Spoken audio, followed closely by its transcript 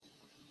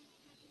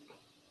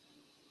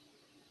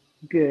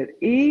Good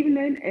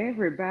evening,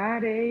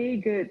 everybody.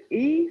 Good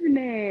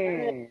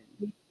evening.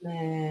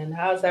 Man,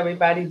 how's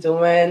everybody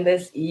doing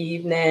this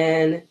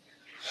evening?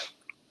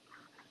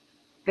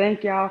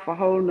 Thank y'all for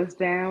holding us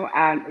down.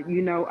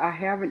 I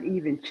haven't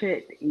even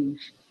checked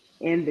each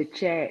in the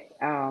chat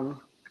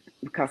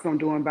because I'm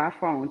doing by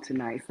phone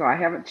tonight. So I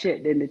haven't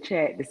checked in the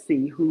chat to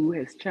see who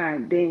has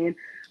chimed in.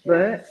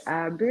 But Yes.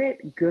 I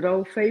bet good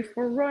old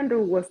faithful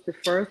Rundle was the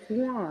first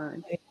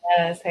one.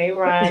 Yes. Hey,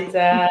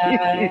 Rhonda.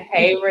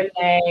 Hey,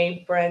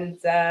 Renee,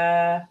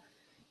 Brenda,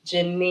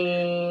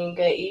 Janine.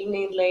 Good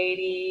evening,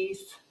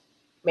 ladies.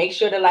 Make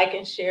sure to like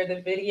and share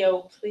the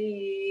video,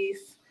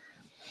 please.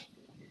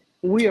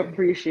 We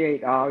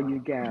appreciate all you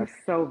guys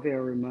so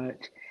very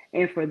much.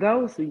 And for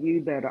those of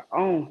you that are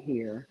on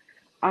here,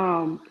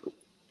 um,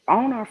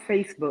 on our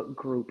Facebook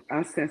group,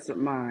 Uncensored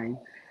Mind,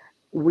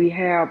 we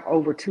have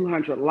over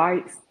 200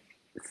 likes.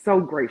 So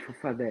grateful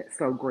for that.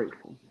 So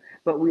grateful.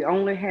 But we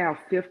only have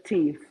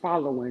 15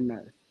 following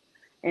us.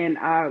 And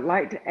I'd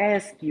like to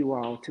ask you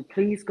all to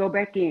please go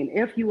back in.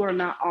 If you are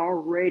not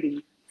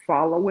already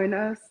following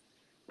us,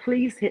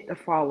 please hit the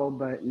follow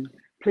button.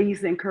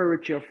 Please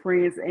encourage your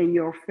friends and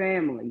your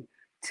family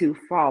to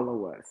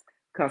follow us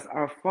because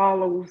our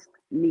follows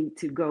need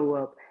to go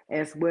up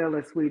as well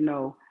as we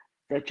know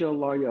that your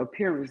loyal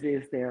appearance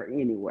is there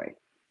anyway.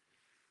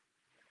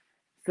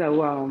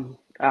 So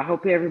I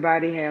hope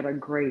everybody had a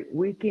great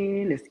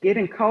weekend. It's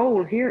getting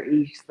cold here,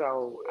 East,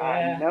 so I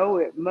Yeah. know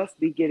it must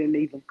be getting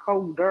even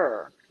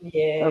colder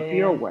up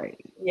your Yeah. way.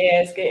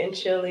 Yeah, it's getting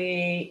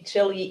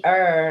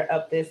chillier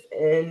up this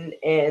end,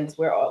 and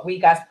we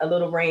got a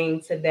little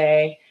rain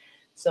today,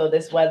 so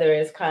this weather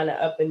is kind of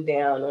up and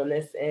down on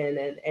this end,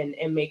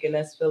 and making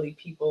us Philly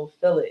people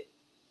feel it.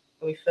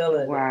 We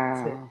feeling it.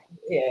 Wow.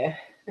 Yeah.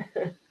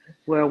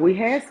 Well, we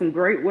had some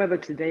great weather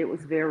today. It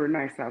was very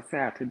nice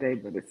outside today,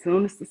 but as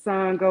soon as the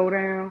sun go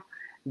down,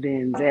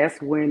 then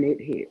that's when it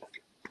hits.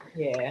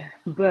 Yeah.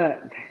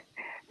 But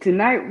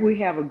tonight we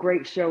have a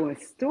great show in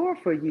store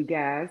for you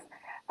guys.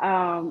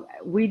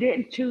 We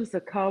didn't choose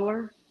a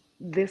color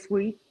this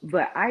week,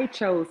 but I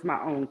chose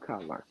my own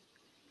color.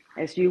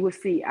 As you will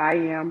see, I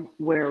am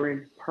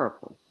wearing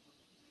purple.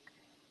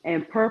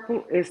 And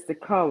purple is the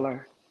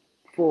color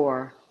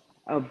for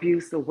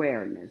abuse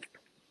awareness,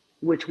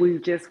 which we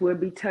just will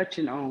be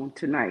touching on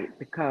tonight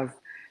because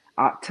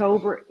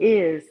October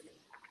is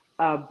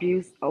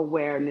Abuse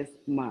Awareness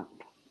Month.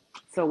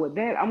 So, with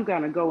that, I'm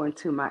going to go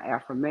into my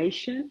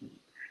affirmation.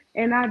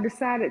 And I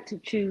decided to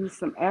choose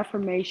some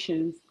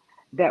affirmations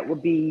that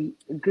would be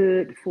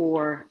good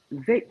for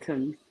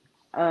victims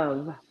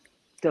of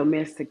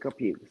domestic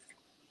abuse.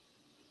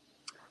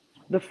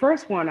 The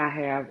first one I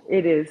have,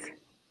 it is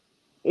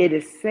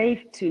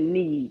safe to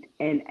need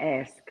and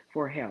ask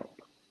for help.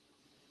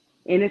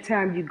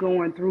 Anytime you're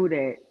going through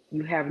that,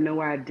 you have no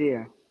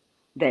idea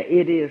that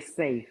it is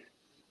safe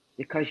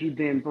because you've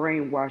been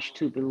brainwashed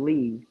to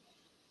believe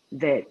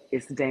that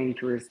it's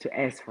dangerous to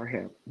ask for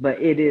help, but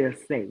it is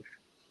safe.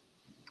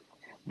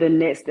 The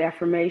next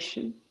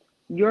affirmation,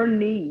 your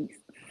needs,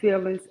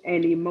 feelings,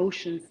 and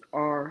emotions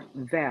are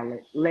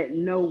valid. Let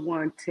no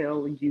one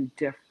tell you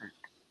different.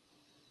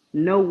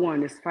 No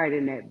one is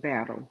fighting that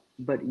battle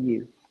but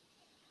you.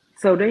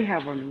 So they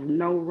have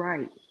no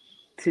right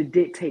to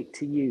dictate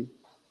to you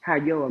how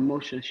your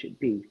emotions should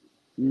be.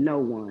 No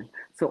one.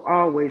 So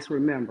always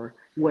remember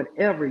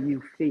whatever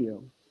you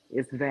feel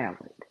is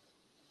valid.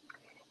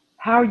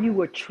 How you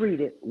were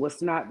treated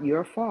was not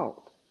your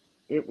fault.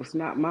 It was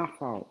not my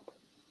fault.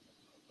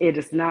 It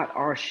is not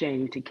our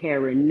shame to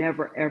carry.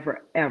 Never,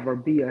 ever, ever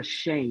be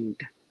ashamed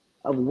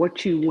of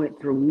what you went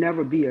through.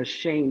 Never be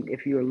ashamed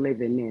if you're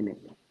living in it.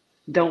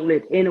 Don't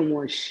let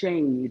anyone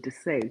shame you to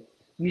say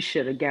you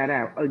should have got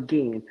out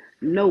again.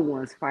 No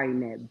one's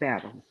fighting that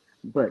battle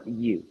but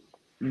you.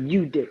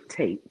 You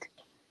dictate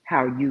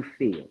how you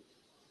feel.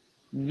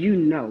 You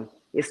know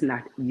it's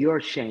not your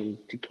shame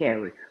to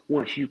carry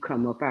once you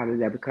come up out of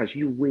that because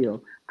you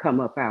will come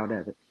up out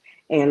of it.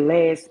 And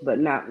last but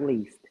not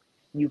least,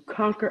 you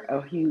conquer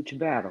a huge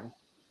battle,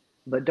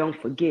 but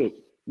don't forget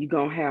you're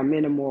gonna have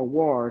many more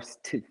wars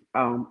to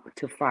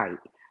fight.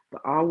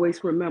 But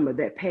always remember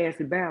that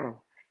past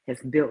battle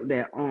has built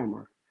that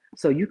armor,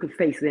 so you can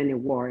face any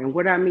war. And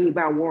what I mean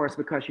by war is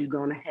because you're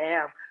gonna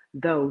have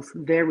those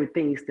very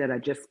things that I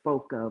just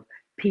spoke of.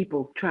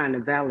 People trying to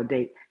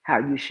validate how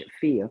you should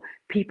feel.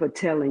 People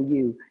telling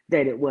you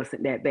that it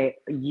wasn't that bad.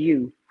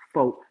 You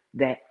fought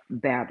that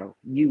battle.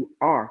 You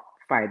are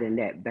fighting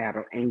that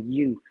battle, and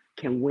you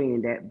can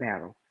win that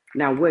battle.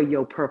 Now wear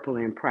your purple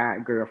and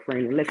pride,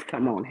 girlfriend, and let's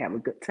come on have a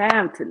good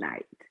time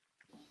tonight.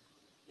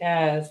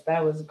 Yes,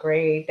 that was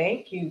great.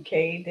 Thank you,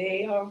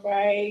 KD. All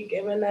right,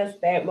 giving us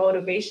that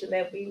motivation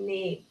that we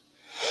need.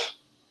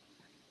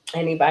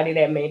 Anybody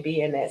that may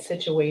be in that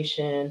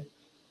situation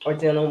or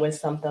dealing with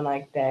something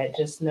like that,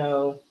 just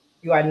know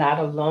you are not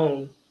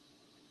alone.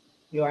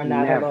 You are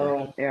not Never,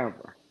 alone.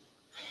 ever.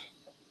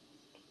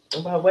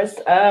 Well, what's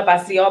up?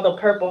 I see all the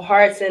purple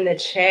hearts in the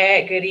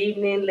chat. Good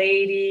evening,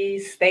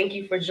 ladies. Thank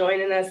you for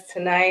joining us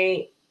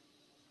tonight.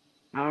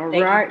 All Thank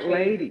you, right, Kate.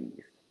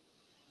 ladies.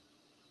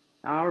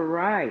 All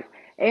right.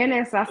 And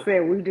as I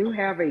said, we do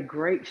have a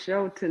great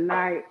show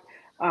tonight.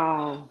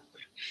 Um,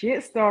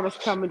 Shit starters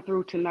coming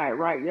through tonight,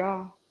 right,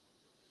 y'all?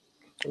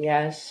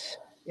 Yes,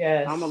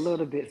 I'm a yes.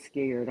 little bit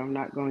scared. I'm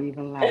not going to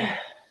even lie.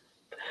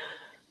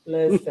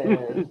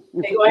 Listen,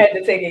 he gonna have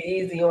to take it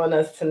easy on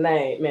us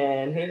tonight,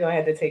 man. He gonna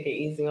have to take it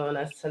easy on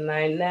us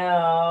tonight.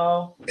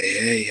 Now,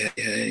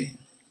 Hey.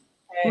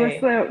 What's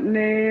hey, up,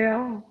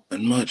 Neil?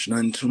 Nothing much,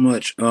 nothing too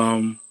much.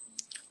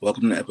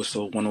 Welcome to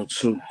episode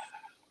 102,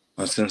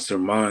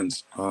 Uncensored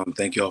Minds.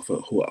 Thank y'all for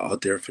who are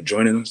out there for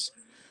joining us.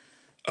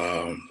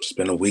 It's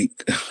been a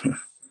week,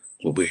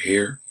 but we're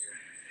here,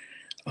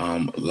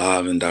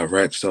 live and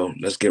direct. So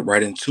let's get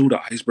right into the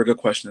icebreaker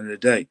question of the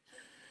day.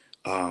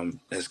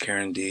 As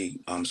Karen D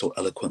so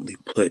eloquently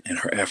put in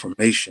her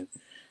affirmation,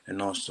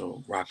 and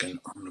also rocking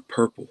on the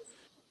purple.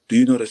 Do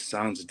you know the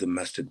signs of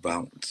domestic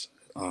violence?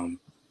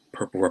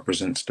 Purple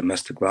represents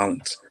Domestic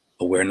Violence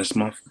Awareness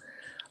Month.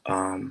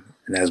 And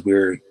as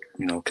we're,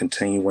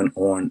 continuing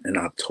on in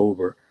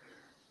October,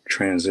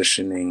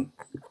 transitioning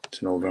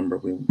to November,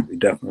 we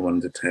definitely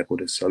wanted to tackle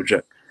this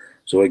subject.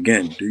 So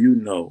again, do you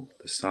know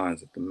the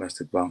signs of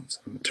domestic violence?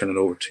 I'm gonna turn it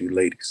over to you,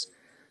 ladies,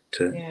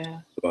 to yeah,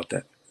 about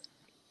that.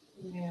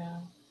 yeah.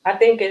 I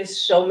think it's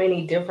so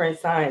many different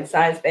signs,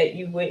 signs that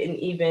you wouldn't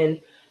even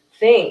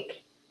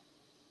think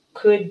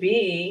could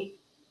be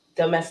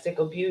domestic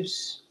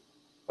abuse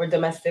or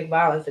domestic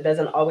violence. It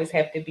doesn't always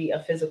have to be a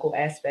physical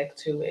aspect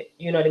to it.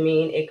 You know what I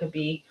mean? It could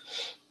be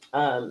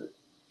um,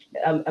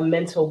 a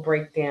mental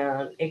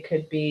breakdown. It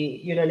could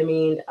be, you know what I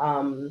mean?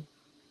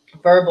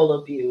 Verbal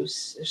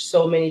abuse. There's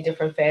so many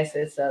different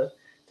facets of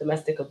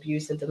domestic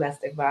abuse and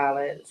domestic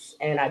violence.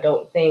 And I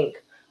don't think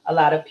a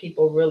lot of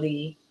people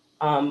really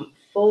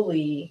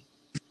fully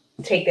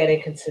take that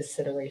into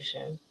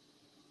consideration.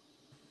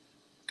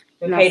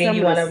 Now, Okay, do some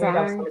you of the want to read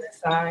off some signs, of the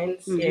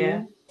signs? Yeah.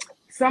 hmm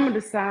some of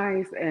the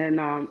signs, and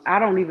I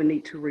don't even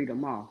need to read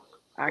them all.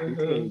 I can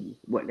tell Mhm. you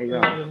what they are.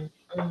 Mhm.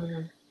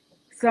 Mhm.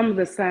 Some of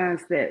the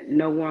signs that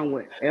no one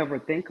would ever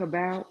think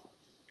about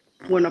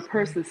when a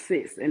person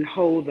sits and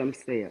hold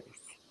themselves.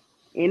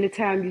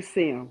 Anytime you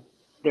see them,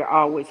 they're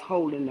always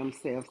holding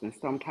themselves in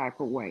some type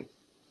of way.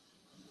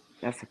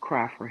 That's a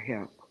cry for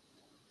help.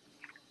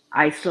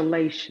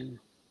 Isolation.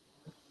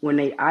 When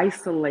they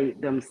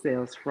isolate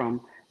themselves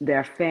from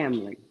their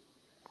family,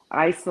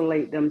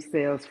 isolate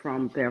themselves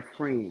from their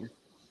friends,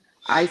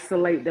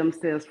 isolate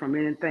themselves from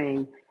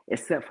anything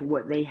except for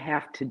what they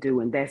have to do,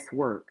 and that's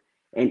work.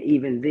 And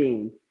even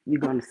then, you're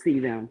going to see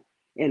them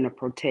in a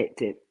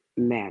protected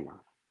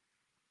manner.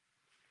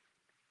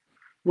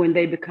 When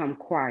they become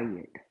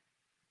quiet,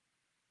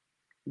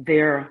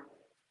 they're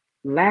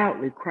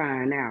loudly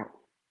crying out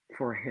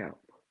for help.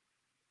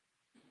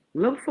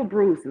 Look for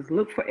bruises,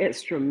 look for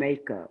extra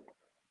makeup,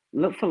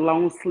 look for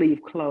long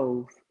sleeve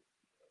clothes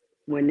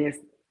when it's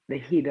the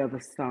heat of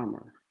the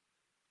summer.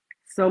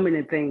 So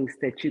many things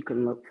that you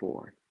can look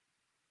for.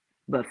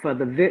 But for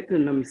the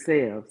victim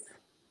themselves,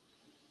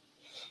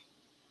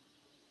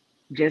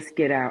 just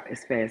get out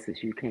as fast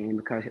as you can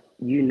because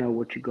you know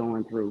what you're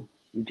going through.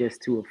 You're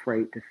just too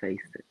afraid to face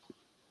it.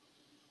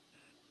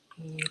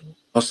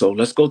 Also,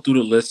 let's go through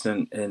the list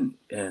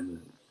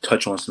and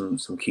touch on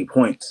some key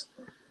points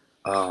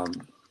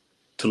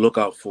to look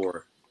out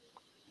for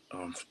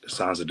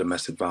signs of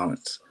domestic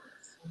violence,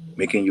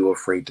 making you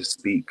afraid to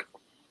speak,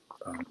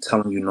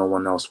 telling you no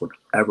one else would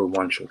ever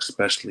want you,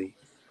 especially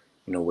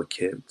with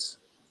kids,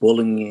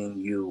 bullying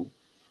you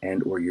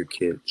and or your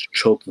kids,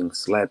 choking,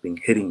 slapping,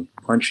 hitting,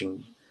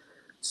 punching,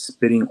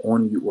 spitting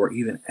on you or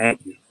even at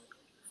you,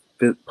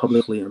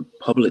 publicly in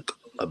public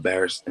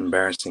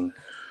embarrassing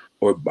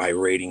or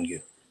berating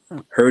you,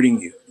 hurting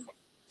you,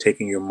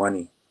 taking your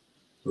money,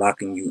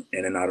 locking you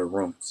in and out of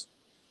rooms,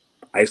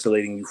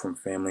 isolating you from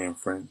family and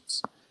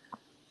friends,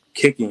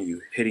 kicking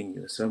you, hitting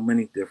you, so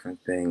many different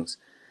things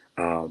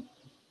um,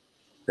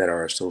 that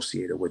are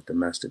associated with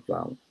domestic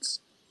violence.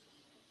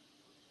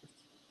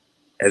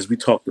 As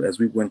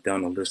we went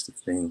down a list of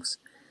things,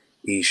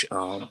 each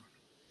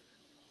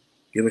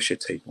give us your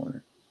take on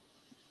it.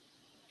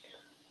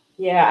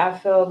 Yeah, I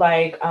feel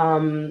like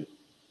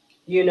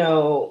you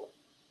know,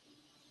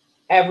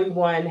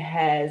 everyone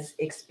has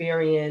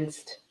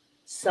experienced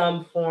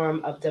some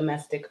form of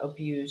domestic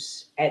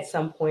abuse at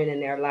some point in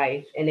their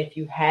life. And if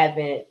you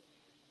haven't,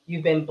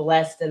 you've been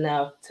blessed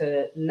enough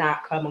to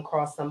not come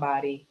across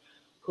somebody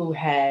who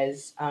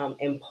has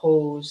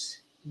imposed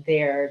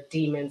their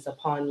demons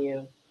upon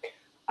you.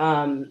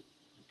 Um,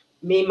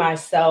 Me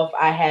myself,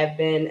 I have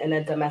been in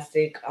a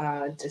domestic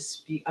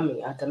dispute. I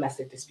mean, a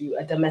domestic dispute,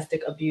 a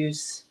domestic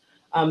abuse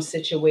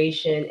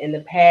situation in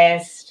the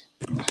past,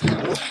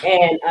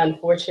 and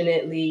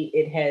unfortunately,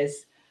 it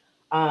has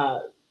uh,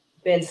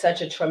 been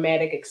such a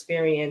traumatic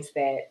experience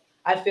that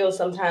I feel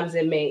sometimes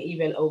it may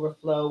even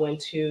overflow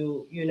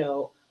into,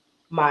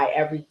 my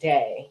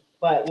everyday.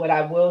 But what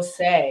I will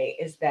say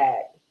is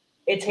that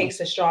it takes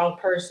a strong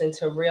person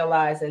to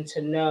realize and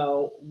to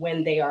know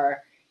when they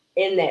are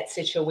in that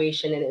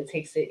situation, and it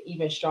takes an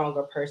even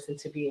stronger person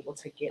to be able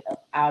to get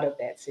up out of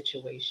that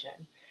situation.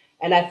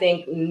 And I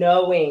think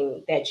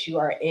knowing that you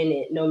are in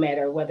it, no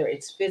matter whether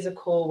it's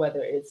physical,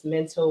 whether it's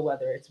mental,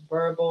 whether it's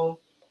verbal,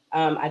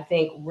 I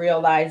think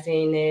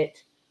realizing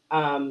it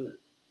um,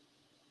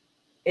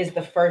 is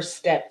the first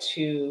step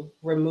to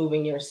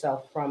removing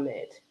yourself from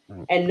it,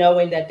 and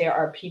knowing that there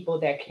are people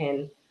that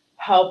can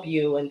help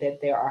you, and that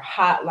there are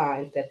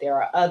hotlines, that there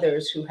are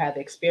others who have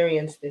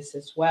experienced this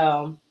as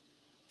well,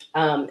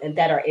 and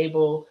that are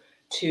able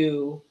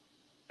to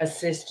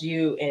assist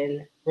you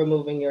in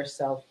removing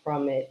yourself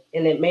from it.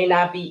 And it may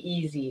not be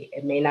easy,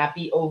 it may not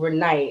be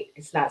overnight,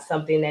 it's not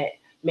something that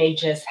may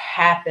just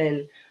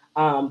happen,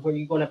 where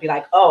you're going to be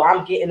like, oh,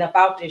 I'm getting up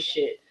out this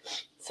shit.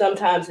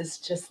 Sometimes it's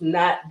just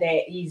not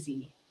that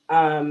easy.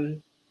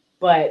 um,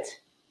 but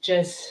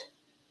just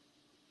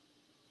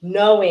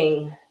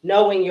knowing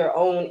your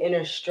own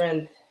inner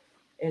strength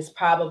is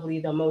probably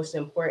the most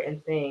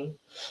important thing,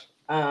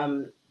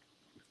 um,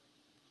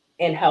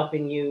 in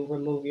helping you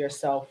remove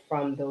yourself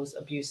from those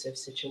abusive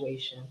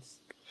situations.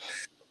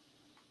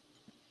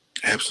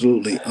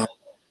 Absolutely.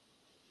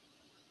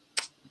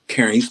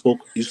 Karen,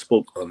 you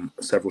spoke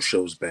several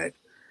shows back,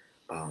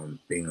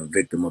 being a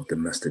victim of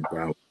domestic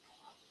violence.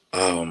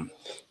 Um,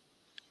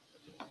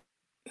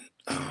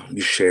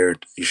 you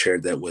shared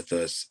that with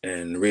us,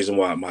 and the reason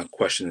why my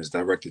question is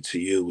directed to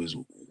you is,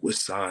 what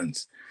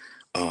signs,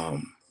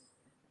 um,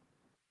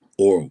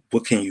 or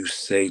what can you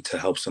say to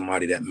help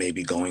somebody that may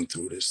be going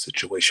through this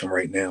situation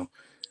right now,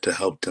 to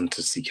help them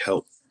to seek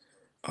help,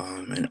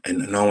 and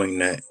knowing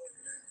that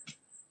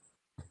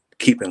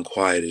keeping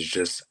quiet is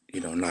just,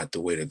 not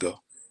the way to go.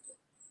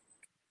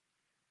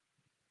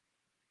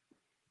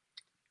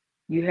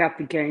 You have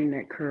to gain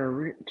that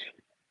courage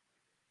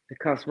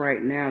because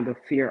right now the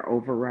fear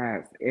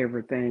overrides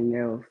everything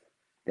else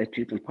that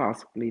you can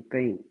possibly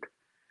think.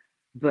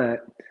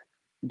 But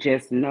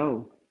just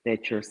know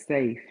that you're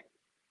safe,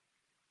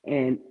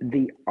 and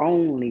the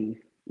only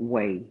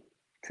way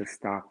to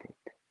stop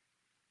it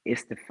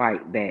is to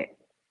fight back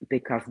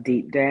because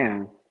deep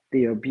down,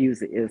 the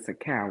abuser is a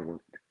coward.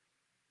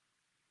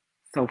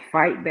 So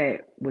fight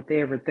back with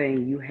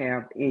everything you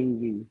have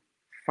in you.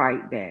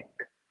 Fight back.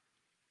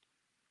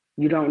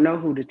 You don't know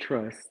who to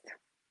trust.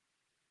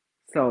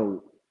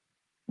 So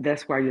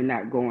that's why you're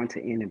not going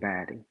to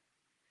anybody.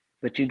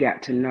 But you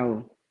got to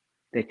know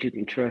that you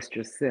can trust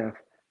yourself.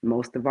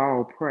 Most of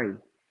all, pray,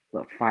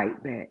 but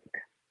fight back.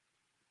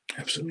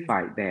 Absolutely.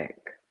 Fight back.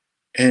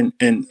 And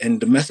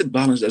domestic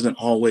violence doesn't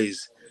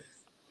always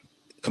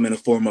come in the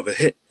form of a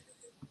hit.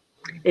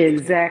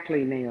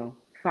 Exactly, Neil.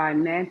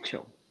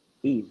 Financial,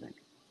 even.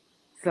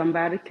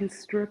 Somebody can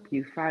strip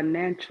you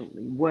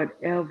financially,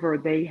 whatever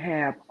they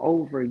have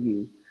over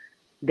you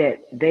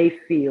that they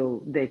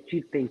feel that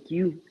you think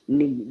you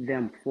need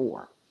them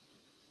for.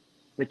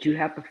 But you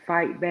have to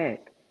fight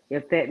back.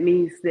 If that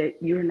means that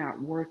you're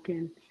not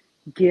working,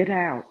 get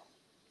out,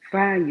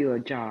 find you a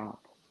job,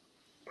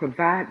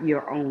 provide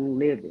your own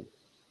living.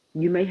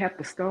 You may have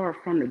to start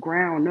from the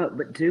ground up,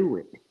 but do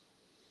it.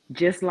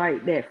 Just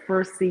like that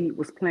first seed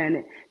was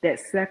planted, that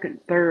second,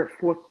 third,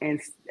 fourth, and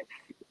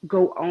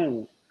go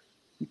on.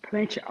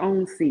 Plant your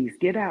own seeds.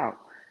 Get out.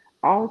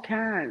 All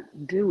kinds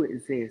do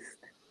exist.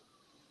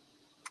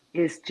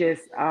 It's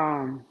just,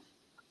 I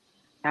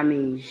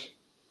mean,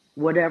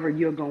 whatever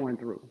you're going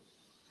through.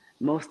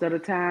 Most of the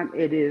time,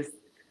 it is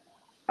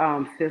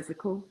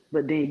physical,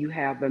 but then you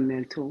have the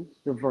mental,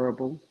 the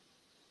verbal,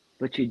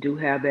 but you do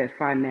have that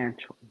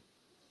financial.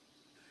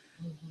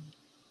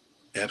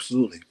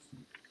 Absolutely.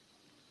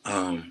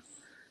 Um,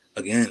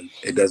 Again,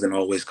 it doesn't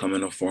always come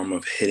in a form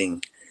of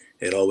hitting.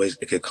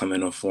 It could come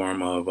in a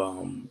form of,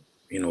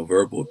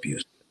 verbal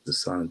abuse, the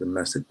sign of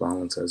domestic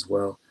violence as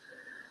well.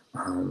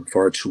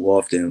 Far too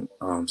often,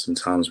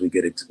 sometimes we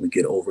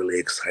get overly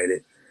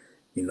excited,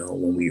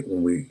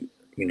 when we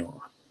you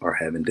know are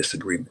having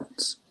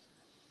disagreements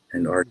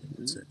and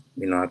arguments.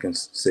 Mhm. I can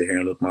sit here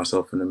and look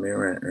myself in the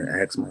mirror and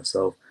ask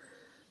myself,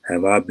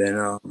 have I been,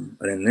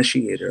 an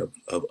initiator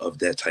of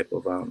that type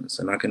of violence?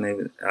 And I can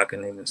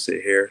even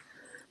sit here,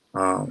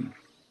 um,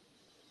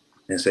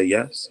 and say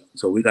yes.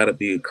 So we got to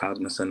be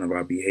cognizant of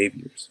our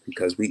behaviors,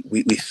 because we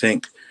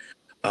think,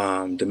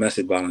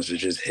 domestic violence is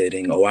just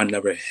hitting. Oh, I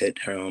never hit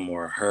him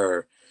or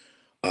her.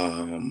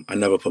 I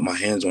never put my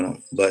hands on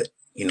them. But,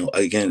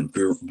 again,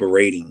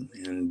 berating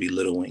and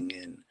belittling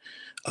and,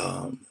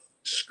 um,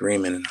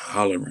 screaming and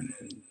hollering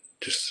and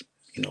just,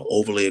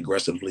 over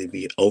aggressive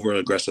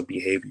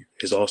behavior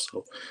is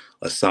also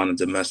a sign of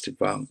domestic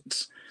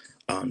violence.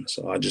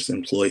 So I just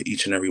employ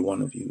each and every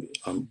one of you,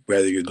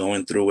 whether you're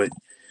going through it,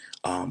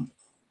 um,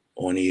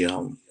 on the,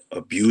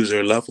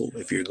 abuser level,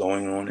 if you're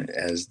going on it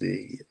as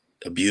the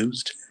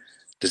abused,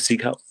 to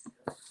seek help.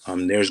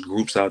 There's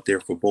groups out there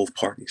for both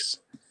parties.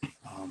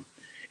 Um,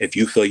 if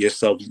you feel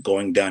yourself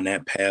going down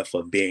that path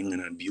of being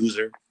an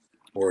abuser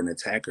or an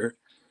attacker,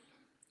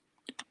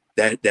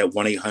 that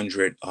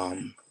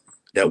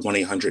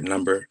 1-800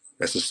 number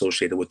that's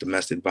associated with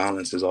domestic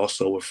violence is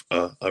also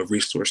a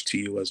resource to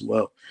you as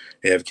well.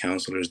 They have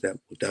counselors that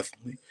will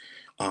definitely,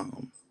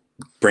 um,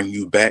 bring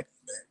you back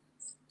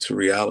to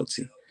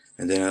reality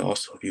And then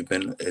also, if you've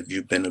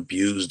been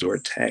abused or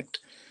attacked,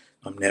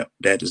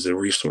 that is a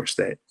resource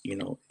that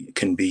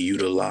can be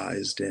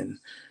utilized and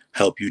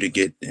help you to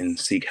get and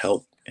seek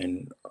help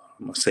in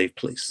a safe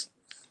place.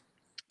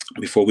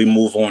 Before we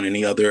move on,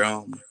 any other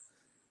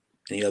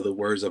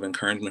words of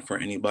encouragement for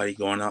anybody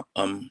going out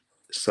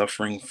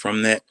suffering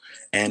from that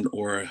and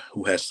or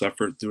who has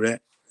suffered through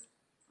that?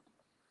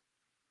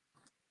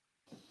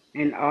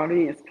 And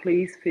audience,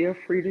 please feel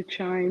free to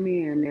chime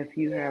in if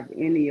you Yeah. have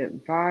any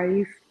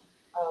advice.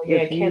 Oh yeah.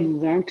 If you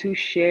want to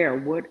share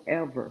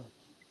whatever,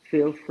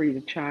 feel free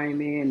to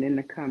chime in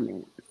the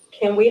comments.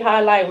 Can we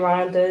highlight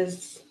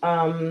Rhonda's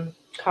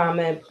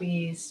comment,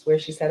 please, where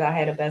she said, I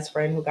had a best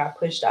friend who got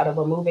pushed out of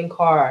a moving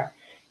car.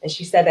 And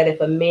she said that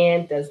if a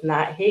man does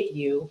not hit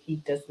you, he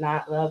does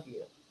not love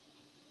you.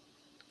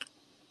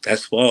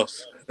 That's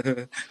false. It's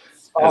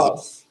As a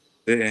false.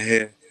 sitting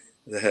here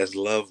that has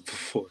loved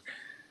before,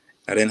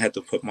 I didn't have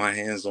to put my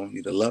hands on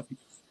you to love you.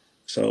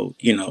 So,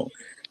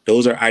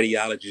 those are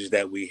ideologies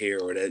that we hear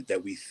or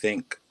that we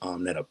think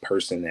that a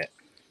person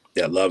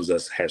that loves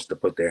us has to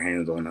put their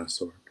hands on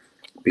us or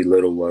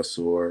belittle us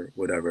or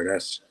whatever.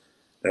 That's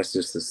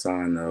just a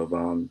sign of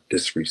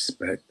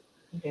disrespect.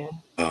 Yeah.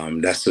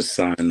 That's a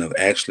sign of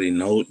actually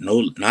no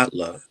not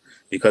love,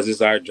 because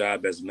it's our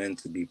job as men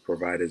to be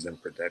providers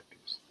and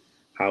protectors.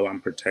 How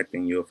I'm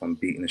protecting you if I'm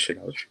beating the shit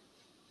out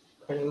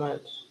you, Pretty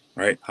much.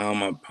 right? How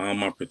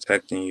am I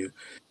protecting you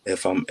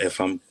if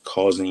I'm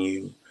causing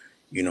you,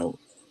 you know,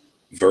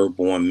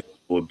 verbal and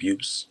mental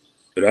abuse?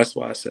 So that's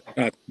why I said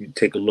you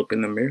take a look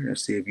in the mirror and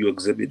see if you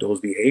exhibit those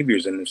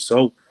behaviors, and if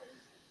so,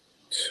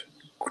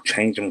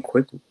 change them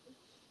quickly.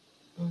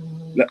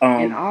 Hmm. And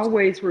Um,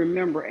 always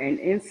remember, an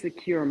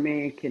insecure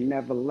man can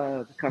never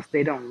love because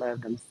they don't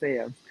love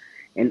themselves.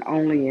 And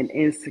only an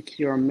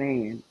insecure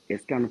man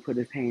is going to put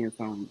his hands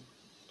on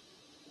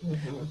them.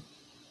 Hmm.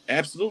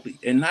 Absolutely.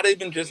 And not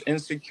even just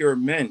insecure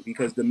men,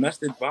 because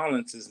domestic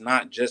violence is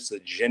not just a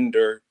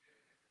gender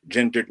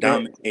That,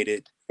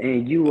 dominated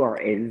and you are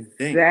thing.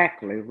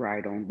 exactly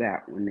right on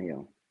that one,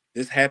 Neil.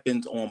 This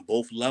happens on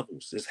both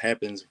levels. This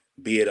happens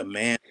be it a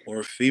man or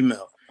a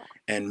female.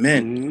 And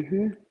men,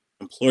 Mm-hmm.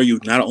 implore you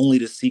not only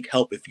to seek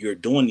help if you're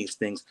doing these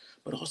things,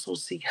 but also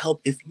seek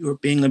help if you're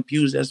being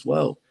abused as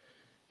well.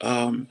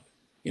 Um,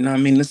 I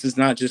mean, this is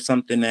not just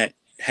something that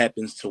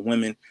happens to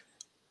women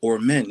or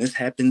men. This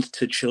happens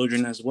to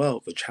children as well.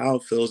 If a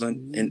child feels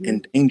Mm-hmm.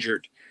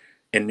 endangered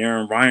in their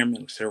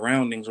environment,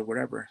 surroundings, or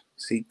whatever,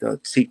 seek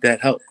that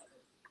help.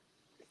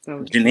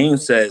 So Janine true.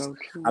 says, So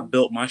 "I true.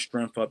 built my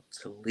strength up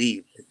to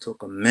leave. It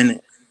took a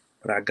minute,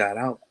 but I got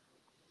out.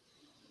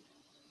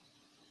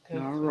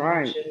 Good All for you,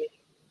 right. Jimmy.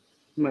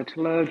 Much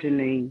love,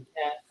 Janine.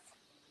 Yeah.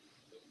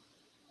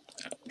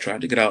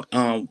 Tried to get out."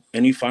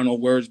 Any final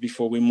words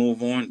before we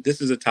move on? This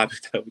is a topic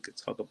that we could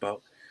talk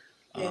about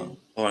Yeah.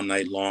 all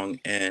night long,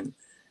 and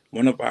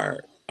one of our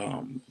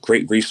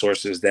great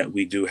resources that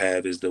we do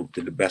have is the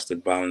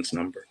domestic violence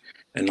number,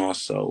 and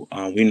also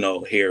we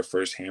know here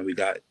firsthand we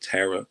got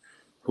Tara,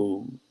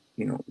 who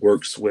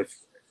works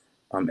with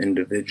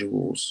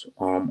individuals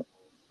on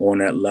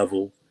that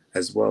level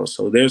as well.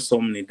 So there's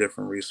so many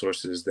different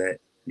resources that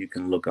you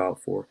can look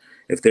out for.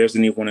 If there's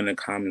anyone in the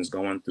comments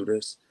going through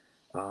this,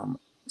 um,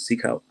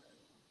 seek help.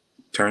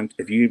 Turn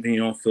if you even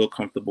don't feel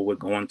comfortable with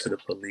going to the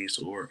police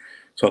or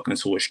talking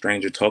to a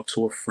stranger, talk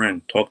to a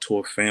friend, talk to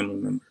a family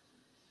member,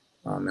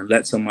 and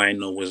let somebody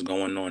know what's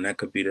going on. That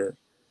could be the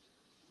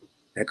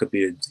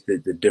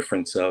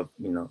difference of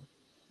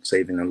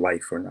saving a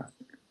life or not.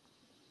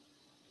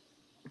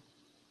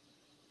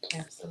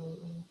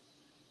 Absolutely.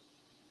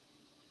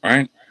 All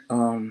right.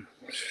 Um,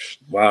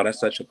 wow, that's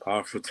such a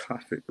powerful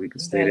topic. We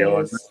could stay That there all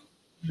night. is.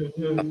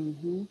 Hmm.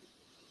 Mm-hmm.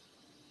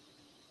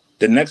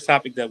 The next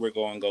topic that we're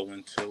going to go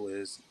into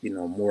is,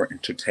 more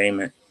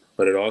entertainment,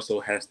 but it also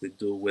has to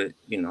do with,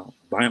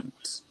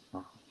 violence.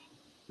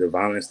 The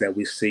violence that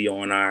we see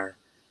on our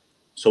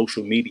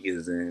social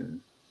medias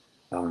and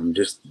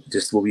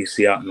just what we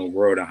see out in the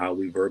world and how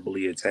we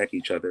verbally attack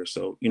each other.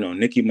 So,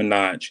 Nicki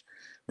Minaj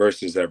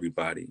versus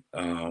everybody.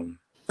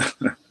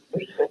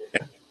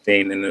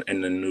 Thing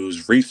in the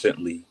news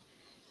recently,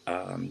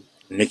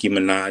 Nicki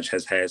Minaj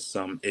has had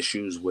some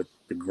issues with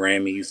the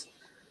Grammys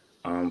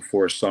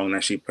for a song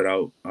that she put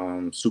out,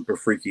 "Super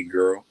Freaky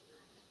Girl."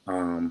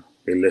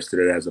 They listed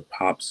it as a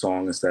pop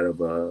song instead of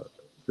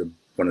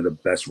one of the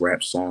best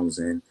rap songs.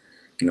 And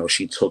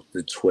she took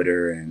to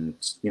Twitter and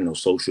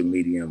social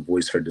media and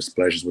voiced her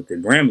displeasures with the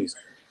Grammys.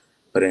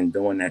 But in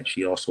doing that,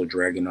 she also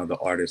dragged another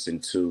artist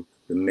into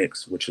the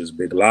mix, which is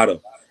Big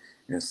Lotto,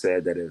 and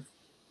said that if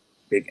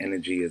Big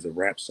Energy is a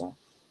rap song,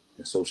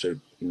 and so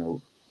should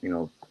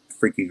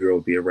Freaky Girl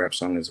be a rap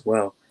song as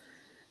well.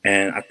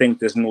 And I think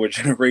this newer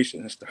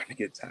generation is starting to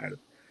get tired of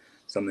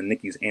some of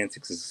Nicki's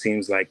antics. It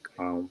seems like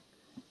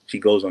she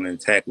goes on an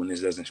attack when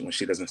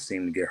she doesn't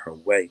seem to get her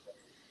way,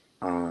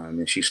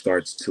 and she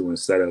starts to,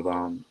 instead of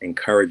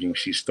encouraging,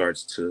 she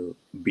starts to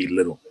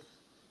belittle.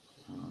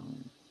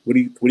 What do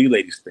you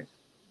ladies think?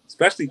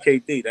 Especially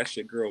KD, that's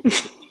your girl.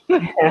 Got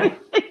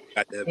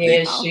that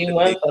big, Yeah, Oh, she the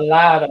went big. for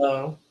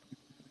Lotto.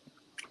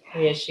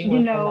 Yeah, she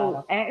went for a lot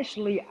of.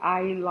 Actually,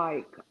 I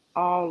like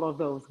all of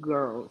those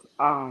girls.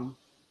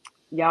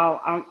 Y'all,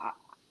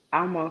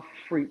 I'm a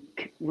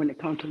freak when it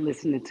comes to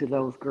listening to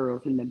those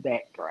girls in the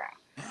background.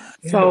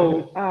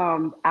 So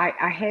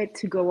I had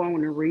to go on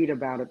and read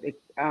about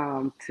it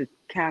to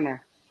kind of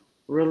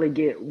really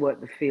get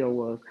what the feel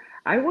was.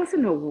 I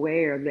wasn't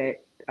aware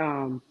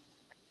that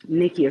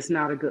Nikki is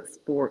not a good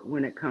sport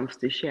when it comes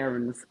to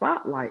sharing the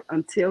spotlight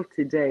until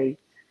today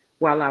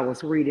while I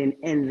was reading,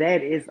 and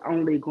that is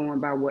only going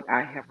by what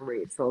I have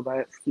read. So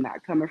that's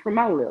not coming from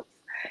my lips.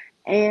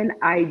 And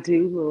I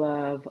do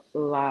love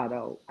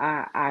Lotto.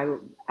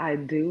 I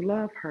do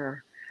love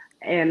her.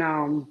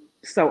 And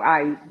so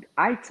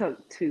I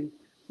took to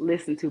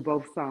listen to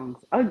both songs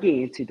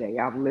again today.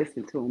 I've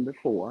listened to them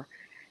before.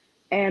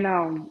 And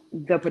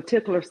the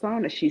particular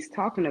song that she's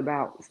talking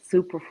about,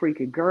 Super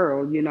Freaky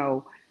Girl,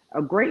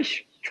 a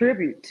great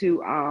tribute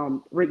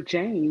to Rick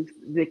James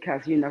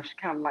because, she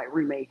kind of like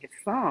remade his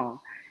song.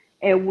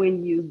 And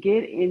when you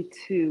get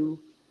into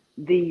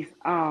these,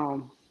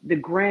 the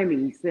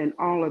Grammys and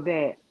all of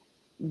that,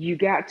 you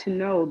got to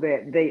know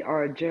that they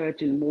are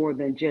judging more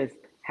than just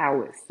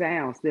how it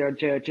sounds. They're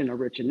judging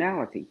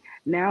originality.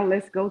 Now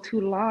let's go to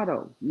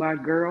Lotto, my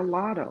girl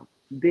Lotto,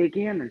 Big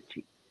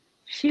Energy.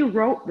 She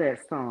wrote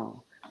that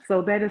song.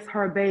 So that is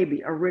her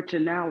baby,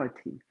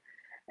 originality.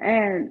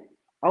 And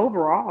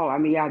overall, I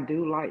mean, I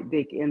do like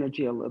Big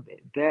Energy a little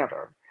bit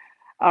better.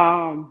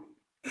 Um,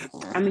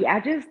 I mean, I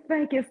just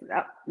think it's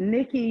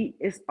Nikki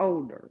is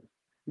older.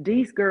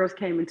 These girls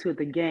came into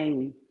the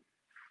game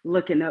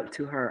looking up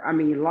to her. I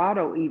mean,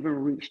 Lotto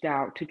even reached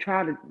out to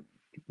try to,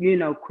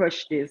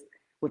 crush this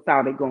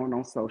without it going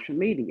on social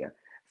media.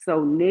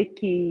 So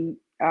Nikki,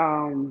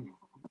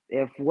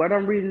 if what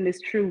I'm reading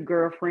is true,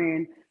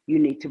 girlfriend, you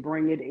need to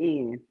bring it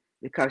in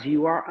because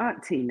you are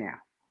auntie now.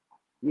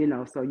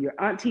 So you're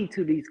auntie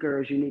to these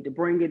girls. You need to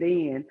bring it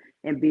in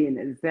and be an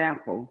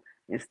example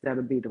instead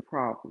of be the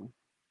problem.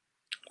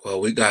 Well,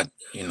 we got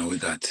T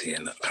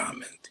in the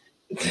comment.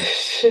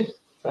 It's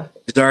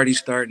He's already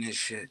starting his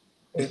shit.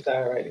 already And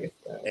started.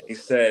 he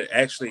said,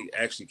 actually,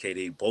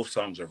 KD, both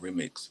songs are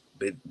remixed.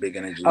 Big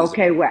Energy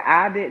Okay, well,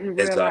 I didn't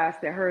is realize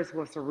that hers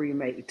was a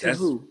remake. To that's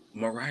who?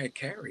 Mariah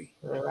Carey.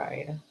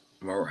 Right.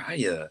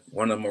 Mariah,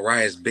 one of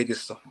Mariah's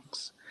biggest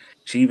songs.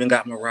 She even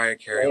got Mariah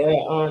Carey on. They're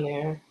on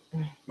there.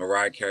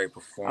 Mariah Carey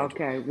performed.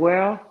 Okay,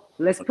 well,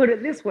 let's put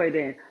it this way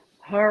then.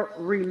 Her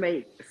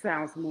remake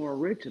sounds more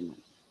original.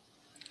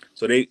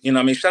 So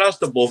shout outs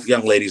to both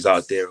young ladies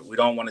out there. We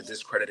don't want to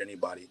discredit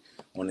anybody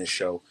on this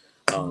show.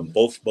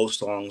 Both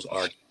songs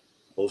are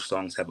both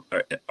songs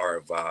are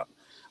a vibe.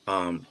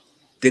 Um,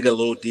 dig a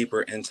little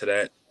deeper into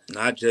that.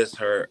 Not just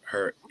her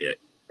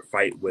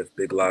fight with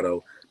Big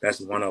Lotto.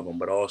 That's one of them,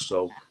 but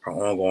also her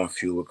ongoing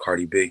feud with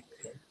Cardi B.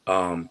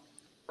 Um,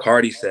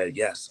 Cardi said,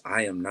 "Yes,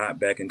 I am not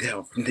backing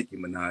down from Nicki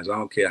Minaj. I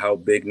don't care how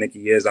big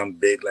Nicki is. I'm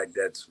big like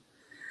that too."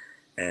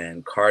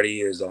 And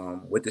Cardi is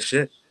with the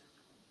shit.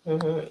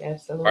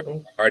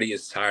 Absolutely. Cardi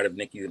is tired of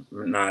Nicki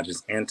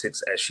Minaj's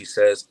antics, as she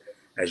says.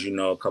 As you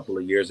know, a couple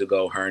of years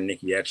ago, her and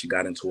Nicki actually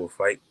got into a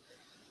fight.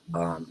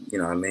 You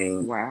know what I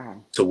mean?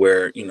 Wow. To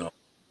where,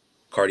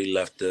 Cardi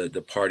left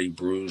the party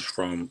bruised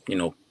from,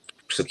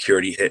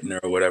 security hitting her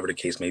or whatever the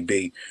case may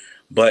be.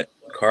 But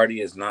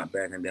Cardi is not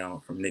backing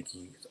down from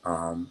Nicki's,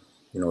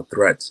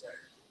 threats.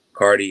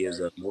 Cardi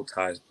is a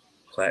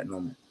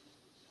multi-platinum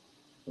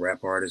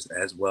rap artist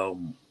as well,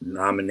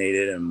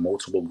 nominated in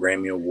multiple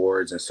Grammy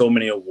awards and so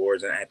many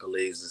awards and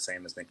accolades, the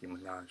same as Nicki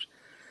Minaj.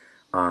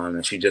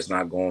 And she's just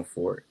not going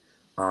for it.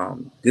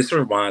 This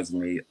reminds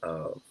me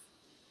of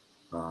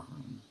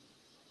um,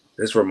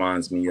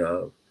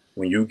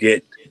 when you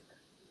get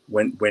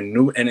when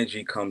new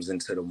energy comes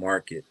into the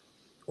market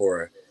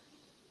or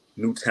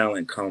new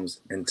talent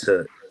comes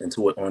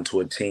onto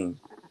a team.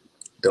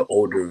 The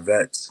older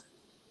vets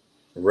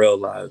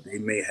realize they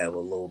may have a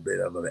little bit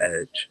of an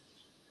edge,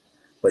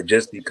 but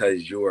just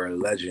because you're a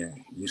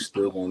legend, you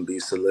still gonna be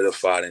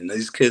solidified. And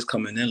these kids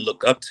coming in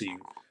look up to you,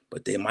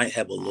 but they might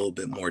have a little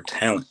bit more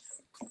talent,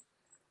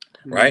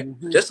 right?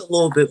 Hmm. Just a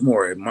little bit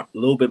more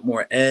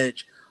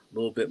edge, a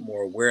little bit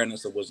more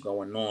awareness of what's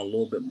going on, a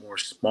little bit more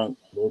spunk,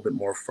 a little bit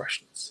more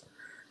freshness,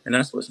 and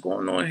that's what's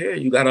going on here.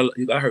 You got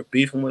her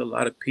beefing with a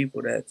lot of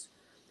people that's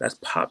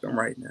popping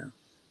right now,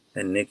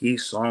 and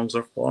Nicki's songs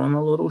are falling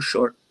a little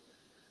short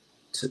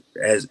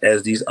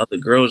as these other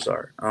girls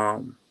are.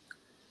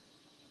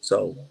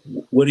 So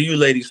what do you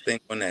ladies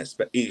think on that?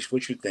 Ish,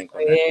 what you think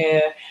on that?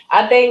 Yeah,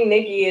 I think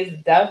Nikki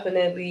is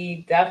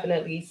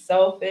definitely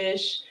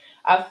selfish.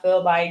 I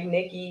feel like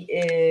Nikki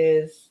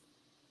is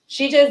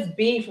she just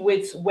beef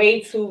with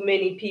way too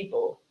many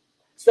people.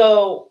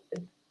 So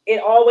it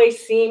always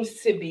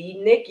seems to be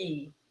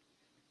Nikki.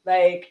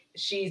 Like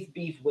she's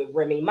beef with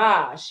Remy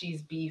Ma,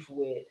 she's beef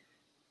with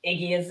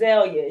Iggy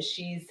Azalea,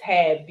 she's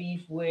had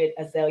beef with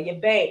Azalea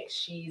Banks,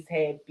 she's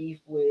had beef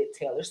with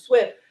Taylor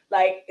Swift.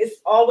 Like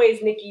it's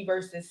always Nikki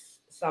versus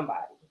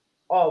somebody.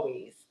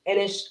 Always. And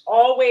it's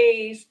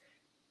always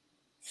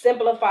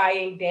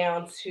simplifying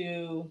down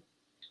to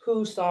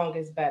whose song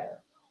is better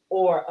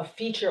or a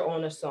feature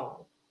on a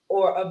song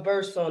or a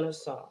verse on a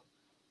song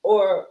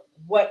or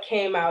what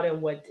came out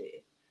and what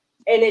did.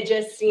 And it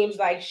just seems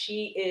like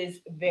she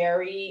is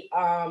very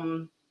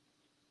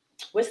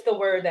what's the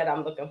word that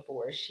I'm looking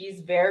for?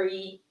 She's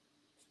very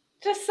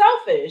just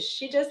selfish.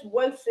 She just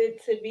wants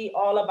it to be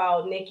all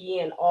about Nikki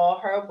and all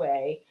her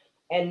way,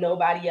 and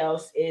nobody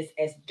else is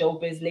as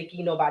dope as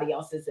Nikki. Nobody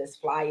else is as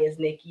fly as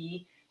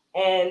Nikki.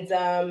 And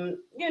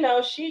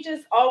she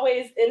just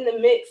always in the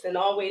mix and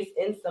always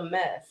in some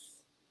mess.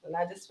 And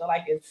I just feel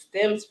like it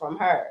stems from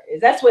her.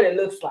 That's what it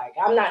looks like.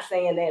 I'm not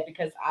saying that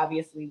because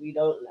obviously we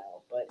don't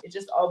know, but it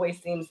just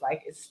always seems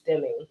like it's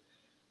stemming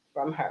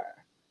from her.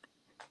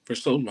 For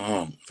so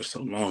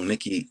long,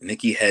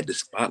 Nikki had the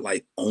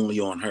spotlight only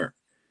on her.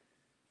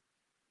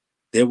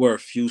 There were a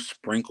few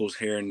sprinkles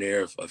here and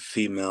there of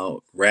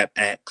female rap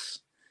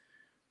acts,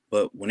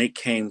 but when it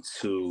came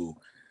to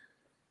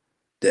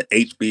the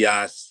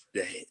HBI,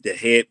 the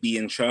head be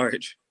in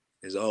charge,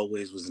 as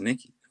always, was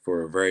Nikki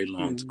for a very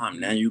long time.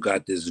 Now Mm-hmm. you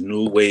got this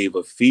new wave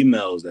of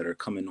females that are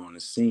coming on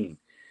the scene.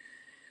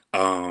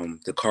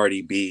 The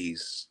Cardi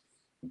B's,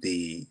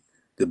 the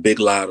the Big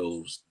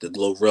Lottos, the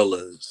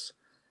Glorillas,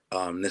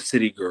 the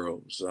City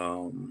Girls.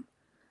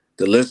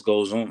 The list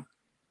goes on.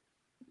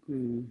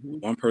 Mm-hmm.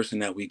 One person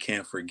that we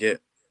can't forget,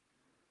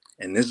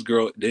 and this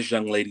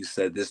young lady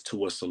said this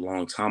to us a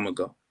long time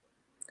ago,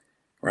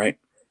 right?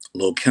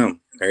 Lil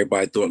Kim.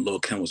 Everybody thought Lil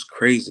Kim was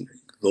crazy.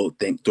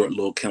 Thought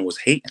Lil Kim was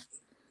hating,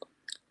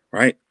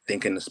 right?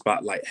 Thinking the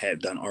spotlight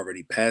had done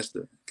already passed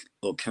her.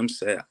 Lil Kim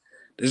said,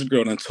 "This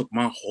girl done took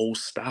my whole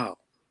style."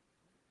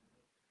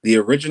 The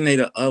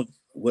originator of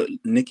what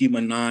Nicki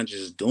Minaj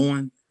is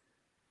doing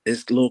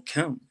is Lil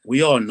Kim.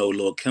 We all know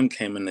Lil Kim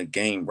came in the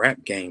game,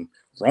 rap game,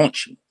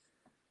 raunchy,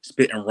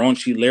 spitting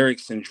raunchy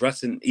lyrics and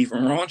dressing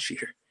even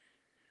raunchier,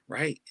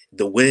 right?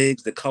 The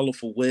wigs, the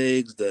colorful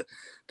wigs, the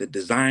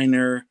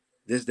designer,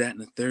 this, that,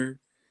 and the third.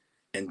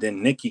 And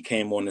then Nicki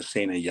came on the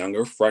scene, a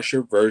younger,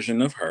 fresher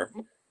version of her,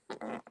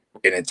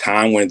 in a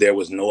time when there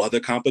was no other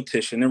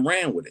competition, and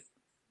ran with it,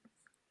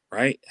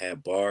 right?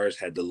 Had bars,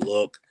 had the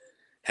look,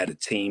 had a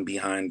team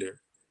behind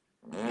her,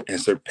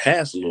 and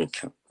surpassed Lil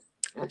Kim.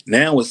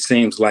 Now it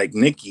seems like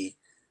Nicki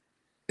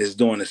is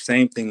doing the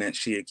same thing that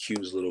she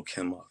accused Lil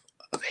Kim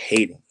of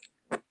hating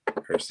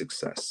her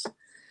success.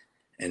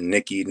 And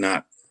Nicki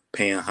not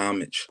paying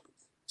homage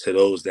to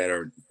those that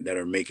are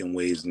making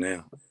waves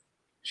now.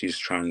 She's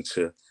trying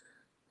to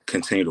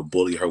continue to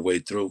bully her way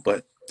through.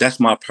 But that's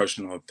my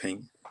personal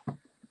opinion.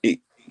 It,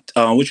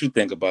 what you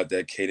think about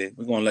that, Katie?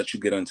 We're gonna let you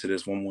get into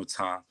this one more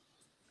time.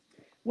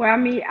 Well, I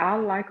mean, I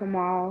like them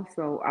all,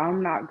 so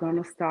I'm not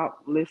gonna stop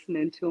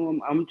listening to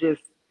them.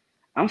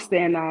 I'm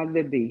staying out of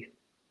the beef.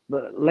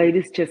 But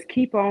ladies, just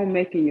keep on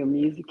making your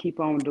music, keep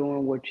on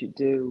doing what you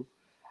do.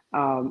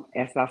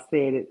 As I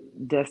said,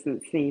 it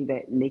doesn't seem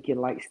that Nikki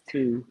likes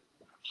to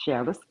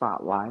share the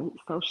spotlight,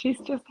 so she's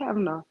just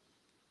having a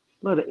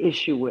little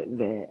issue with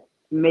that.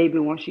 Maybe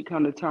once she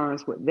come to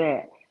terms with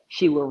that,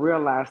 she will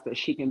realize that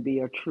she can be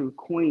a true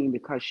queen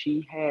because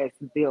she has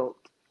built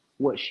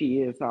what she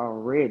is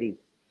already.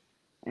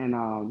 And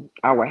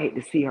I would hate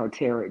to see her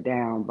tear it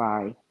down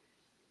by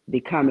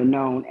becoming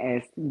known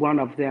as one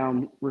of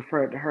them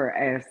referred to her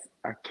as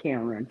a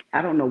Karen.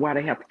 I don't know why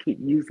they have to keep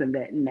using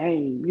that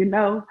name,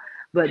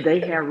 but they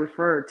have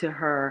referred to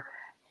her.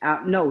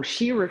 No,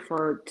 she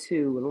referred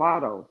to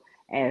Lotto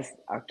as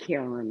a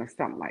Karen or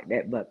something like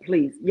that. But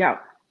please, y'all,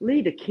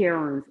 leave the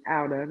Karens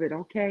out of it,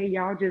 okay?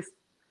 Y'all just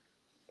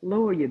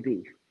lower your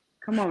beef.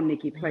 Come on,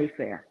 Nikki, play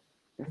fair.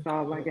 That's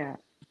all I got.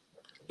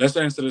 Let's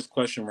answer this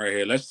question right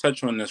here. Let's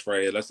touch on this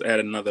right here. Let's add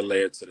another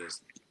layer to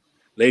this.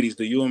 Ladies,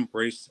 do you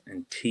embrace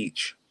and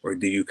teach, or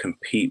do you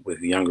compete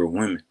with younger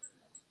women?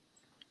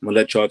 I'm gonna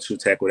let y'all two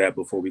tackle that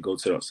before we go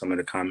to some of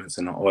the comments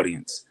in the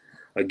audience.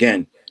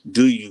 Again,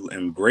 do you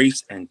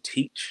embrace and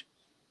teach,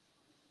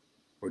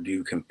 or do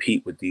you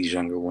compete with these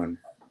younger women?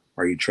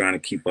 Are you trying to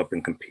keep up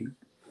and compete?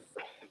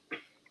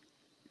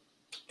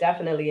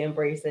 Definitely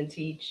embrace and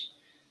teach.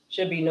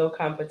 Should be no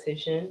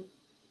competition,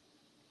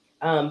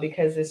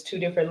 because it's two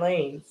different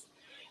lanes.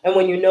 And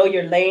when you know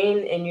your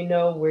lane and you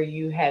know where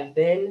you have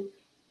been,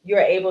 you're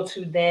able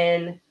to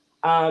then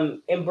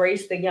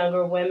embrace the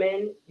younger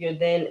women. You're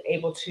then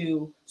able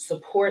to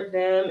support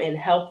them and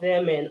help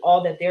them in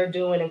all that they're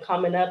doing and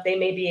coming up. They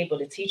may be able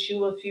to teach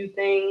you a few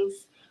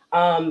things,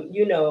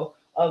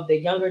 of the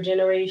younger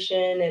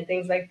generation and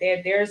things like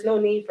that. There's no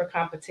need for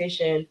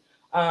competition.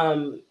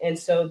 And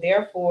so,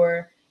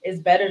 therefore,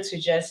 it's better to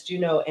just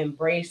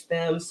embrace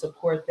them,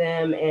 support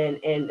them,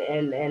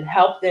 and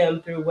help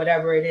them through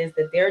whatever it is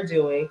that they're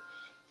doing,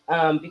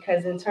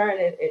 because in turn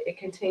it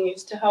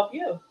continues to help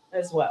you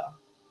as well.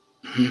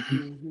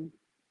 Hmm.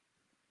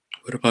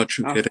 What about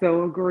you, I kid?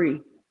 so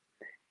agree.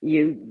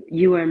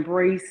 You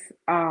embrace.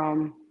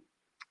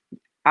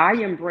 I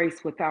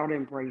embrace without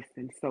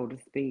embracing, so to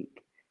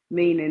speak,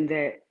 meaning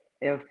that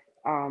if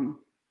um,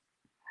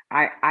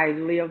 I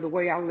live the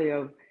way I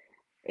live,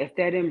 if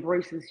that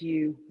embraces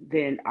you,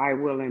 then I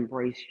will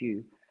embrace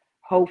you.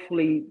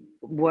 Hopefully,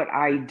 what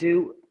I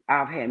do,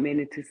 I've had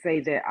many to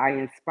say that I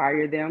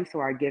inspire them,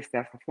 so I guess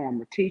that's a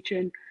form of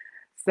teaching.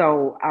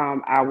 So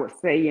I would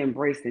say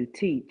embrace and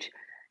teach.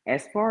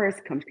 As far as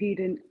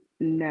competing,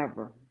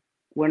 never.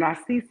 When I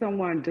see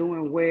someone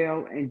doing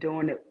well and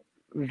doing it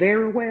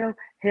very well,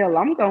 hell,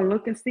 I'm going to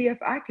look and see if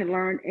I can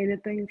learn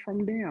anything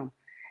from them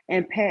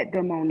and pat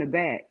them on the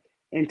back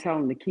and tell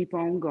them to keep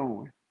on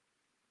going.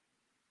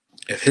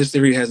 If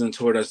history hasn't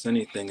taught us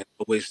anything, it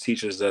always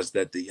teaches us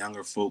that the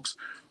younger folks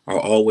are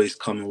always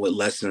coming with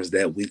lessons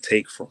that we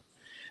take from.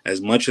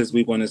 As much as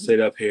we want to sit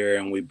up here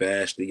and we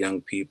bash the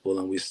young people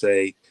and we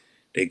say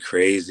they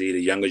crazy, the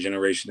younger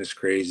generation is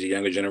crazy,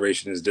 younger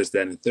generation is this,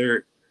 that, and the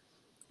third,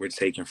 we're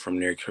taking from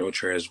their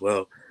culture as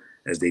well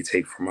as they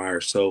take from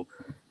ours. So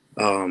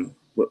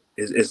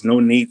it's no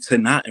need to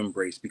not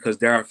embrace because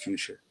they're our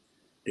future.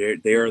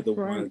 They are the That's ones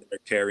right. that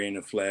are carrying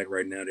the flag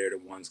right now. They're the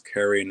ones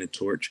carrying the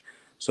torch.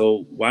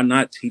 So why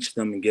not teach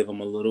them and give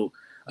them a little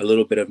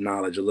bit of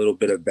knowledge, a little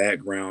bit of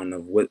background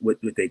of what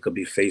they could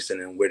be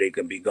facing and where they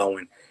could be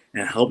going,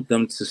 and help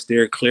them to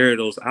steer clear of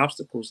those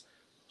obstacles.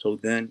 So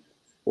then,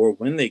 or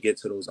when they get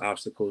to those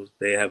obstacles,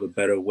 they have a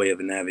better way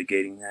of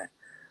navigating that.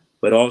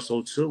 But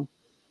also too,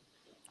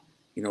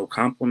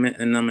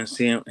 complimenting them and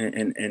seeing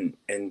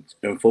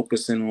and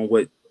focusing on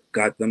what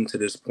got them to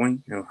this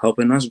point,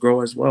 helping us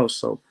grow as well.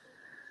 So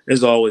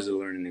it's always a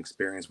learning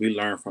experience. We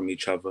learn from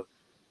each other.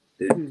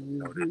 The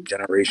Hmm.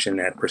 generation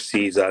that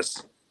precedes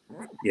us,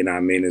 what I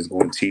mean, is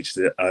going to teach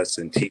us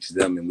and teach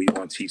them, and we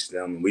want to teach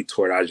them, and we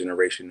taught our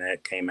generation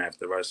that came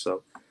after us.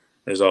 So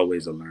there's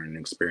always a learning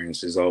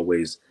experience. There's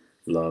always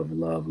love,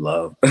 love,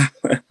 love.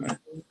 For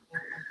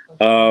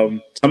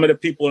sure. Some of the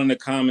people in the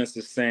comments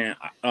is saying,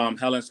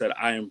 Helen said,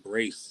 I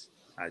embrace,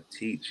 I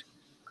teach,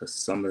 because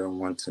some of them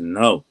want to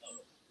know,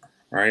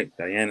 right?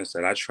 Diana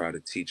said, I try to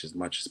teach as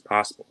much as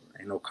possible.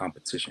 Ain't no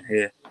competition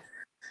here.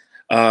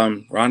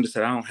 Rhonda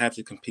said, I don't have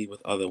to compete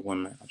with other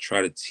women. I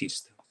try to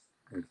teach them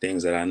and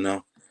things that I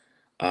know.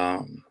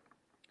 Um,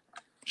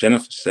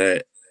 Jennifer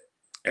said,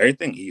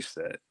 everything Eve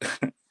said.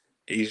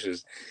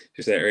 Isha's,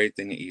 she said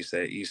everything that Eve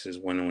said. Isha's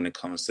winning when it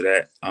comes to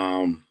that.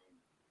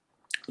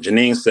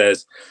 Janine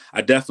says,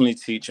 I definitely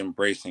teach,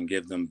 embrace, and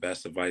give them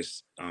best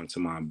advice to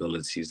my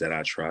abilities that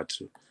I try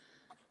to.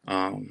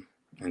 Um,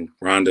 and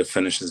Rhonda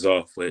finishes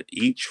off with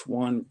each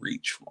one,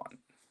 reach one.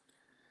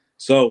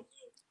 So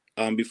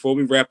before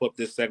we wrap up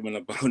this segment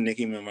about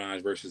Nicki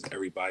Minaj versus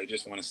everybody,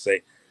 just want to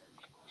say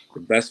the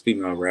best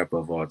female rapper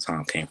of all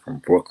time came from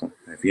Brooklyn.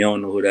 If you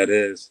don't know who that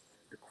is,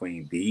 the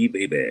Queen Bee,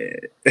 baby.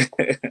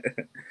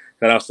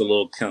 Shout out to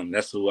Lil Kim.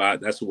 That's who I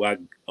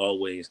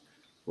always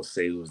will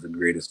say was the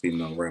greatest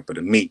female rapper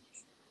to me.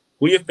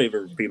 Who your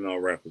favorite female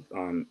rapper,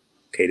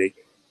 Katie?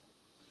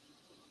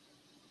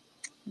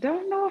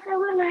 Don't know if I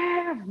really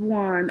have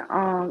one.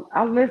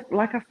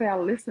 Like I said, I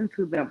listen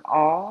to them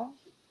all.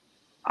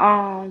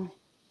 Um,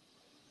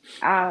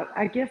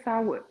 I guess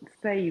I would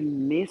say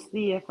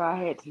Missy if I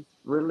had to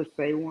really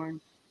say one.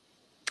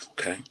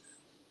 Okay.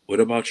 What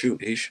about you,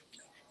 Ish?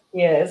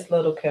 Yeah, it's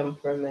Little Kim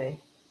for me.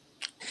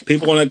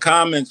 People in the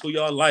comments, who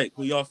y'all like?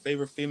 Who y'all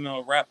favorite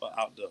female rapper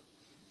out there?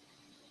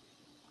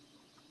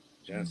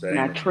 Jen said, ain't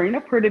Now no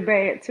Trina pretty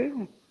bad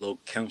too. Lil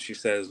Kim. She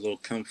says Lil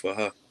Kim for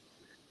her.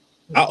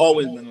 I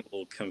always Mhm. been a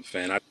Lil Kim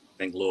fan. I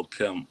think Lil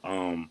Kim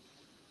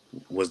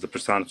was the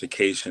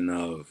personification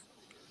of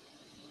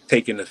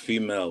taking the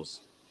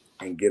females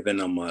and giving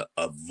them a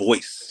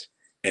voice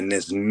in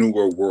this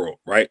newer world,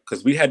 right?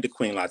 Because we had the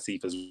Queen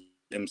Latifahs,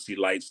 MC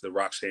Lights, the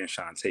Roxanne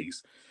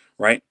Shantays,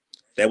 right?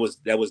 That was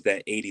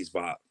that '80s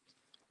vibe.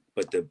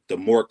 But the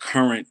more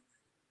current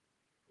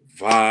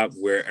vibe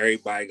where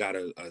everybody got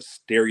a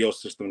stereo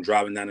system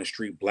driving down the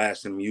street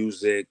blasting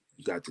music.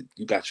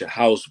 You got your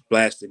house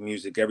blasting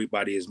music.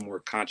 Everybody is more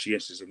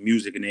conscientious of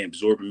music and they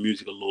absorbing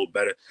music a little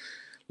better.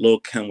 Lil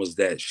Kim was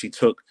that. She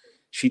took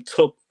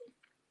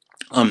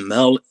a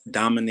male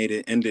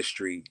dominated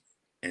industry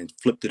and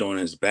flipped it on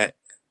his back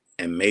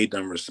and made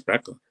them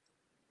respect her.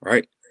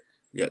 Right?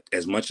 Yeah,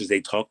 as much as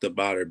they talked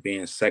about her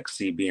being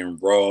sexy, being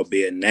raw,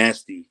 being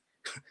nasty,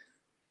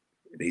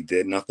 they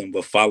did nothing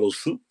but follow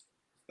suit.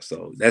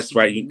 So that's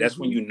right. That's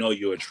when Hmm. you know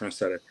you're a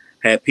trendsetter.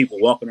 Had people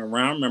walking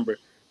around. I remember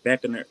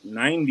back in the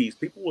 '90s,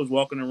 people was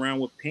walking around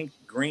with pink,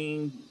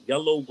 green,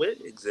 yellow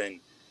wigs and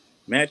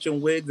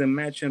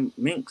matching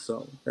mink.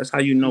 So that's how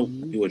you know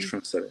you're a Hmm.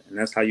 trendsetter, and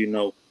that's how you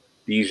know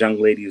these young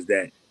ladies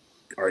that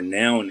are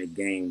now in the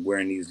game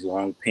wearing these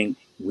long pink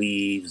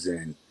weaves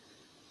and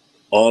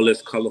all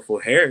this colorful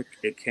hair.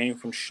 It came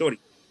from Shorty.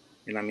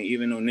 And I mean,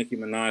 even though Nicki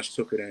Minaj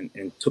took it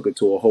and took it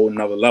to a whole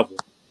nother level,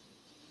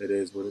 it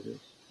is what it is.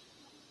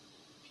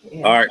 All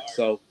Yeah. right,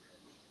 so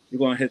you're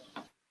gonna hit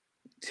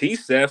T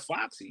said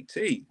Foxy.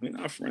 T, we're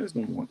not friends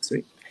no more,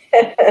 T.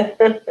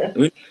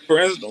 We're not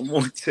friends no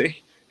more,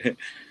 T.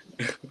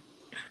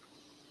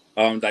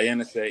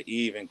 Diana said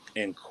Eve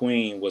and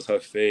Queen was her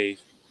fave.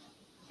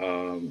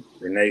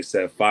 Renee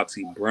said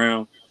Foxy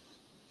Brown.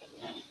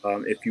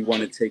 If you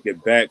want to take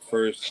it back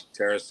first,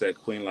 Tara said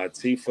Queen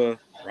Latifah.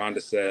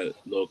 Rhonda said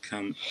Lil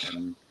Kim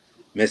and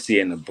Missy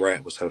and the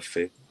Brat was her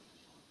fave.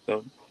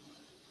 So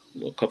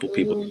a couple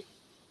people Mhm.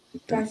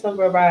 think. Got some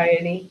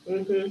variety.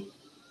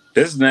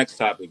 This next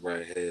topic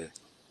right here.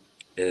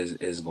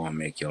 is going to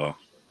make y'all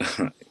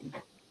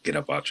get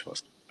up out your.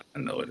 I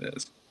know it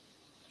is.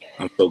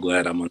 I'm so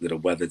glad I'm under the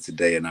weather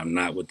today and I'm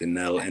not with the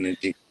Nell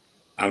energy.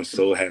 I'm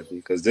so happy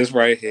because this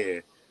right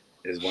here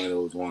is one of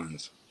those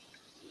ones.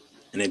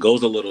 And it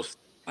goes a little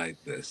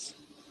like this.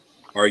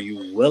 Are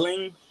you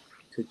willing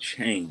to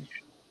change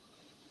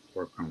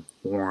or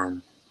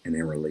conform in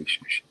a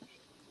relationship?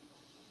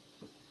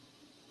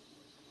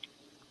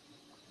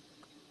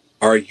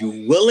 Are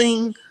you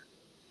willing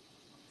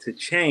to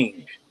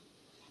change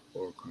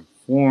or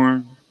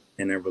conform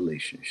in a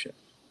relationship?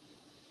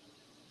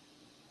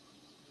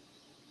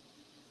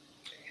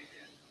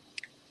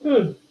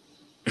 Hmm.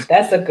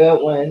 That's a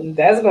good one.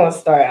 That's gonna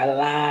start a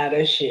lot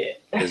of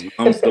shit. His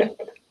mom's the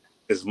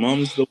his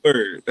mom's the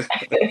word.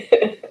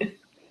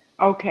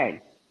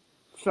 Okay,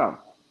 so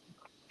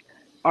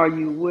are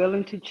you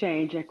willing to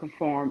change and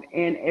conform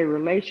in a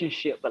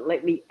relationship? But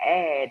let me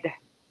add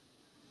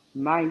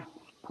my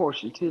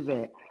portion to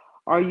that.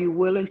 Are you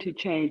willing to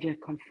change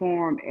and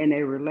conform in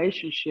a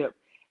relationship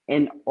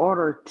in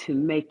order to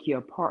make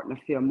your partner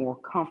feel more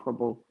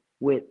comfortable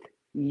with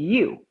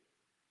you?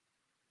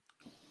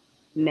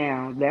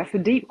 Now, that's a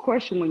deep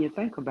question when you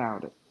think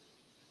about it.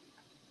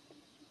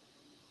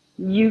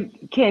 You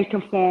can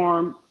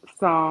conform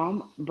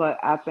some, but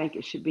I think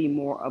it should be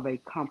more of a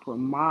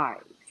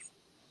compromise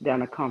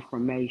than a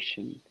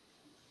confirmation.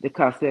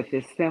 Because if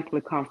it's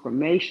simply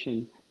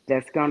confirmation,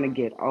 that's going to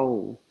get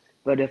old.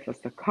 But if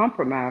it's a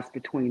compromise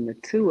between the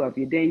two of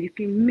you, then you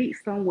can meet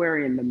somewhere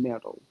in the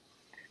middle.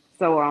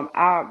 So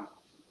I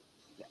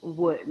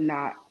would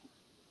not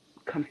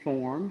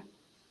conform,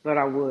 but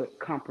I would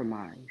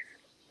compromise.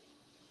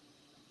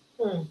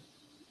 Hmm.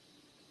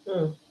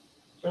 Hmm.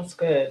 That's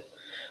good.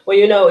 Well,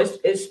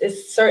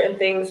 it's certain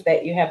things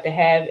that you have to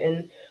have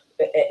in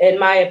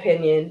my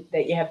opinion,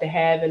 that you have to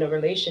have in a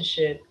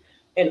relationship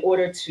in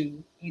order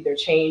to either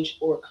change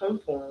or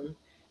conform,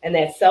 and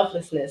that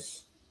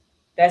selflessness.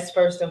 That's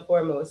first and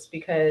foremost,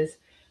 because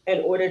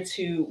in order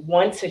to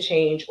want to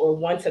change or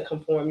want to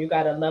conform, you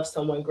got to love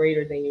someone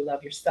greater than you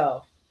love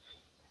yourself.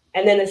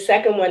 And then the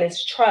second one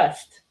is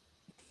trust,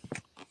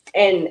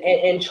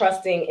 and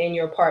trusting in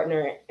your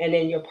partner and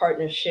in your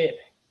partnership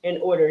in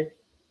order,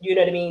 you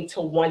know what I mean,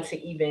 to want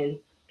to even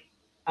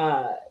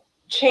uh,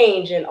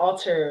 change and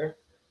alter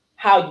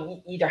how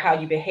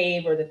you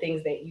behave or the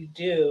things that you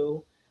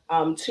do,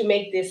 to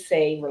make this,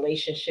 say,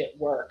 relationship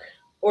work,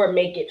 or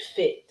make it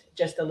fit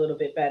just a little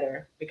bit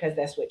better, because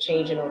that's what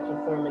changing or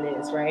conforming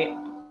is, right?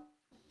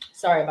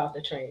 Sorry about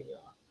the train,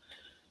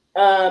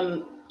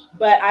 y'all.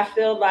 But I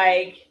feel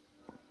like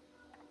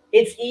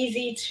it's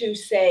easy to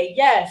say,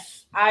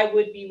 yes, I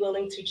would be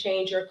willing to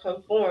change or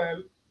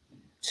conform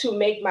to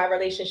make my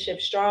relationship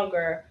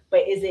stronger,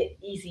 but is it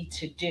easy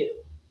to do?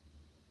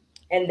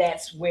 And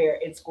that's where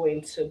it's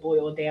going to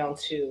boil down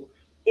to,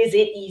 is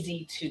it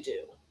easy to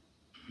do?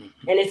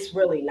 And it's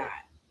really not,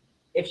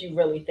 if you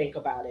really think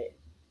about it.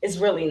 It's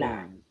really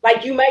not. Right.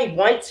 Like, you may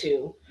want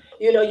to,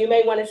 you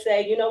may want to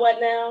say, you know what,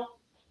 now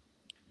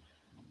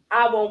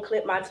I won't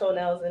clip my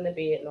toenails in the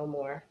bed no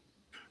more.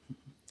 Okay.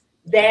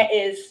 That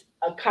is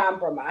a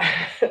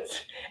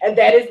compromise. And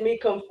that is me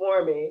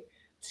conforming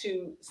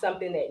to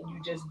something that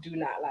you just do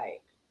not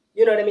like.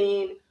 You know what I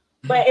mean?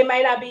 But it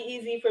might not be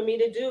easy for me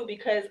to do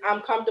because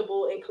I'm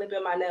comfortable in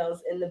clipping my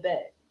nails in the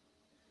bed.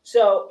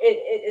 So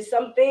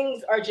some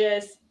things are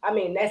just, I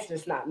mean, that's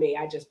just not me.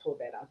 I just pulled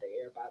that out the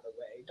air, by the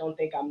way. Don't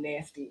think I'm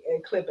nasty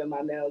and clipping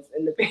my nails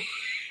in the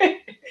bed.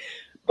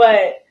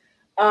 But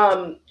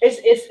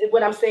it's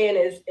what I'm saying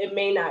is, it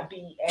may not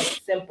be as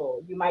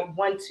simple. You might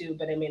want to,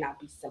 but it may not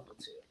be simple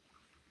to.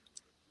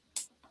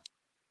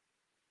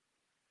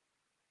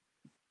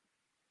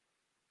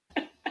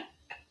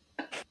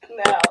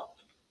 Now,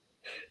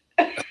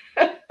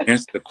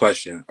 Answer the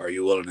question. Are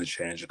you willing to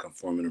change or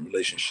conform in a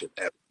relationship?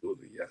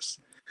 Absolutely, yes.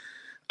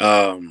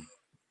 Um,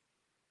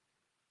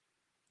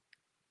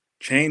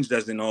 Change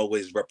doesn't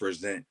always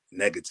represent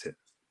negative,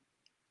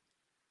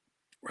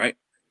 right?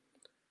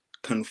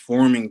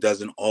 Conforming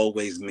doesn't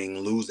always mean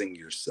losing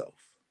yourself.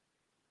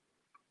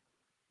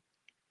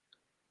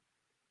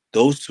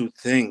 Those two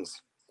things,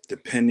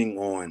 depending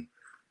on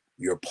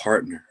your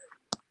partner,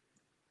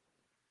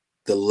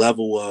 the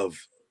level of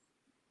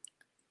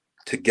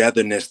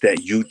togetherness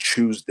that you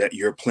choose, that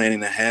you're planning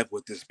to have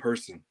with this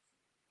person,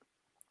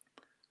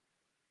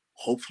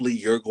 hopefully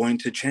you're going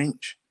to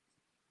change.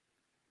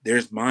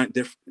 There's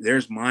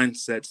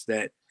mindsets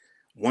that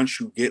once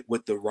you get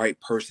with the right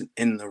person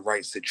in the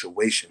right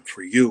situation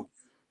for you,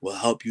 will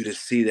help you to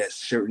see that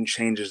certain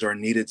changes are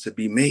needed to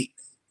be made.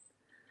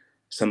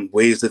 Some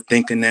ways of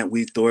thinking that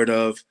we thought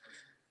of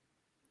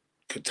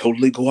could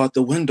totally go out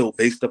the window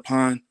based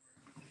upon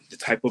the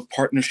type of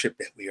partnership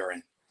that we are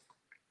in.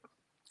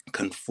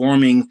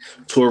 Conforming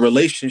to a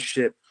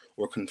relationship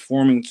or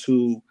conforming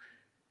to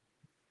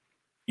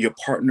your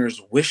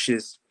partner's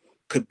wishes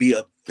could be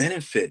a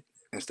benefit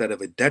instead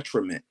of a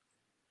detriment.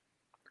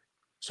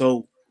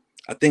 So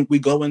I think we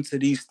go into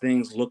these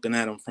things looking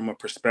at them from a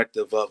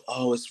perspective of,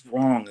 oh, it's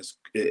wrong.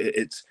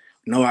 It's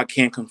no, I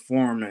can't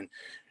conform, and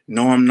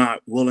no, I'm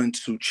not willing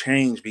to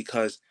change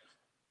because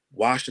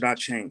Why should I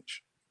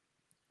change?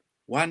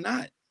 Why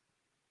not?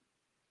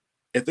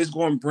 If it's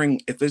going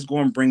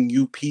to bring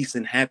you peace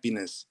and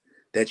happiness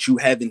that you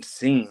haven't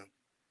seen,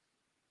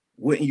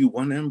 wouldn't you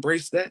want to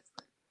embrace that?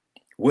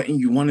 Wouldn't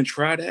you want to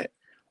try that?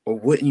 Or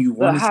wouldn't you But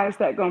want to? how is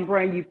that going to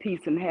bring you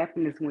peace and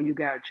happiness when you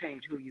got to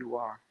change who you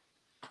are?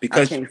 I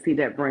Because can't see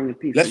that bringing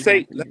peace let's and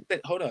say, let's happiness.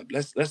 say, hold up.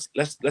 Let's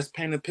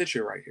paint a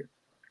picture right here.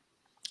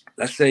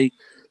 Let's say,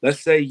 let's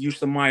say you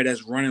somebody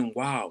that's running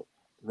wild,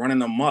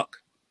 running amok.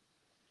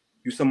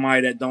 You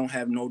somebody that don't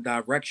have no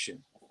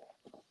direction,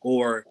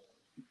 or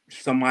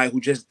somebody who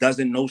just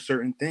doesn't know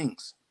certain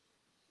things.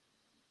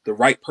 The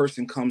right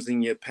person comes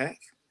in your path,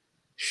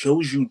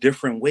 shows you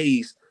different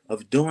ways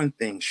of doing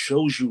things,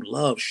 shows you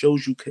love,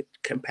 shows you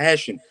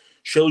compassion,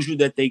 shows you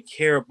that they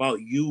care about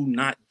you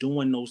not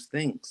doing those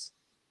things.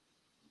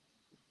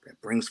 That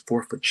brings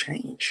forth a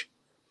change.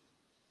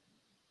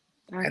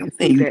 I I can don't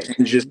think see you that change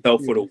change.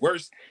 yourself for the Yes.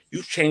 worse.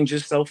 You change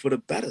yourself for the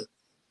better.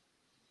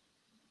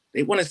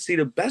 They want to see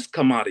the best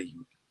come out of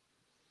you.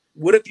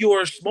 What if you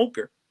are a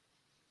smoker?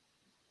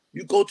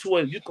 They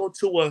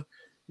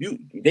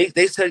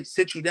say,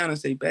 sit you down and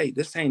say, babe,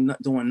 this ain't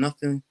not doing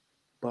nothing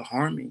but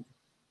harming.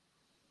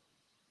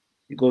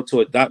 You go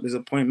to a doctor's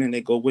appointment,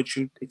 they go with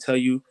you, they tell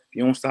you if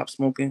you don't stop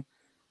smoking,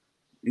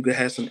 you could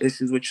have some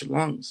issues with your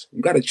lungs.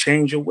 You got to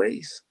change your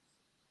ways,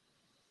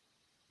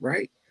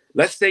 right?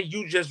 Let's say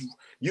you just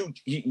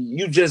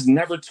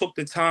never took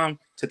the time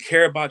to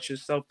care about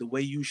yourself the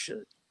way you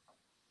should,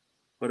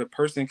 but a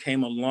person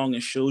came along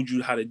and showed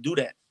you how to do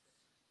that.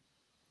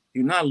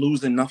 You're not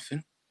losing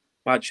nothing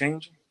by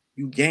changing.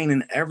 You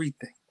gaining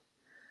everything.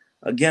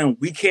 Again,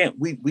 we can't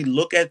we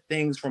look at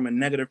things from a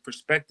negative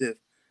perspective,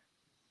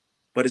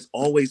 but it's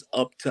always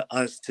up to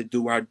us to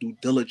do our due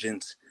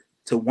diligence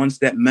to, once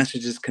that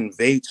message is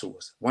conveyed to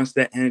us, once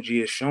that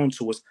energy is shown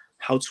to us,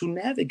 how to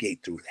navigate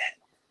through that.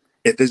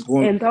 If it's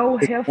going, And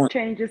those if it's health going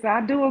changes,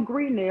 I do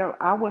agree, Neil.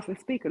 I wasn't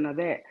speaking of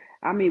that.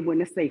 I mean,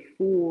 when it's a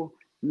full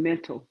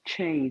mental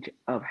change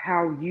of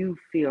how you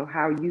feel,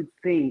 how you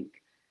think,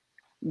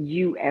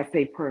 you as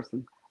a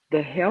person.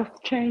 The health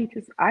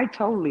changes, I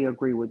totally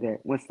agree with that.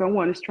 When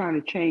someone is trying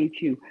to change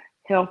you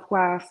health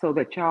wise so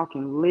that y'all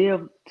can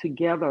live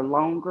together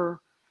longer,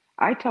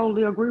 I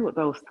totally agree with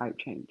those type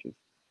changes.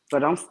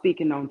 But I'm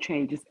speaking on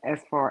changes as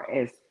far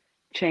as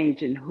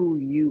changing who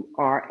you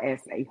are as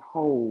a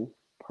whole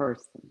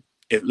person.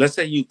 if let's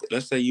say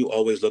you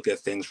always look at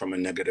things from a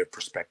negative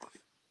perspective,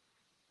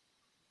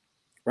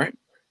 right?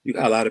 You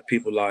got a lot of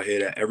people out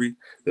here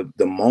that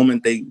the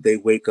moment they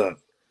wake up,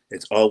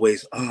 it's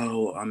always,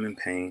 oh, I'm in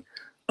pain.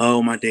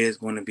 Oh, my day is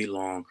going to be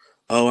long.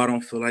 Oh, I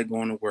don't feel like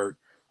going to work.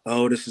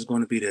 Oh, this is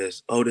going to be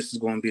this. Oh, this is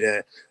going to be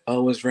that.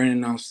 Oh, it's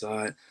raining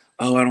outside.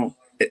 Oh, I don't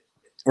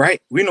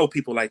right? We know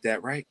people like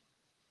that, right?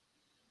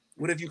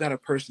 What if you got a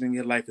person in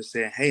your life that's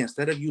saying, hey,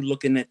 instead of you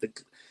looking at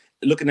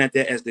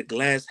that as the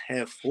glass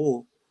half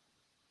full,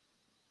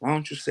 why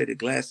don't you say the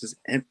glass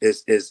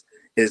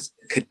is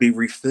could be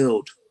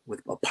refilled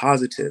with a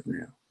positive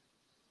now?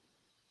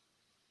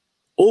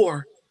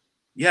 Or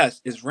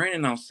yes, it's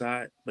raining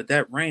outside, but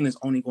that rain is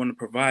only going to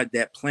provide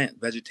that plant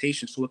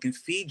vegetation so it can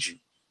feed you.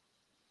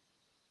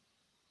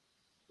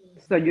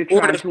 So you're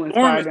Or trying the to storm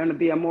inspire is, them to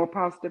be a more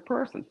positive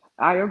person.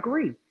 I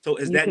agree. so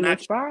is You that can not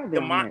inspire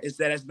your them on mind? that. Is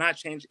that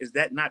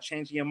not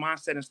changing your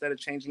mindset instead of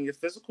changing your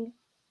physical?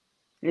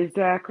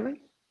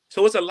 Exactly.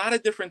 So it's a lot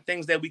of different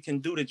things that we can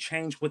do to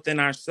change within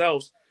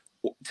ourselves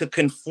to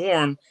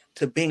conform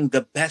to being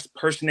the best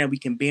person that we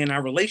can be in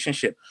our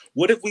relationship.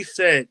 What if we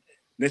said,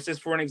 this is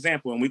for an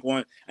example, and we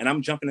going, and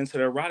I'm jumping into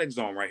the erotic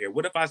zone right here.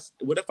 What if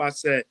I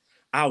said,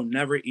 I'll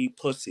never eat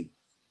pussy,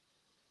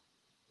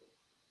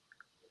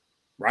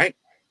 right?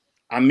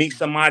 I meet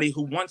somebody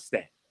who wants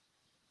that,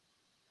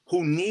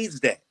 who needs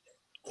that,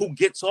 who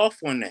gets off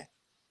on that.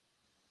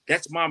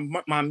 That's my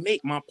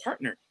mate, my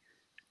partner.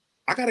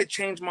 I gotta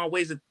change my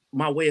way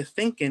of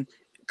thinking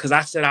because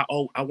I said I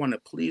want to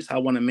please her, I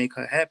want to make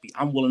her happy.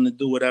 I'm willing to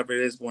do whatever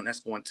it is that's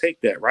going to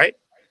take that, right?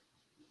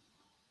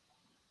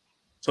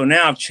 So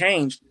now I've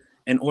changed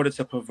in order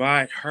to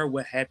provide her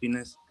with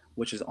happiness,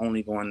 which is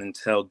only going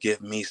to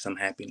give me some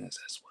happiness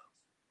as well.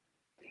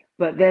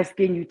 But that's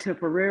getting you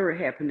temporary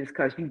happiness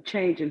because you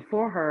changing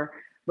for her.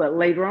 But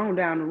later on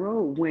down the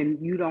road, when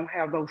you don't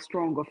have those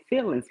stronger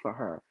feelings for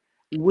her,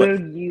 But will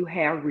you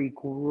have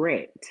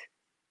regret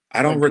I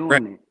for don't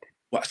regret. doing it?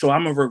 So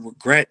I'm gonna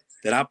regret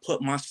that I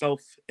put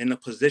myself in a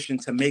position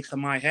to make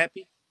somebody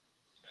happy.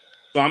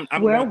 So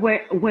I'm Well, going. when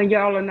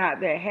y'all are not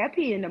that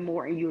happy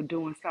anymore and you're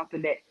doing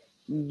something that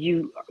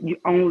you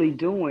only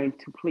doing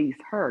to please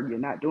her, you're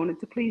not doing it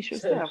to please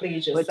To yourself,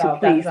 please but to yourself. That's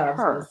please what I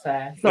was gonna her.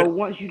 say. So But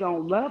once you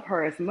don't love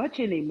her as much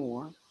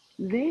anymore,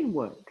 then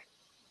what?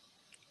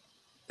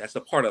 that's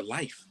a part of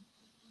life.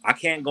 I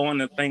can't go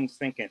into things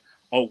thinking,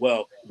 oh,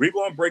 well, we're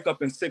going to break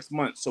up in 6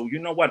 months. So you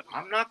know what?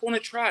 I'm not going to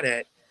try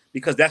that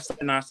because that's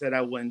something I said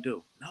I wouldn't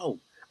do. No,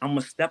 I'm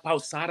going to step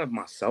outside of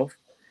myself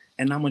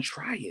and I'm going to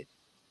try it.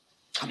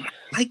 I might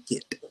like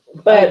it.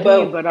 But Again,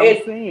 but but I'm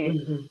it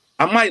saying, mhm.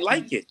 I might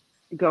like it.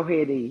 go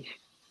ahead, Ish.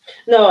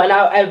 No, and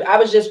I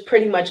was just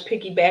pretty much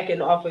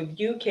piggybacking off of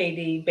you,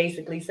 KD,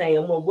 basically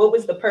saying, well, what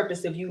was the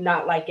purpose of you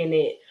not liking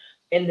it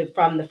in the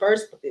from the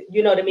first,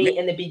 you know what I Maybe, mean,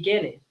 in the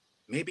beginning?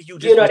 maybe you You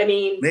just know was, what I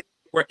mean? maybe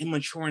you were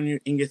immature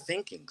in your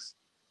thinkings,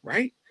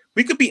 right?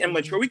 We could be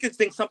immature. Mhm. We could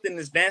think something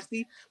is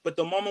nasty, but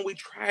the moment we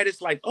try it,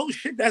 it's like, oh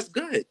shit, that's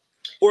good.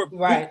 Or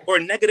Right. or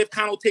negative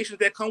connotations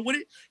that come with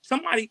it.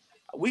 Somebody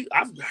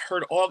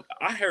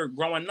I heard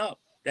growing up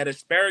that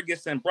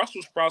asparagus and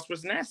Brussels sprouts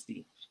was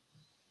nasty,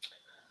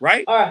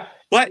 right? All right.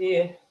 But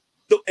Yeah.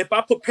 if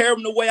I prepare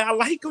them the way I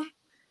like them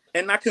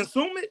and I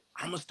consume it,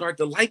 I'm gonna start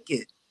to like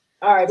it.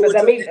 All right, So but it's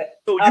let a, me.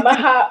 so you I'm a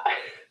can hop.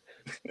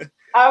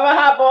 I'm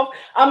gonna hop off.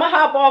 I'm gonna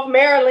hop off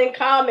Maryland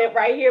comment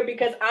right here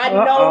because I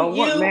know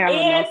What you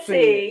Marilyn and done said.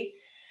 T.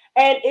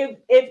 And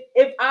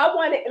if I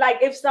wanted, like,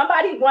 if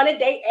somebody wanted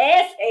they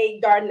ass a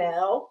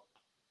Darnell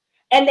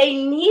and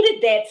they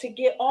needed that to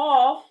get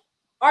off,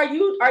 are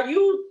you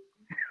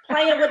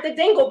playing with the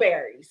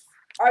dingleberries?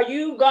 Are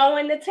you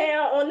going to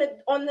town on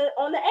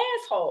the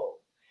asshole?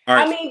 all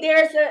I right. mean,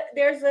 there's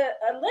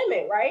a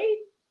limit, right?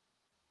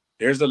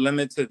 There's a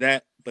limit to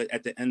that, but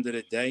at the end of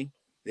the day,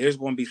 there's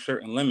going to be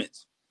certain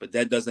limits. But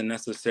that doesn't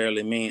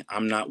necessarily mean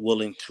I'm not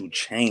willing to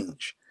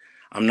change.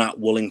 I'm not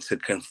willing to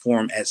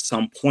conform at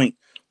some point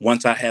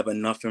once I have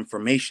enough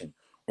information,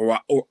 or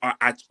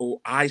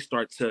I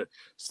start to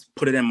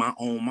put it in my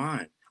own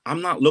mind.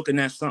 I'm not looking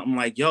at something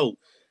like, yo,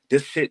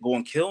 this shit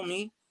going to kill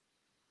me,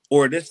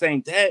 or this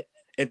ain't that.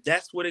 If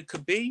that's what it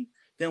could be,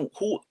 then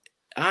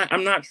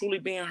I'm not truly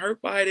being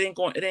hurt by it. It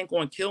ain't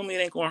going to kill me. It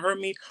ain't going to hurt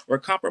me or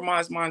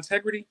compromise my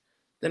integrity.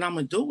 Then I'm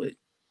gonna do it.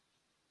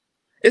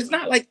 It's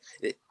not like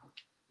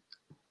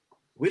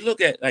we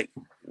look at like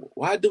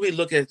why do we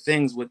look at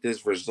things with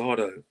this result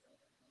of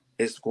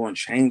it's going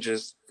to change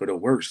us for the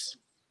worse?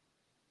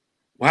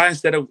 Why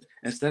instead of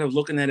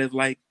looking at it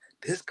like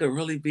this could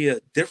really be a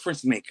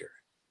difference maker?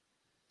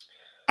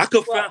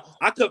 Well,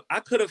 I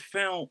could have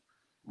found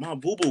my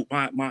boo boo,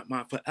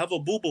 my forever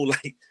boo boo,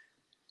 like,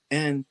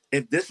 and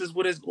if this is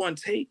what it's going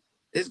to take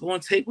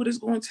what it's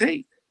going to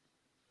take.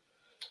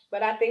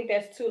 but I think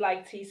that's too,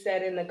 like T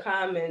said in the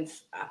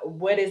comments.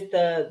 What is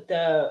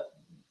the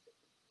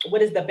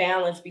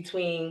balance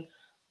between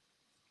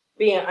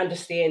being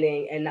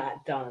understanding and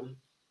not dumb?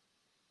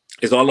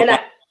 It's all And about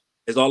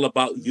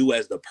I you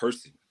as the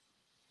person,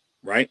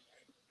 right?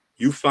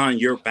 You find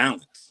your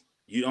balance.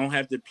 You don't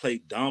have to play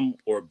dumb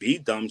or be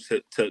dumb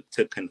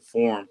to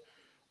conform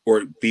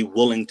or be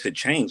willing to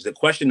change. The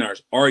question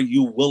is, are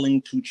you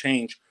willing to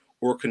change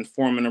or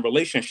conform in a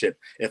relationship?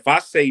 If I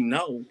say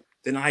no,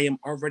 then I am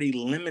already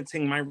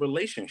limiting my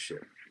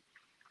relationship.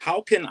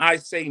 How can I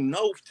say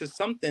no to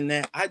something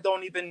that I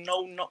don't even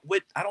know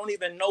what I don't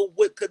even know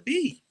what could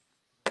be?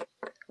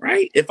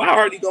 Right? If I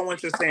already go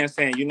into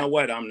saying, you know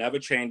what, I'm never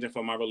changing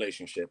for my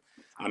relationship.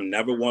 I'm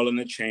never willing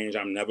to change.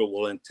 I'm never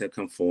willing to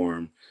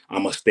conform.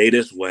 I'm gonna stay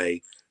this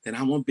way. Then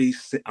I'm gonna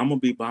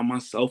be by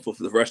myself for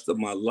the rest of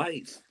my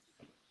life.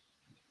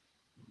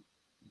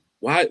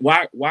 Why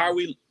are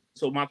we?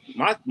 So my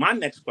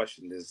next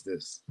question is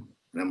this,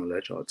 and I'm gonna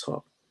let y'all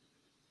talk.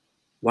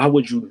 Why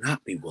would you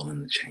not be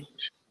willing to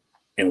change?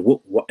 And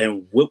what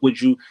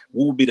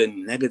would be the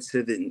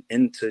negative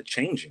into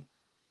changing?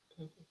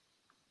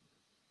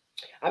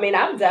 I mean,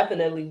 I'm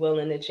definitely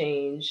willing to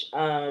change.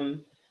 I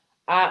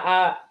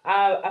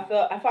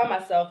find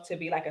myself to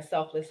be like a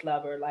selfless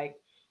lover. Like,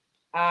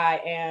 I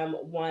am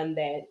one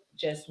that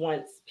just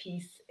wants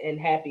peace and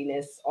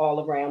happiness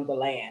all around the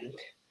land.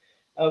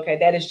 Okay,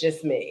 that is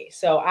just me.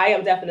 So I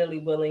am definitely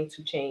willing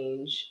to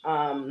change.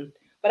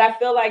 But I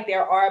feel like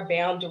there are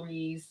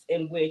boundaries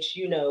in which,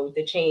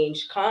 the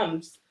change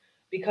comes,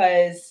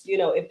 because,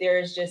 if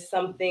there's just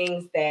some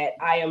things that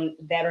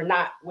are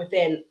not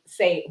within,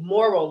 say,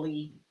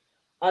 morally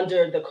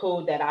under the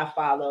code that I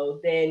follow,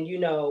 then,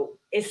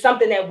 it's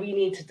something that we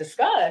need to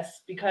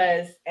discuss,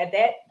 because at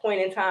that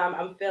point in time,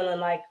 I'm feeling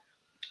like,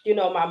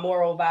 my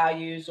moral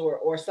values,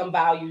 or some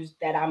values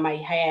that I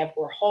might have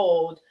or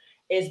hold,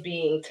 is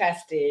being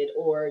tested,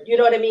 or you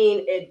know what I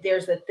mean.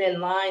 There's a thin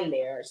line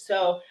there.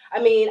 So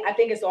I mean, I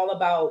think it's all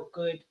about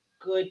good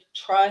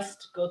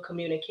trust, good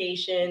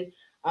communication,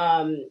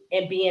 and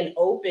being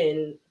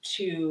open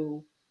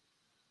to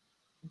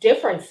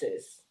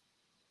differences.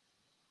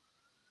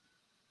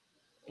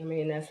 I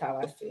mean, that's how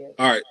I see it.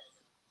 All right,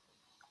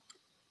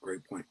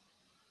 great point.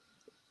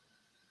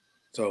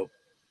 So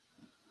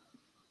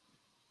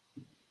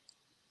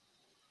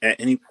at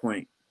any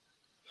point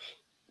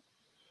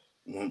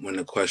when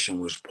the question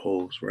was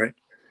posed, right?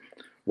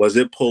 Was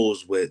it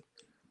posed with,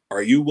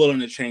 are you willing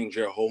to change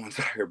your whole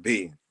entire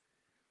being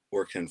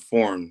or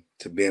conform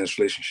to be in this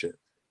relationship?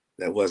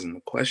 That wasn't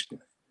the question.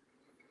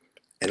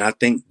 And I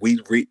think we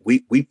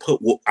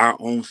put our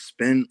own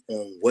spin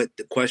on what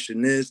the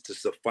question is to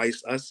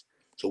suffice us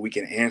so we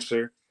can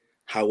answer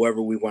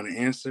however we want to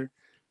answer.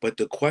 But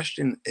the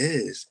question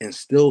is, and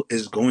still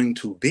is going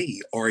to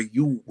be, are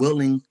you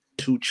willing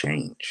to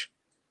change?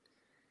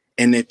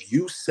 And if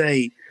you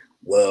say,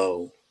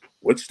 well,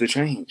 what's the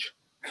change?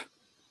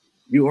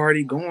 You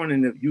already going,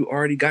 and if you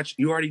already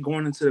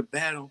going into the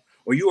battle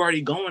or you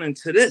already going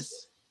into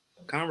this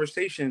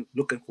conversation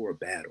looking for a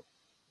battle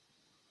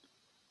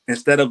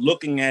instead of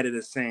looking at it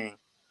as saying,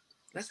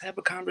 let's have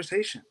a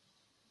conversation.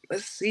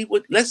 Let's see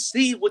what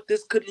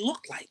this could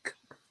look like.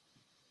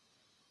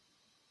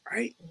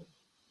 Right?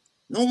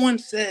 No one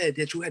said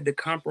that you had to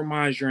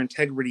compromise your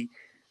integrity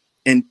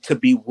and to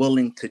be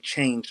willing to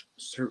change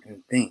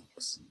certain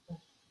things.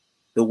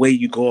 The way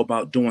you go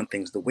about doing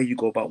things, the way you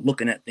go about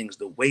looking at things,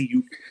 the way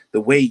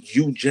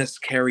you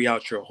just carry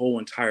out your whole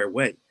entire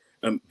way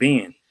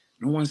being.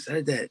 No one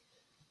said that.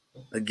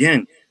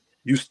 Again,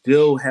 you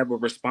still have a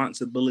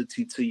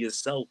responsibility to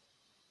yourself,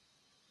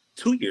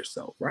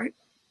 right?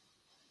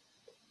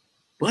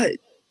 But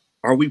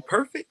are we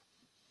perfect?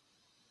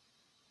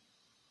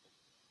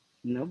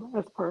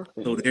 Nobody's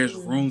perfect. So there's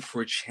room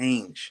for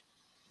change.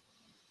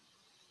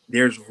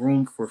 There's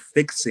room for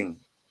fixing.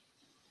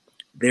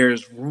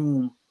 There's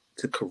room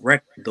to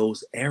correct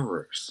those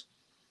errors,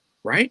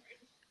 right?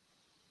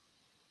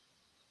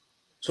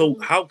 So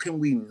how can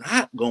we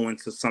not go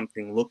into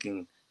something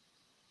looking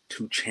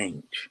to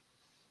change?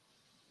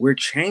 We're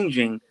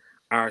changing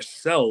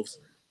ourselves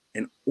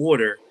in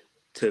order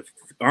to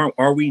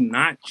are we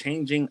not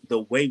changing the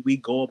way we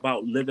go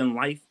about living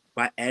life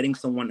by adding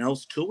someone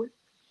else to it?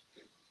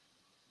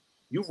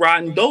 You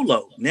riding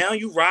dolo. Now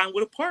you riding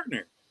with a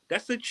partner.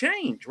 That's a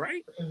change,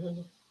 right?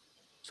 Mhm.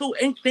 So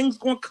ain't things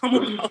gonna come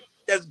about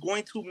that's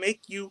going to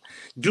make you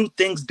do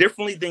things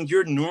differently than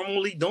you're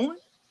normally doing?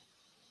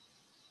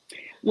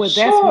 Well,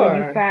 that's when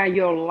you Sure. find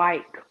your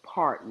like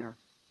partner.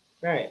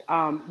 Right.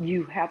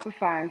 You have to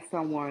find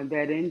someone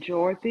that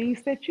enjoy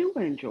things that you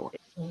enjoy.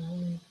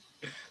 Mhm.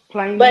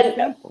 Plain and But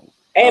simple.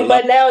 I love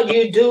but now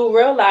you do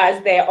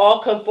realize that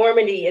all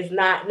conformity is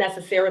not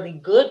necessarily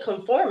good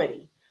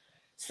conformity.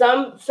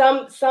 Some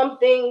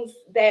things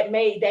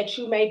that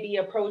you may be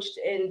approached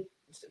in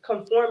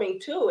conforming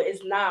to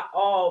is not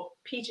all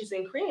peaches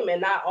and cream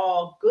and not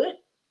all good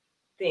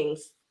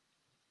things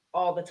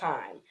all the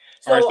time.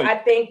 all right, So so I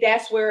think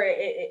that's where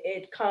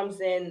it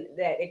comes in,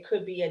 that it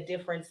could be a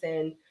difference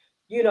in,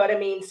 you know what I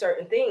mean,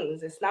 certain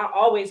things. It's not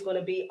always going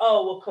to be,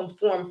 oh, we'll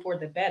conform for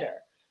the better.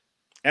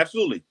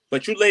 absolutely.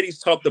 But you ladies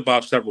talked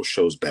about several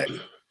shows back.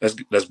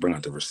 Let's bring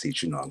out the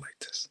receipts. You know I like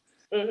this.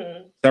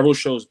 Hmm. Several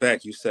shows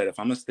back, you said if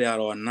I'm gonna stay out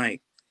all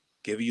night,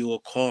 give you a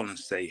call and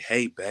say,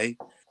 "Hey, babe,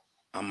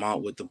 I'm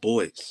out with the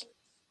boys.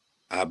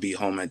 I'll be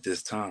home at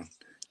this time."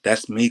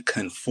 That's me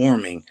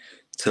conforming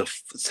to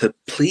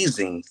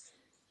pleasing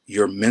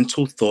your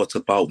mental thoughts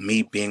about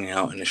me being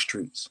out in the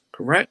streets.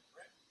 Correct?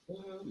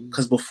 Hmm.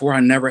 Because Mhm. before I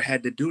never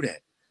had to do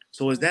that.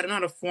 So is that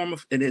not a form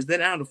of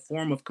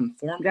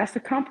conforming? That's a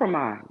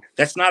compromise.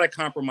 That's not a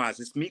compromise.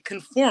 It's me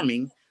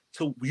conforming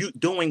to you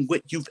doing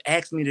what you've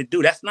asked me to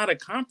do. That's not a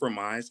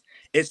compromise.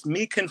 It's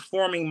me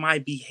conforming my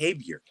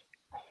behavior,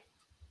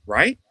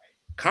 right?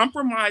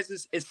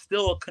 Compromises is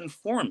still a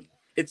conforming.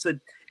 It's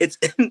in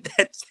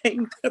that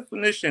same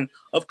definition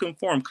of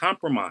conform,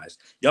 compromise.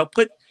 Y'all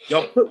put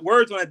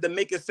words on it that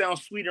make it sound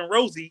sweet and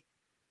rosy,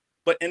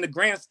 but in the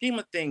grand scheme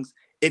of things,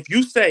 if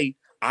you say,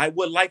 I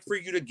would like for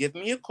you to give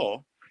me a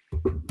call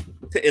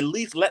to at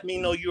least let me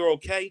know you're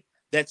okay,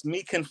 that's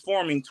me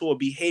conforming to a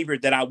behavior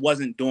that I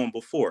wasn't doing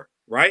before,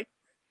 right?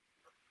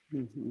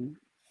 Hmm.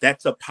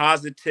 That's a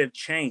positive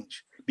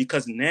change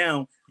because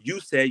now you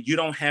said you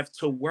don't have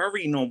to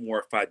worry no more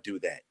if I do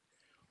that.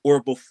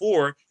 Or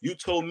before, you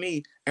told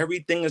me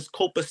everything is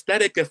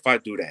copacetic if I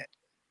do that.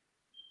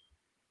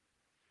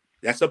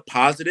 That's a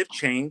positive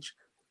change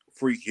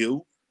for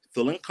you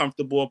feeling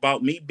comfortable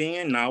about me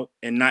being out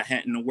and not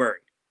having to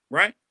worry,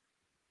 right?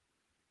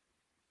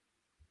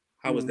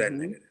 How was that Hmm.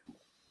 negative?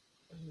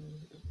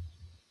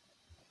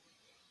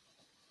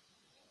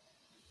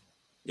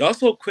 Y'all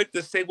so quick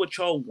to say what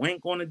y'all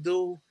ain't gonna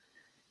do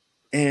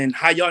and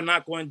how y'all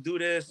not gonna do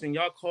this and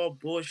y'all call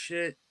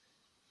bullshit.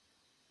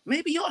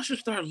 Maybe y'all should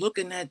start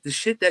looking at the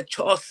shit that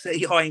y'all say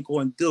y'all ain't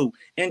gonna do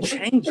and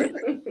change it.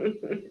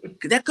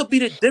 That could be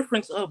the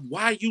difference of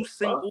why you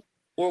single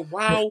or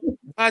why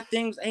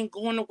things ain't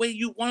going the way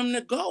you want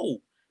them to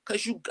go.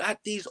 Cause you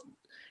got these,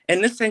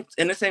 and this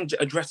ain't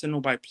addressing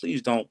nobody.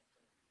 Please don't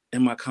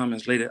in my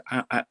comments later.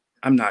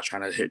 I'm not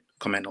trying to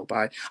come at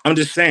nobody. I'm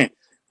just saying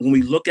when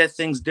we look at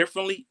things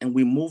differently and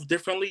we move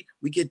differently,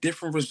 we get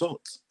different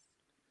results.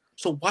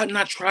 So why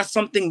not try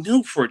something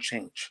new for a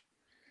change?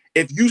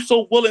 If you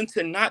so willing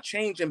to not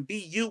change and be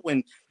you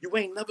and you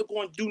ain't never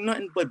going to do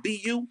nothing but be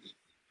you,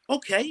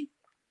 okay.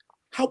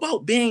 How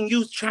about being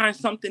you, trying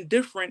something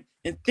different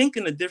and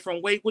thinking a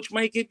different way, which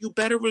might give you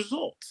better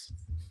results?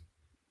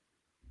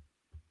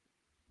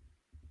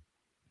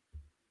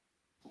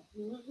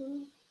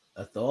 Hmm.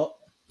 A thought?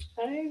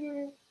 I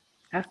agree.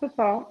 That's a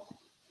thought.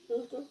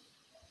 Hmm.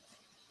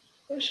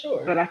 For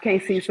sure. But I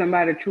can't see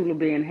somebody truly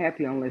being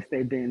happy unless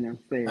they being I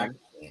themselves.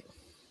 can't.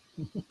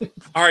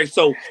 All right.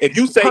 So if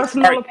you say, all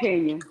Personal right,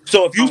 opinion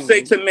so if you say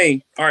only. to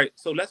me, all right,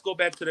 so let's go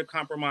back to the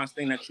compromise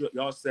thing that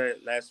y'all said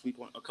last week,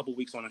 a couple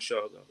weeks on the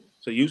show ago.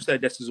 So you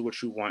said this is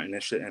what you want and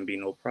it shouldn't be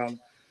no problem.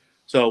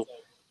 So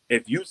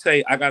if you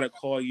say I gotta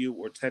call you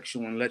or text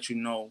you and let you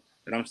know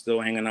that I'm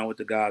still hanging out with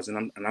the guys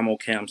and I'm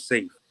okay, I'm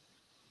safe.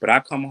 but I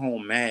come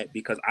home mad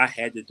because I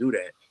had to do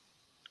that.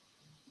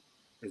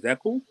 Is that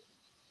cool?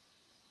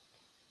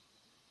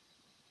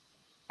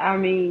 I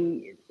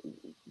mean,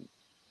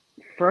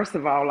 first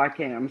of all, I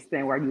can't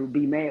understand why you would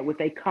be mad with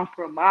a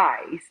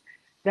compromise.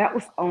 That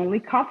was only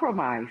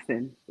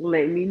compromising.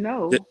 Let me Did,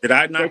 know did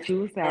I not that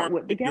you was conform out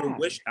with the to your guy.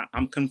 wish?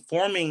 I'm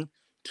conforming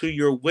to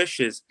your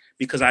wishes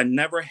because I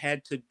never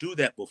had to do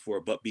that before.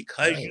 But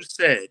because you Right.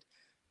 said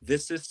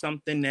this is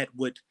something that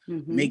would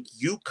Mm-hmm. make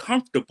you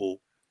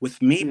comfortable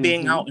with me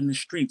being Mm-hmm. out in the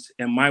streets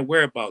and my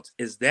whereabouts,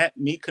 is that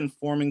me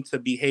conforming to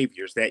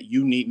behaviors that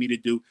you need me to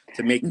do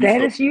to make you That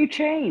feel? is you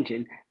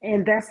changing,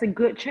 and that's a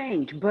good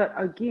change. But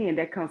again,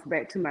 that comes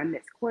back to my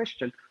next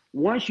question.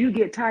 Once you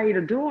get tired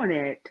of doing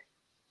it,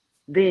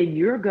 then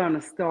you're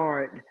gonna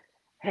start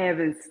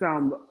having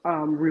some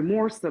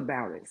remorse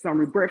about it, some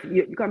regret.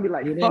 You're gonna be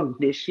like, It "Fuck is.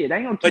 this shit! I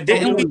ain't gonna But keep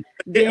on didn't we? doing." Katie,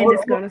 But didn't Then we?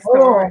 it's gonna hold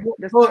start on,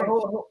 the hold, cycle.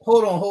 hold,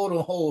 hold on, hold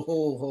on,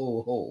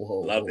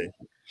 hold, Love it.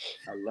 hold.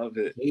 I love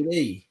it.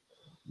 Katie,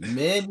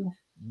 men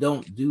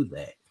don't do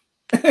that.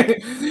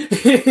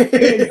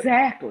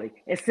 Exactly,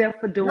 except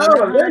for No, doing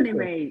the listen.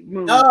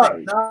 honeymoon No,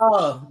 phase.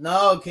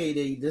 no,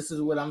 Katie. This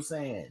is what I'm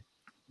saying.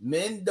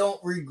 Men don't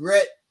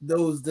regret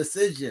those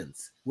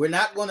decisions. We're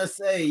not going to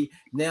say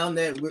now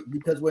that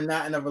because we're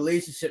not in a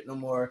relationship no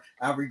more,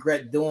 I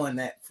regret doing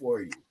that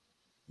for you.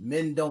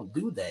 Men don't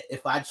do that.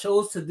 If I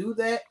chose to do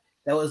that,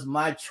 that was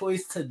my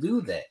choice to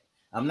do that.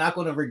 I'm not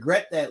going to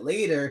regret that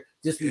later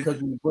just Yeah.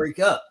 because we break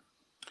up.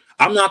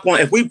 I'm not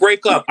going. If we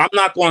break up, I'm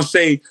not going to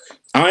say.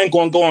 I ain't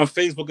going to go on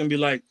Facebook and be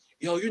like,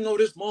 "Yo, you know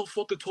this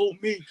motherfucker told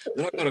me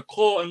that I gotta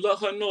call and let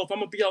her know if I'm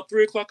gonna be out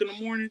 3 o'clock in the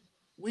morning."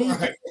 We ain't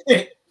Right.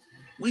 going.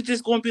 We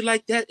just going to be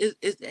like that. Is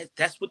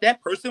that's what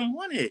that person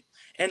wanted,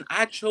 and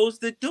I chose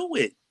to do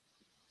it.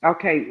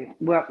 Okay,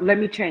 well, let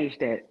me change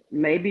that.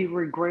 Maybe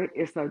regret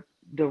is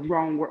the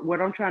wrong word.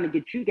 What I'm trying to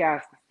get you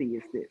guys to see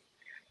is this.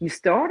 You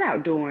start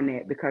out doing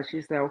that because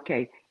you say,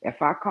 okay,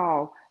 if I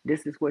call,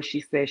 this is what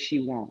she says she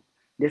wants.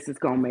 This is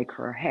gonna make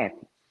her happy.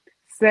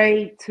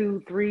 Say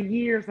 2, 3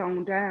 years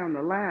on down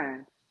the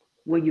line,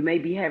 when you may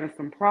be having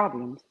some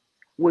problems,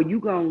 well, you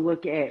gonna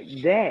look at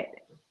that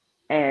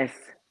as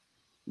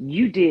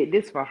you did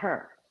this for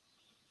her,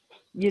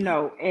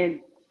 and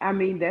I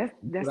mean What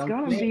that's I'm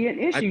gonna saying. be an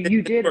I issue. think You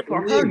it's did for it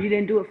for her, Katie, you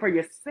didn't do it for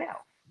yourself.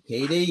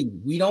 Katie,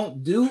 we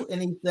don't do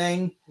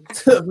anything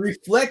to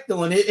reflect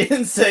on it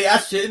and say I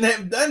shouldn't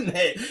have done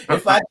that.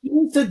 If I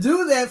choose to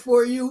do that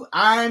for you,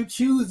 I'm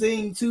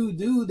choosing to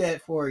do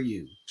that for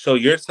you. so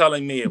you're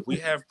telling me if we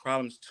have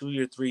problems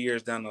 2 or 3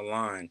 years down the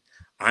line,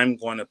 I'm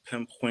going to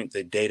pinpoint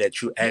the day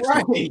that you asked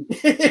me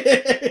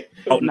Right.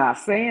 out. Not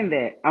saying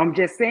that. I'm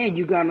just saying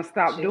you're gonna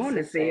stop She's doing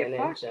it. just Say saying it,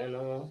 in fuck it.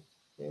 general.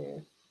 Yeah.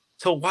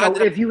 So why So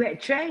did I? if you had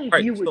changed,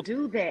 Right. you So would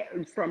do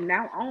that from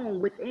now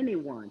on with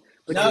anyone.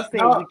 But you're No,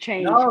 saying no, you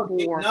changed no,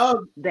 for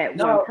no, that one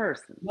no,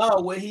 person. no.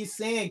 What he's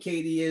saying,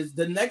 Katie, is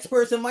the next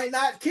person might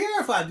not care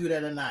if I do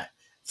that or not.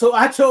 So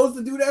I chose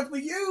to do that for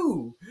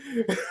you.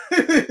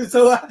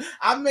 So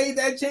I made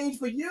that change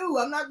for you.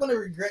 I'm not going to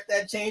regret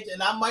that change,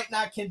 and I might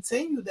not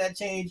continue that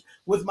change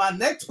with my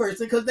next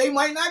person because they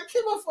might not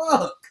give a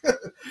fuck.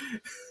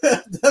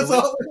 do That's we?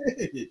 all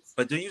it is.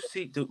 But do you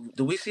see?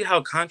 Do we see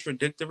how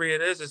contradictory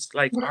it is? It's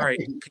like, all right,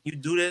 Right. can you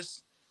do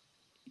this?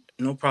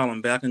 No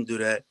problem, but I can do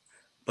that.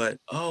 But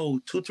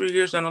 2, 3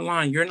 years down the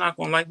line, you're not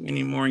gonna like me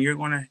anymore, and you're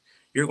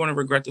gonna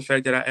regret the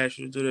fact that I asked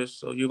you to do this.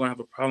 So you're gonna have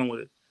a problem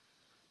with it.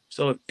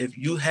 So if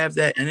you have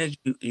that energy,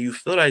 you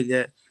feel like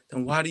that,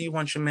 then why do you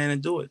want your man to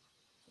do it?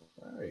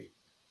 Right.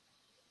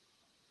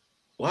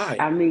 Why?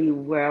 I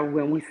mean, well,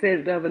 when we said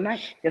it the other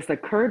night, it's a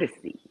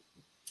courtesy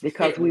Here,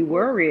 because we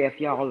worry if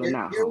y'all are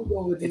not here we home.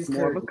 go with It's these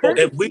more of a curtains.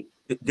 So if we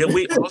courtesy. did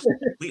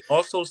we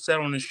also said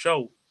on the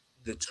show,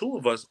 the two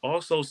of us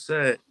also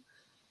said,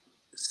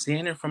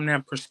 seeing it from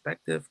that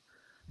perspective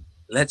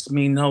lets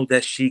me know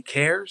that she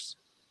cares.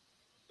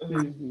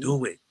 Mhm. Hmm.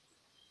 Do it.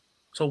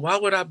 So why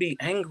would I be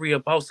angry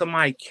about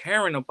somebody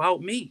caring about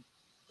me?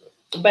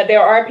 But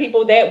there are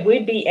people that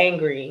would be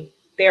angry.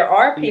 There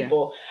are Yeah.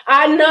 people.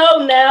 I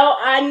know now.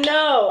 I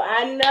know.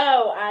 I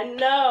know. I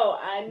know.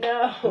 I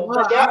know. Well,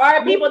 But there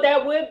are people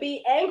that would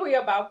be angry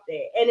about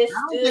that, and it's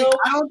still.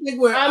 I don't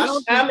think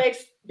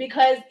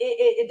Because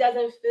it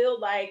doesn't feel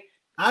like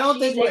I don't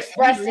think she's we're angry.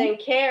 expressing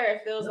care.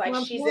 It feels That's like what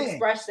I'm she's saying.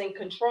 expressing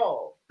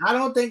control. I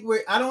don't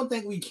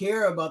think we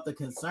care about the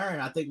concern.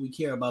 I think we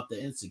care about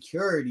the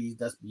insecurities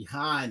that's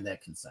behind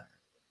that concern.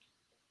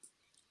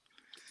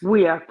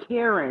 We are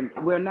caring.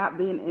 We're not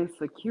being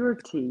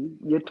insecurity.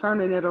 You're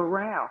turning it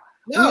around.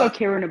 We are No,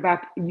 caring about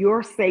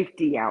your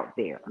safety out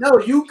there. no,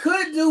 you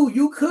could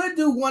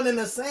do one and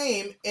the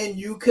same, and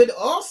you could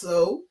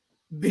also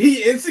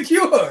be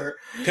insecure.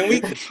 Can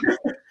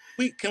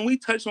we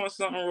touch on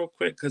something real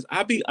quick? Because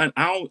I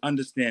don't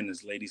understand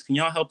this, ladies. Can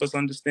y'all help us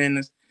understand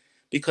this?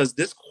 Because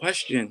this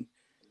question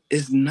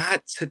is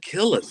not to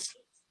kill us.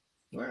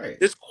 Right.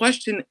 This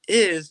question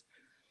is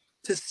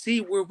to see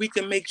where we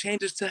can make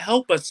changes to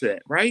help us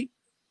at, right?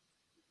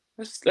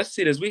 Let's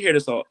see this. We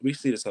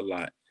see this a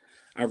lot.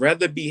 I'd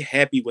rather be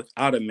happy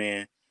without a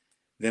man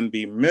than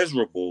be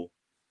miserable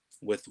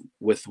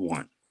with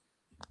one.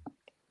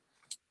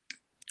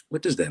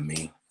 What does that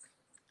mean?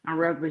 I'd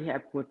rather be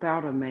happy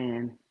without a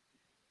man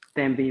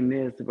than be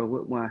miserable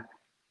with one.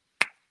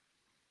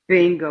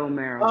 Bingo,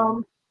 Marilyn.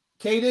 Um,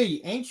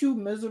 KD, ain't you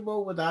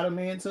miserable without a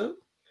man too?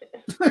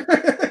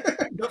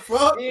 The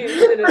fuck? You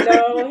should have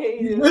known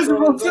he You was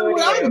miserable gonna too go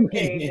without a there,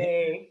 man.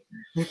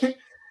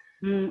 KD.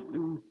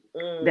 Mm-mm.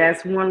 Mm.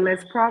 That's one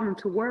less problem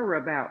to worry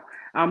about.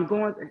 I'm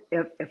going.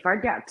 If I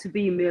got to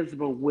be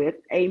miserable with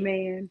a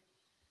man,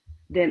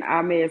 then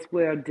I may as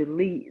well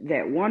delete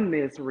that one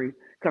misery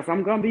because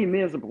I'm gonna be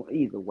miserable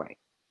either way.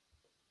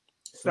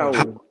 So,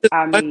 How So did this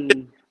I question,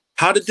 mean,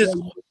 how did this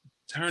so, question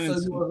turn so you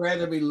into would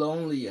rather be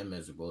lonely and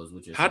miserable, is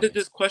what you're how did saying?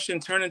 this question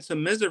turn into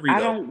misery I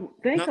though? don't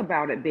think Nothing.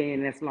 about it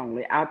being this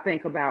lonely. I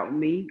think about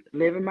me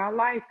living my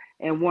life,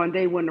 and one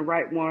day when the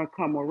right one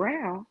come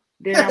around,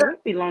 then I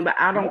won't be lonely. But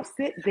I don't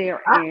sit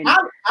there I, and I,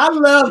 I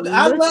look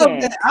love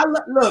that.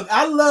 at. Look,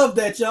 I love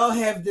that y'all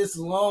have this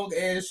long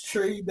ass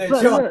tree that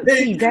But y'all look, think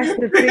see, that's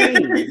the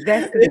thing.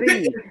 That's the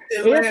thing.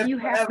 it If lasts you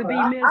have to forever. be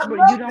I miserable,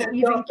 you love that don't y'all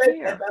even think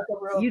that care. that's a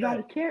real You thing.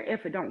 don't care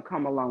if it don't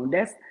come along.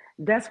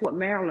 That's what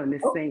Marilyn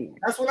is Oh, saying.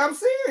 that's what I'm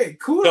saying.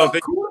 So if Kudos,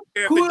 it kudos,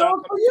 care if it kudos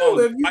don't come for you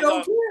along, if you why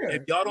don't y'all if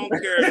care. y'all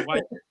don't care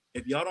why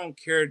if y'all don't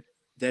care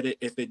that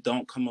if it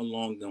don't come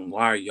along, then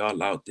why are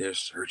y'all out there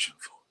searching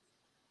for it?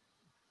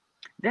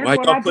 That's Why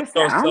what y'all I put just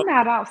said. I'm yourself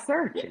not out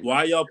searching.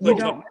 why y'all You put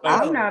No, don't.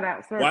 yourself I'm no, not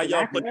out why searching.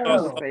 y'all I put can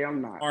honestly no, yourself say in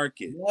I'm the not.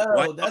 market?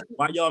 no. That's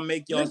Why y'all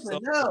make listen.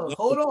 yourself No,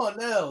 hold available? on.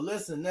 No,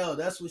 listen. No,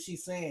 that's what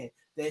she's saying.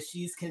 That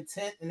she's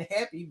content and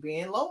happy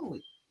being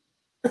lonely.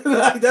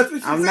 Like, that's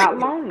what she's I'm saying. not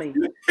lonely.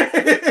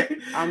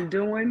 I'm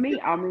doing me.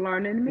 I'm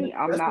learning me.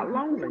 I'm That's what not she's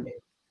lonely. saying.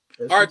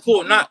 That's All right, what she's cool.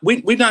 saying. Not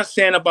we not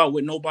saying about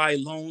with nobody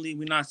lonely.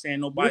 We're not saying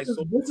nobody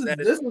social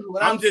status. This is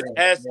what I'm I'm just saying,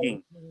 man.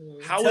 asking,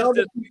 Mm. how is Tell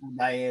the this? people,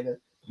 Diana.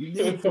 You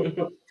need some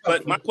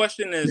But my comfort.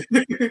 question is,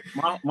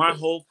 my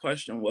whole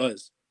question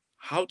was,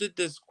 how did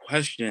this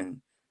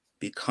question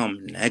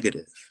become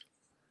negative?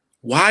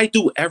 Why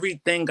do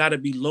everything got to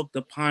be looked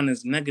upon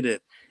as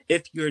negative?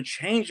 If you're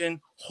changing,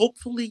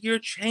 hopefully you're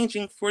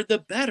changing for the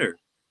better.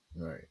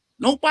 Right,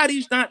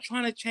 Nobody's not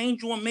trying to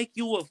change you and make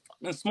you a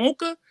fucking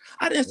smoker.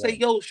 I didn't say, right,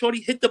 yo, shorty,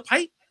 hit the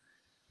pipe.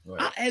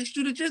 I right, asked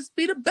you to just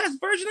be the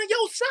best version of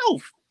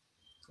yourself.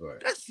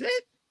 right. That's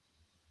it.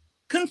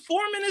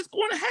 Conforming is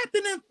going to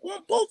happen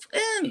on both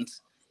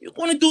ends. You're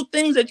going to do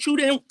things that you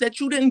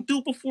didn't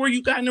do before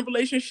you got in a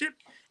relationship,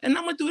 and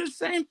I'm going to do the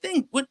same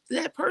thing with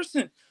that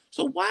person.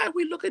 So why are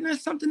we looking at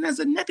something as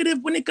a negative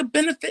when it could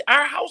benefit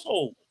our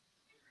household?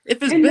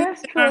 If it's And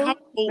that's benefiting our true.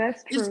 household,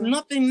 That's there's true.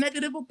 nothing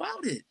negative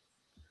about it.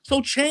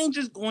 So change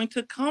is going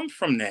to come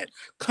from that.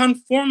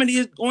 Conformity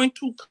is going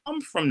to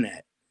come from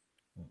that.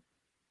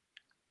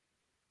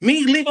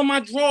 Me leaving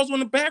my drawers on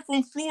the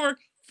bathroom floor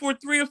for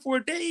 3 or 4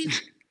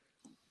 days,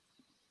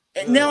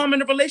 and now Mm. I'm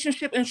in a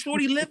relationship and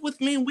Shorty live with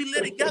me and we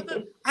live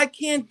together. I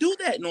can't do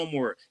that no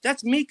more.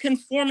 That's me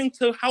conforming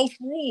to house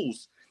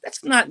rules.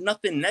 That's not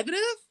nothing negative.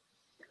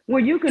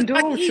 Well, you can It's do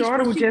like them. East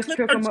Shorty when will she just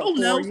clipped pick her them up for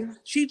toenails, you.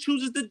 she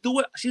chooses to do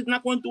it. She's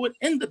not going to do it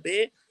in the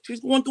bed.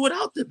 She's going to do it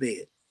out the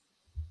bed.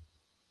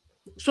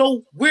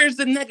 So where's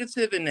the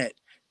negative in that?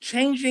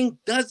 Changing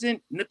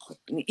doesn't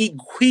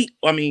equate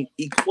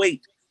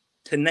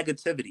to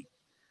negativity.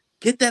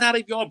 Get that out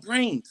of your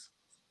brains.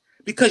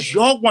 Because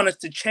y'all want us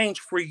to change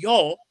for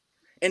y'all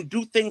and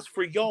do things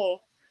for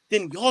y'all,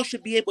 then y'all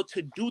should be able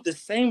to do the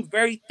same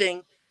very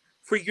thing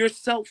for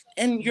yourself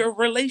and your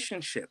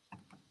relationship.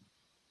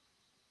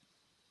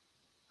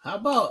 How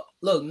about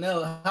look?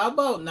 No, how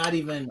about not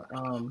even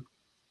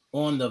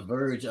on the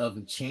verge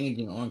of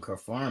changing on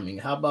conforming?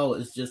 How about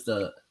it's just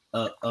a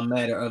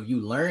matter of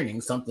you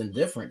learning something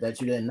different that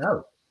you didn't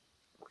know?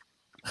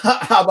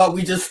 How about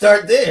we just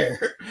start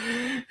there?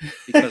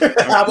 Because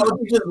How learning, about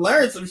we just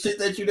learn some shit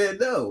that you didn't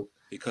know?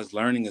 because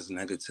learning is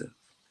negative.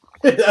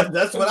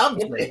 That's what I'm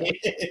saying.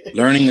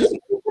 Learning is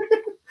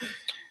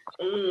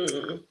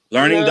Mm.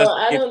 learning No, doesn't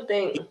I give don't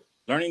think.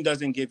 learning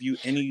doesn't give you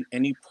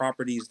any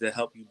properties that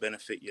help you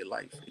benefit your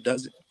life. It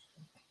doesn't.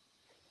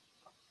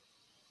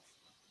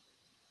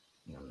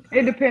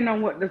 It depends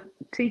on what the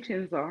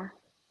teachings are.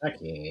 I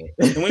can't.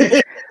 Can we move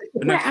to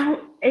the next?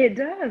 Well, it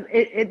does.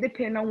 It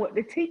depends on what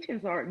the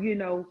teachings are.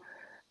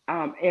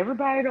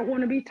 Everybody don't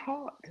want to be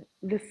taught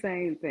the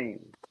same thing.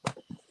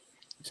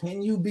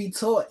 Can you be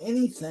taught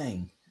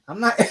anything? I'm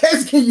not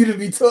asking you to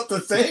be taught the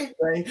same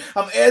thing.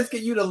 I'm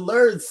asking you to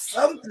learn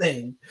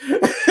something.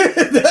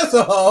 That's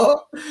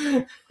all.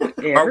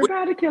 Are we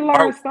Everybody can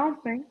are learn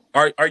something.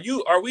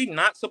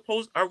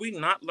 are we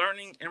not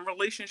learning in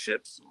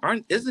relationships?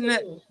 Aren't isn't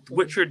that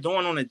what you're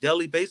doing on a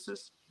daily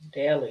basis?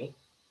 Daily.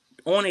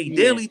 On a Yes.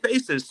 daily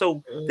basis.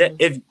 So that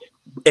Mm.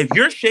 if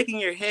you're shaking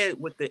your head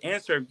with the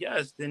answer of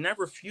yes, then that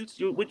refutes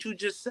what you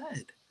just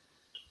said.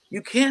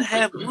 You can't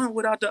have one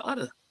without the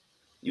other.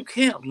 You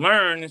can't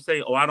learn and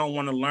say, "Oh, I don't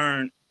want to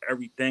learn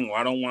everything," or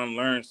 "I don't want to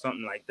learn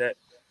something like that."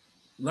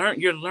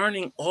 You're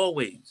learning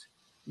always.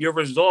 Your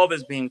resolve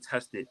is being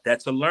tested.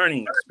 That's a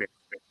learning experience.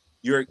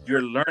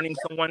 You're learning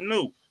someone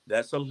new.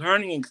 That's a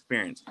learning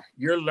experience.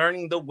 You're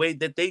learning the way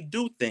that they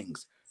do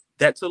things.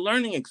 That's a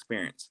learning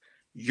experience.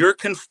 You're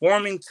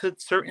conforming to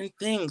certain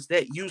things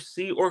that you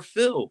see or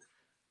feel.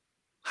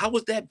 How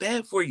is that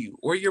bad for you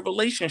or your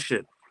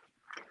relationship?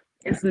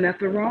 It's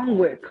nothing wrong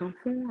with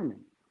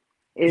conforming.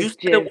 You It's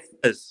said it just,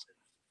 was.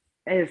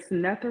 it's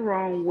nothing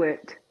wrong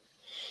with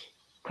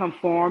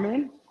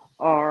conforming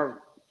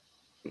or,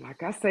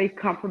 like I say,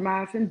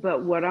 compromising.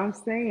 But what I'm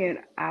saying,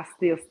 I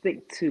still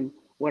stick to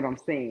what I'm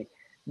saying.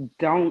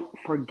 Don't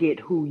forget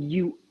who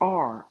you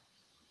are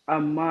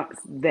amongst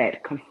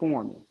that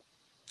conforming.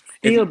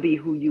 If Still be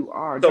who you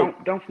are. so,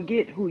 Don't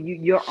forget who you,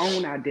 your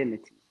own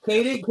identity.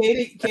 Katie,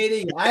 Katie,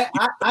 Katie,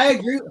 I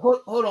agree.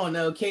 Hold on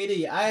now,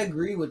 Katie. I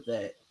agree with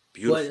that. But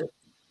beautiful.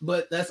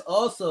 that's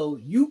also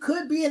you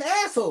could be an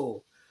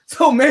asshole.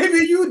 So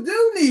maybe you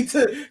do need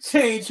to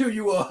change who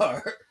you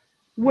are.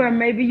 Well,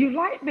 maybe you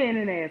like being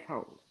an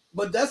asshole.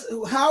 But that's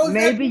how is that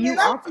Maybe playing you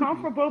out are for you?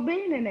 comfortable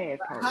being an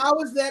asshole. How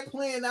is that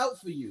playing out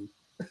for you?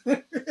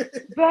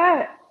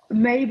 But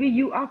maybe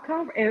you are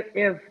comfortable.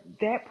 If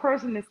that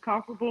person is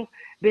comfortable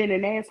being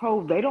an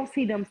asshole, they don't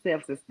see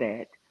themselves as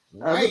that.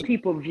 Other Right,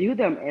 people view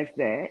them as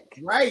that.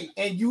 right.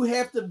 And you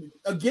have to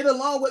get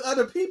along with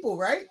other people,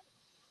 right?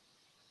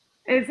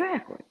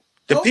 Exactly.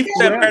 The Okay,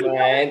 people that Well, matter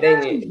Right. They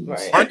need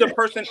aren't right. the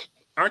person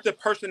aren't the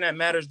person that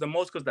matters the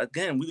most. Because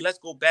again, we let's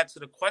go back to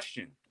the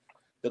question.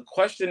 The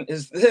question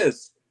is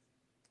this: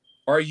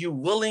 are you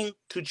willing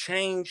to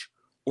change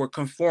or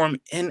conform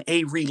in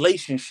a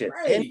relationship?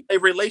 In right, a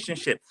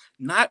relationship,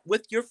 not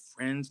with your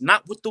friends,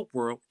 not with the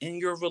world, in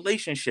your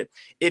relationship.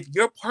 If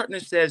your partner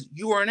says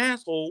you are an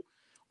asshole,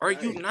 are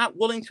you right, not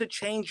willing to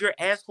change your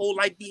asshole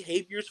like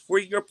behaviors for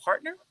your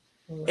partner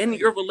in right.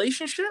 your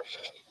relationship?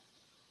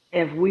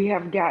 if we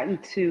have gotten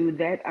to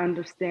that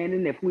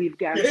understanding, if we've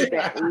gotten to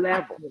that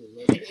level,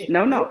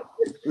 no, no,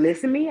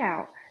 listen me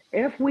out.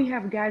 If we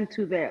have gotten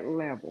to that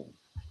level,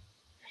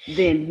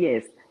 then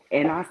yes,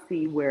 and I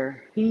see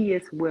where he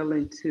is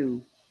willing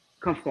to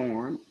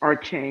conform or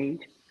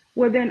change,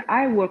 well, then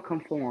I will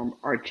conform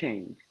or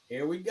change.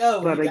 Here we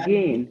go. But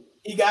again,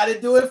 He got to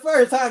do it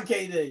first, huh,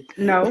 KD?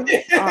 no,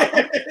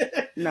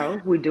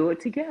 no, we do it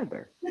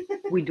together.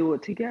 We do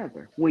it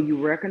together. When you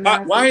Why,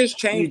 recognize why it, is you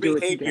change do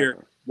it behavior?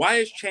 together. Why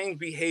is change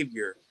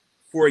behavior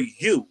for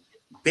you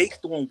based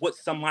on what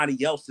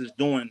somebody else is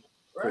doing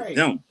for Right,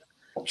 them?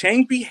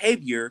 Change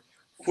behavior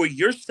for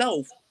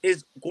yourself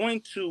is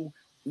going to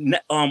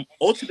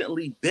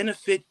ultimately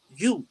benefit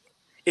you.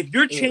 If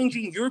you're Mm.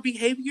 changing your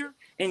behavior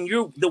and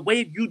your the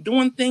way you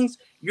doing things,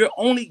 you're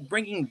only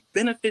bringing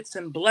benefits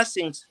and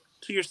blessings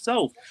to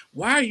yourself.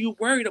 Why are you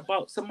worried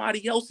about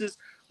somebody else's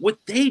what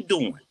they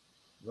doing?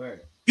 right.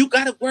 You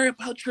got to worry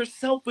about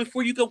yourself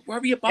before you can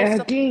worry about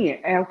something. Again,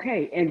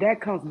 okay, and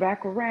that comes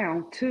back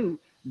around to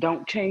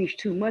don't change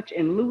too much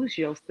and lose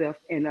yourself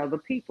in other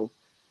people.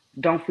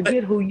 Don't But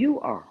forget who you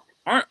are.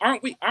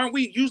 aren't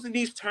we using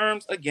these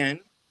terms again?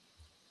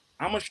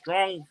 I'm a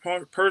strong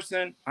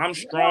person. I'm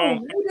strong.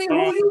 No, I'm maybe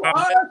strong. who you I'm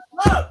are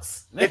this.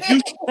 sucks, man. If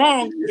you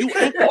strong, you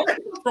ain't gonna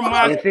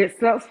compromise. If it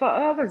sucks for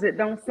others, it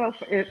don't suck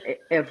for,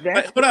 if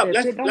that's But hold up, if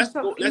let's it don't let's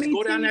suck go for let's me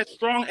go down too. that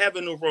strong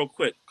avenue real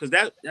quick, because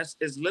that's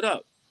is lit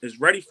up. It's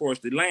ready for us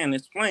to land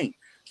this plane.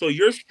 So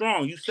you're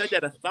strong. You said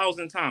that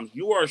 1,000 times.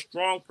 You are a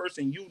strong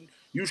person.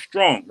 You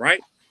strong,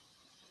 right?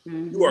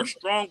 You are a Hmm.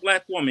 strong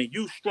black woman.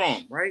 You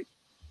strong, right?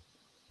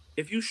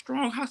 If you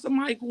strong, how's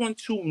somebody going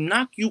to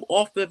knock you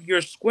off of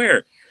your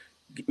square?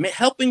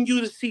 Helping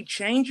you to see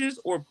changes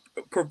or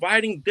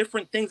providing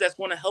different things that's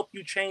going to help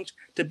you change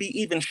to be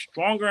even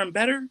stronger and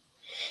better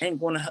ain't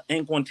going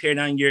to tear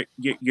down your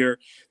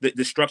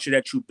the structure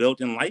that you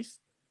built in life,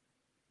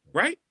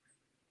 right?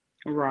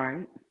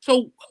 Right.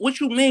 So what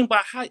you mean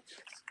by how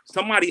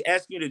somebody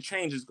asking you to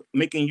change is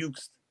making you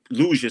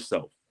lose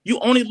yourself? You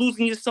only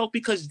losing yourself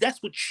because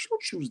that's what you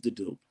choose to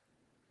do.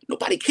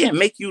 Nobody can't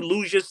make you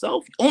lose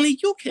yourself. Only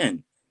you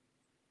can.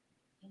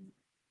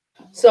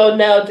 So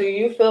now, do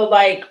you feel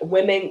like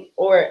women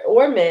or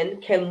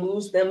men can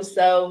lose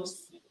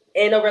themselves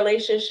in a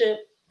relationship?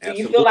 Do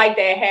you feel Absolutely. like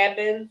that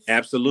happens?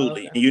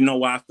 Absolutely. Okay. And you know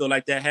why I feel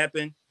like that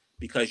happened?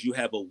 Because you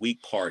have a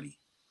weak party.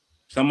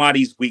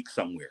 Somebody's weak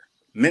somewhere,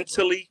 Right,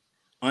 mentally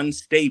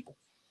unstable.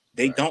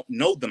 They right, don't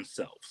know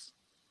themselves.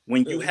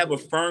 When you have a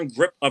Hmm. firm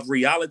grip of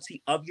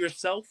reality of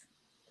yourself,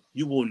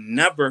 you will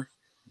never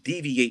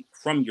deviate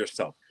from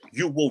yourself.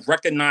 You will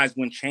recognize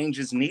when change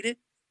is needed.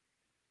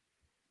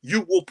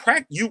 You will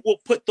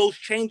put those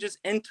changes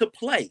into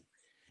play.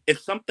 If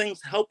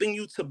something's helping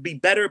you to be a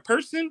better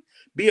person,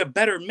 be a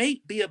better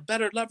mate, be a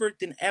better lover,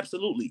 then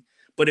absolutely.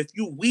 But if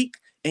you weak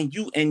and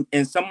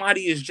and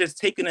somebody is just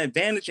taking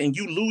advantage and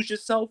you lose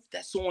yourself,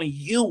 that's on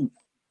you.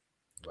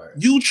 right.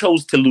 You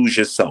chose to lose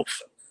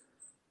yourself.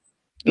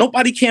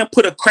 Nobody can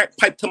put a crack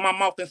pipe to my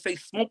mouth and say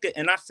smoke it,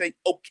 and I say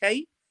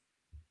okay.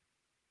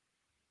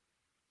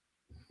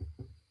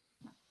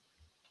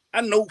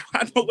 I know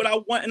what I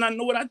want and I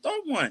know what I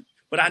don't want.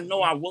 But I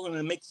know I'm willing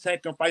to make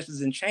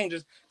sacrifices and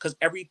changes because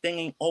everything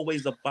ain't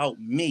always about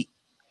me.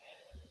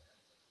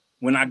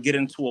 When I get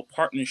into a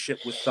partnership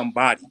with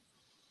somebody,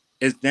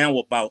 it's now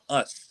about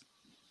us,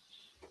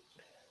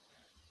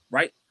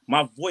 right?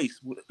 my voice,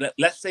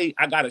 let's say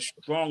I got a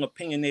strong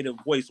opinionated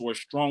voice or a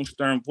strong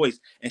stern voice,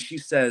 and she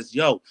says,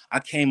 yo, I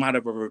came out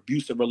of an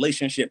abusive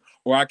relationship,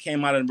 or I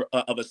came out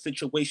of a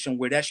situation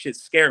where that shit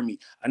scared me.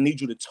 I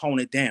need you to tone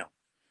it down.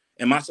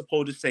 Am I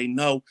supposed to say,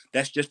 no,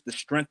 that's just the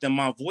strength in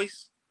my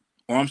voice?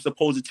 Or I'm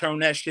supposed to turn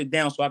that shit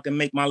down so I can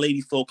make my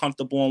lady feel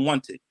comfortable and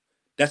wanted?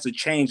 That's a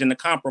change and a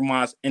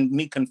compromise and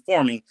me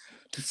conforming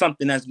to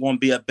something that's going to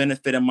be a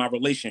benefit in my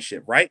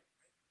relationship, right?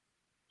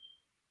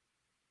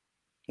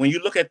 When you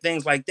look at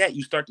things like that,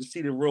 you start to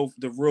see the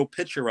real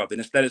picture of it,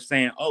 instead of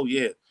saying, oh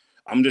yeah,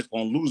 I'm just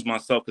gonna lose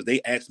myself because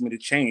they asked me to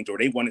change, or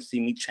they want to see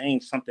me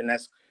change something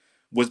that's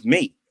was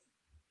me.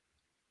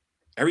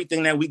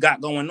 Everything that we got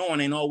going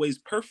on ain't always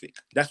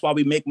perfect. That's why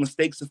we make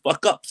mistakes and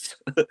fuck ups.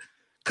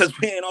 Because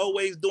we ain't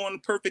always doing the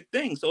perfect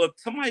thing. So if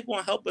somebody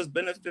gonna help us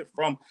benefit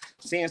from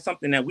seeing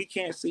something that we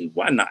can't see,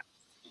 why not?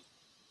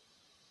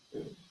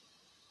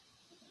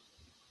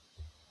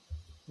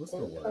 What's the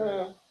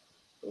word?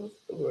 What's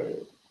the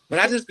word? But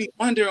I just be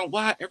wondering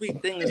why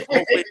everything is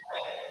always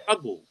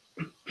struggle.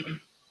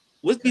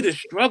 What's be the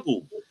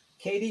struggle?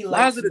 KD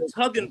Why is likes it a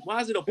tug and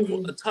why is it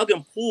a tug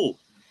and pull?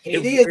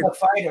 KD is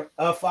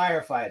a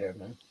firefighter,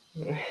 man.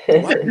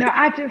 What? No,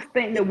 I just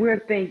think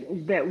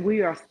that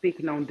we are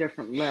speaking on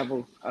different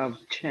levels of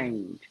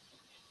change.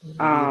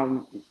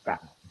 Um,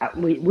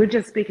 we're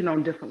just speaking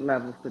on different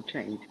levels of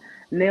change.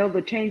 Now,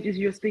 the changes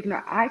you're speaking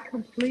of, I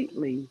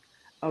completely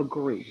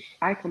agree.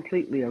 I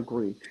completely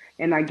agree.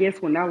 And I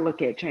guess when I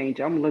look at change,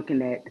 I'm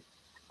looking at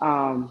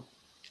um,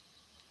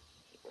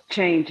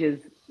 changes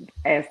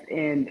as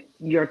in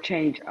your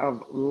change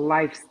of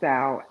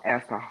lifestyle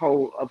as a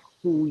whole, of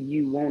who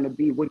you want to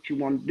be, what you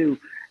want to do,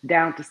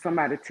 down to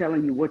somebody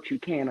telling you what you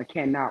can or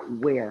cannot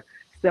wear,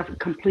 stuff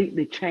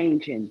completely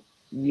changing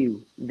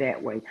you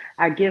that way.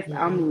 I guess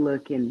I'm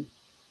looking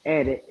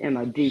at it in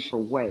a deeper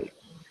way.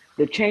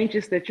 The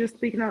changes that you're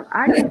speaking of,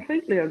 I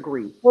completely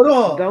agree. Hold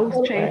on, Those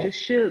hold on, changes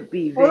should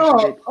be hold on,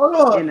 visited hold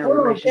on, in a hold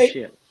on.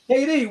 relationship.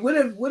 KD,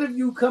 what if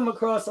you come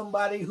across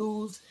somebody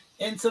who's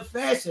into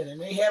fashion and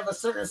they have a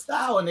certain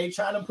style and they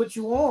try to put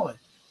you on?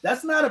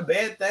 That's not a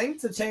bad thing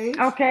to change.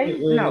 Okay,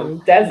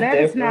 no, That's that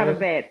is not a different.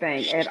 bad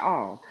thing at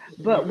all.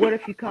 But what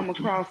if you come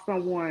across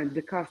someone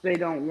because they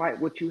don't like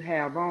what you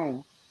have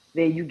on,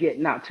 then you get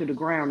knocked to the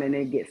ground and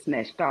then get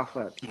snatched off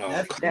of you. Oh,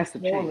 That's too That's a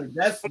change. spoiler.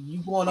 That's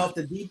you going off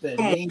the deep end.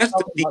 come We on, ain't that's the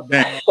talking deep about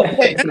end. doing all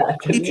that. That's Not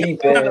the too deep end. deep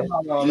We ain't talking in.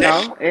 about all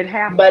Now, that. No, it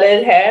But happens.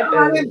 it No,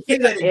 I happens. didn't say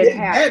that it It didn't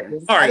happens.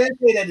 happen. all I right, didn't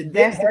say that it didn't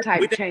That's the we type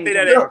happen. of didn't say change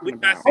that I'm it, talking we're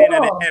not about. saying Hold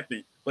that it on.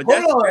 happened, but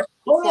Hold on. that's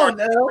too Hold far on down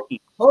now. the lane.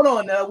 Hold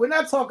on now. We're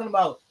not talking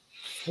about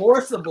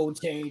forcible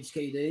change,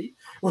 KD.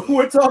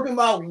 We're talking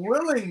about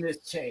willingness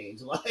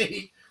change.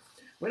 Like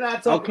we're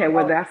not talking Okay,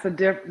 well about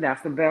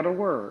that's a better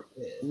word.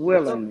 yeah, we're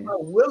talking Willingness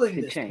about to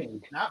willingness change,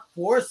 change. not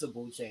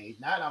forcible change.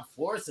 Not I'm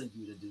forcing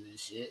you to do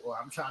this shit or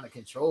I'm trying to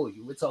control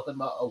you. We're talking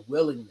about a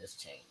willingness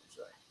change,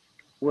 right?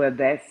 Well,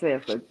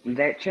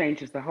 that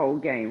changes the whole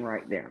game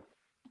right there.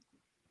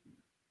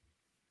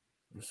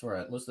 That's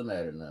right. What's the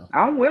matter now?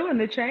 I'm willing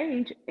to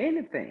change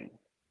anything.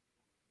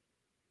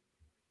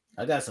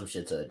 I got some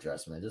shit to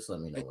address, man. Just let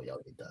me know when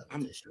y'all get done with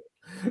I'm, this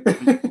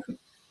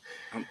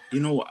I'm,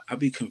 shit. I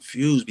be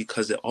confused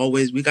because it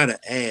always we gotta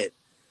add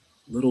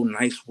little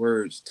nice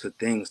words to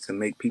things to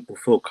make people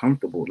feel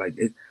comfortable, like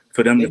it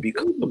for them to They be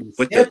comfortable babies.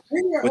 with They're the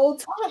 3-year-old with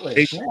old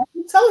they, toddlers, man.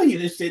 I'm telling you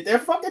this shit. They're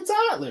fucking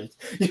toddlers.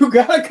 You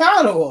gotta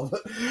coddle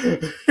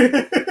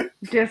them.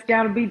 Just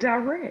gotta be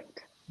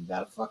direct. You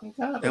gotta fucking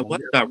coddle that them.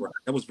 was direct.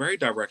 That was very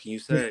direct. And you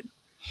said,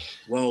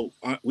 well,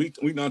 we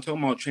not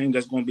talking about change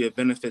that's going to be a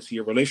benefit to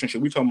your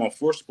relationship. We talking about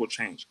forcible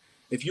change.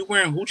 If you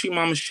wearing hoochie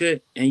mama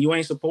shit and you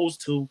ain't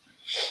supposed to,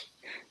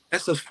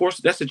 that's a force.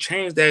 That's a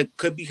change that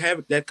could be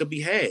had.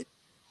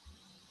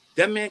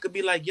 That man could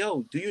be like,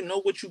 yo, do you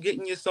know what you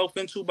getting yourself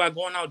into by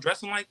going out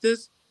dressing like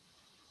this?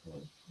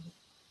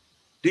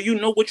 Do you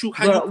know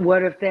how you? But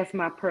what if that's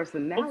my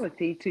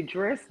personality to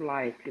dress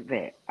like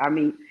that? I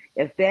mean,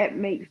 if that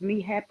makes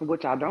me happy,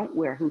 which I don't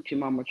wear hoochie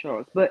mama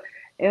shorts, but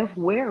if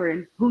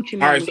wearing hoochie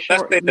All right, mama so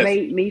let's shorts say this.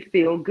 made me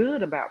feel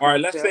good about All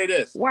right, let's myself, say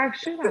this. why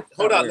should I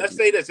Hold stop on, let's wearing it?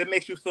 say this. It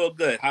makes you feel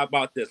good. How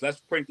about this? Let's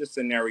print this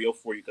scenario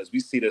for you because we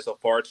see this so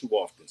far too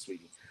often,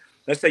 sweetie.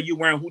 Let's say you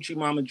wearing hoochie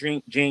mama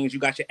jeans, you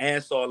got your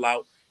ass all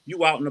out,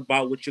 you out and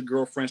about with your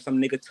girlfriend, some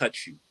nigga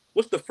touch you.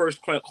 What's the first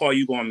call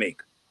you gonna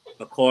make?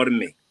 A call to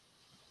me.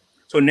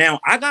 So now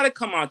I gotta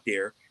come out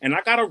there and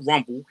I gotta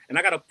rumble and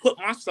I gotta put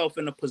myself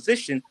in a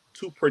position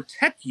to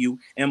protect you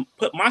and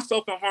put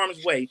myself in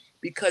harm's way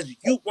because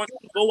you want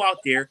to go out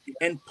there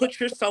and put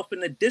yourself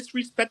in a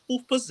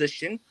disrespectful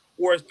position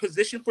or a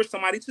position for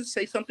somebody to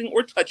say something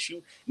or touch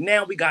you.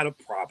 Now we got a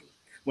problem.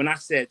 When I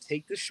said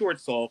take the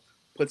shorts off,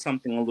 put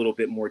something a little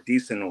bit more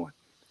decent on.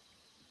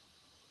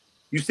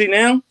 You see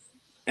now?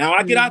 Now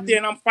I get out there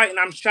Hmm. and I'm fighting,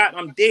 I'm shot,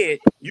 I'm dead.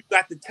 You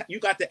got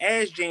the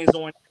ass jeans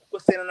on. You were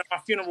standing at my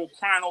funeral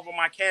crying over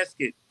my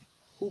casket.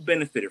 Who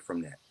benefited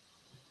from that?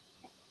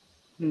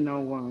 No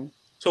one.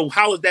 So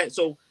how is that?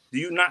 So do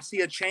you not see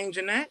a change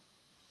in that?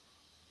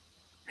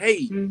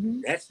 Hey,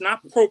 Hmm. that's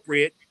not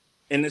appropriate.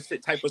 in this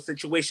type of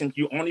situation.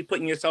 You're only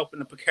putting yourself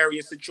in a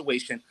precarious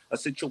situation, a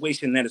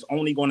situation that is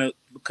only going to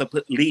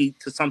lead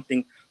to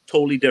something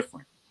totally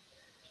different.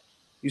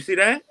 You see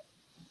that?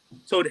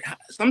 So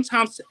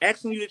sometimes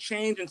asking you to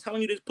change and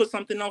telling you to put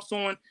something else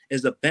on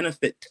is a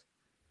benefit,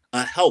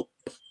 a help,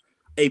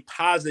 a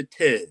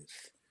positive.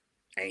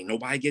 Ain't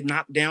nobody get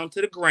knocked down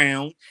to the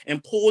ground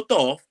and pulled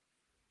off.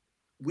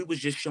 We was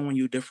just showing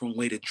you a different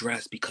way to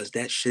dress because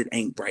that shit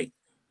ain't right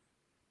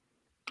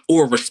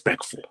or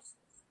respectful.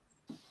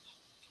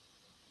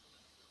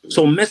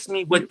 So miss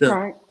me with the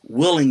Right.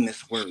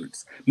 willingness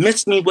words.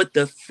 Miss me with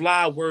the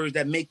fly words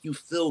that make you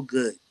feel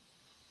good.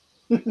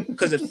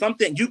 Because if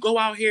something, you go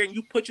out here and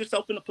you put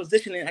yourself in a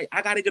position and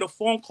I got to get a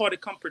phone call to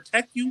come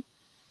protect you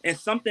and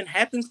something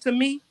happens to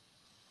me,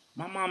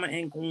 my mama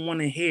ain't going to want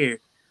to hear,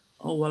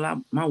 oh,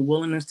 well, my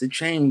willingness to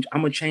change,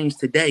 I'm going to change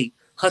today.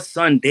 Her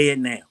son dead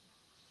now.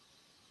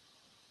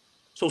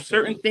 So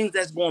certain things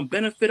that's going to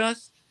benefit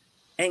us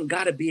ain't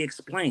got to be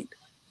explained.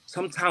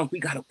 Sometimes we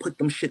got to put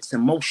them shits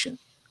in motion.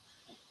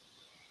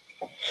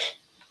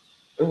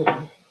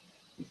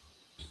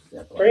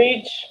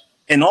 Preach.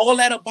 And all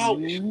that about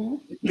Mm-hmm.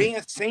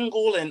 being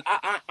single and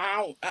I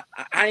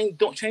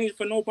don't change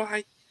for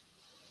nobody.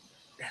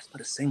 That's for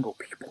the single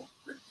people.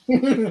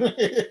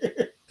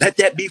 Let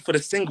that be for the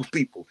single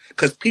people.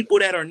 Because people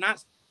that are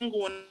not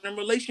single in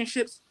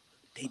relationships,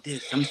 they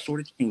did some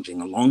sort of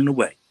changing along the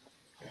way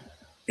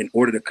in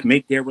order to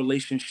make their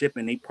relationship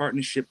and their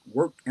partnership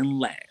work and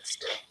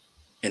last.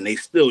 And they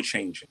still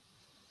changing.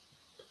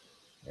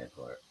 That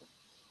part.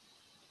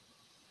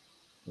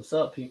 What's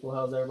up, people?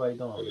 How's everybody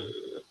doing?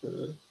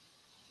 Man?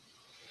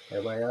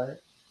 Everybody all right?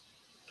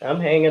 I'm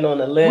hanging on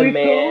a limb, We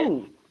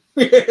man.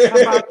 cool.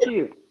 How about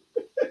you?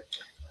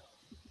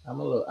 I'm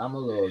a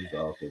little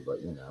exhausted,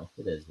 but you know,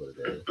 it is what it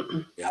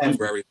is. Yeah, I'm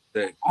very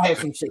sick. I have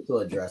some shit to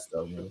address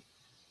though, man.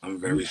 I'm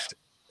very sick.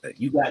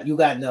 You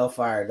got Nell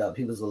fired up.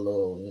 He was a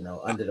little, you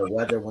know, under the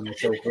weather when the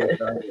show first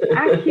started.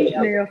 I keep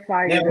Neil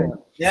fired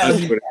up. Now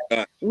he,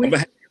 We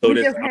this.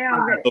 just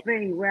have that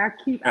thing where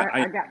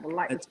I got the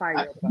light to fire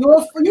up. you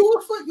a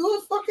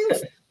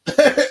fucking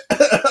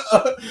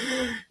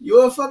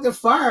you're a fucking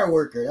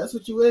fireworker. That's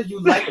what you is. You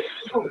like I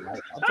told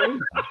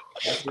you.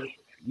 That's what,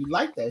 you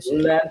like that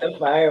shit. Not the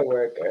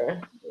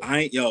fireworker. I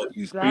ain't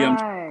you see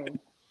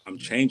I'm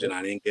changing.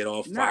 I didn't get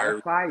all fired. Not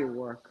a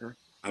fireworker.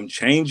 I'm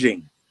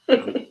changing.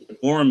 I'm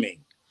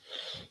forming.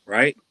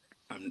 Right?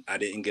 I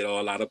didn't get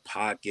all out of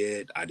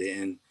pocket. I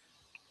ain't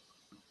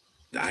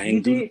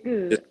You do did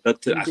good. I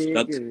stuck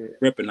to the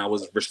script and I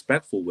was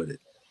respectful with it.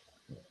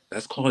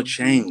 That's called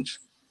change.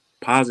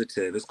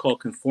 Positive. It's called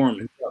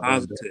conforming.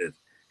 Positive.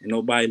 And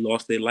nobody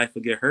lost their life or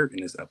get hurt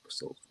in this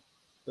episode.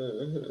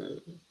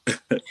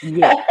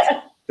 Yet.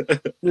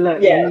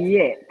 Look,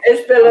 yet.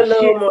 It's still a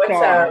little more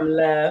time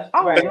left.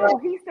 Oh, right. no,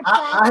 he's the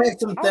prophet. I had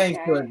some things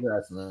to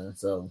address, man.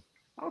 So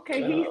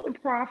okay, he's the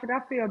prophet.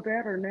 I feel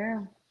better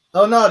now.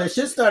 Oh no, the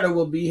shit starter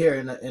will be here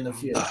in a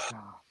few.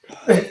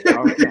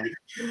 Okay.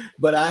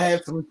 But I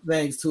have some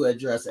things to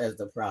address as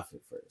the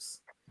prophet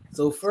first.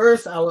 So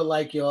first, I would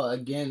like y'all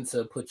again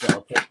to put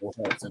y'all purple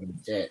hearts in the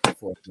chat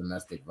for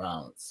domestic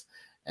violence,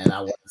 and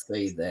I want to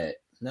say that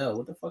no,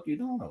 what the fuck you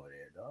doing over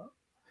there, dog?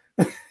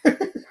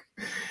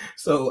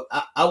 So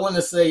I want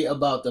to say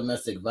about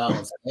domestic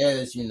violence,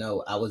 as you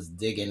know, I was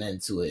digging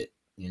into it,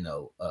 you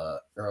know,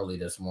 early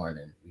this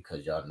morning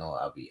because y'all know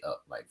I'll be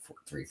up like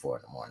 3-4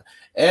 in the morning.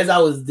 As I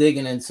was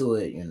digging into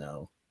it, you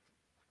know,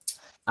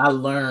 I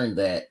learned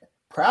that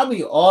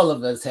probably all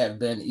of us have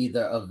been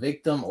either a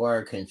victim or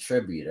a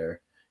contributor,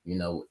 you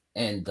know,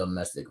 in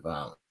domestic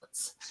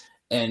violence.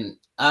 And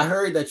I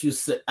heard that you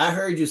said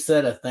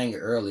a thing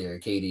earlier,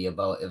 Katie,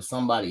 about if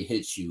somebody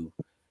hits you,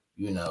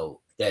 you know,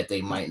 that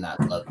they might not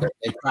love you.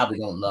 They probably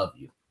don't love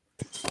you.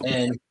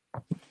 And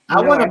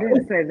I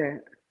didn't say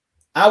that.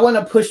 I want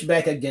to push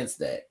back against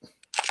that.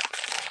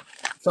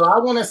 So I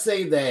want to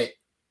say that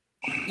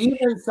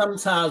even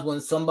sometimes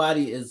when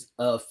somebody is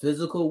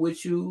physical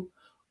with you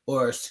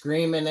or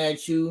screaming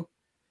at you,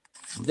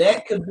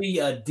 that could be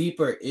a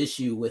deeper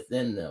issue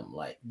within them.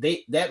 Like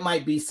that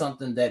might be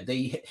something that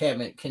they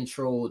haven't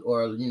controlled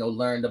or, you know,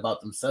 learned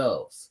about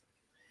themselves.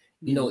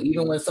 You know,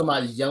 even when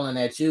somebody's yelling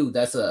at you,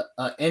 that's a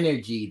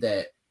energy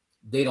that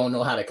they don't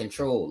know how to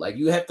control. Like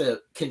you have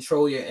to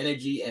control your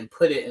energy and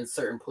put it in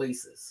certain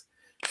places.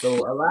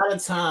 So a lot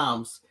of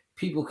times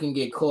people can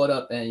get caught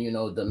up in, you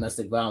know,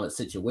 domestic violence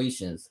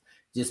situations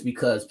just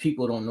because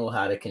people don't know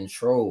how to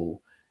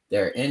control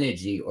their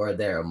energy or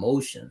their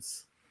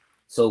emotions.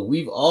 So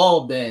we've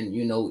all been,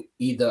 you know,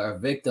 either a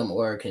victim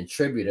or a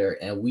contributor,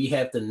 and we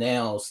have to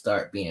now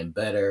start being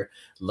better,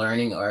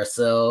 learning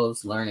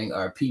ourselves, learning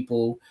our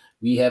people.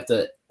 We have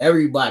to,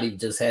 everybody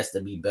just has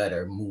to be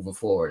better moving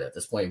forward at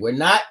this point. We're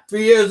not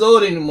 3 years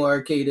old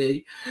anymore,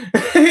 KD.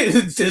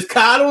 It's just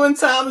coddling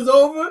time is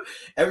over.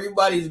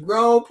 Everybody's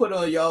grown. Put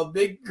on y'all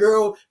big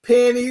girl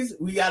panties.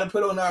 We got to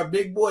put on our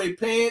big boy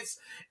pants.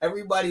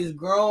 Everybody's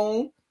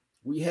grown.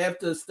 We have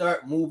to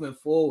start moving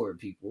forward,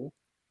 people,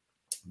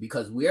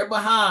 because we're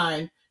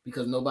behind,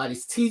 because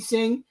nobody's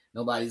teaching,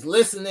 Nobody's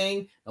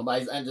listening.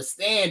 Nobody's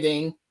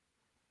understanding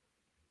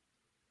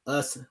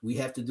us. We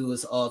have to do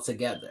this all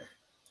together.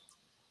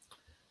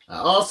 I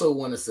also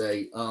want to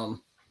say,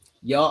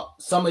 y'all,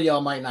 some of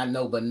y'all might not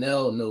know, but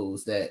Nell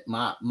knows that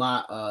my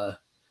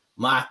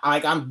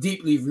like I'm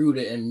deeply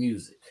rooted in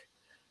music.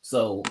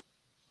 So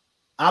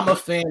I'm a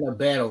fan of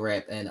battle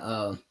rap, and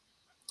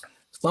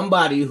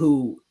somebody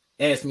who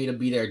asked me to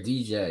be their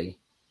DJ,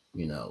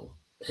 you know,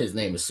 his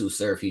name is Sue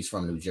Surf. He's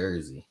from New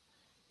Jersey.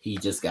 He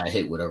just got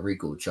hit with a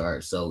RICO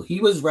charge. So he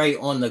was right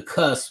on the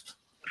cusp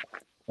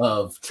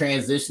of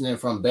transitioning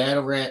from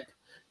battle rap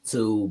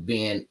to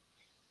being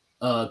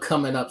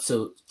coming up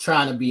to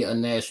trying to be a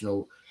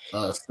national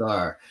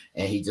star,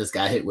 and he just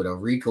got hit with a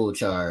RICO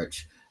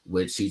charge,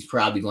 which he's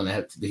probably going to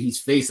have to. He's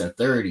facing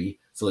 30,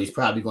 so he's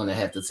probably going to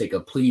have to take a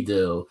plea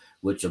deal,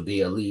 which will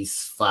be at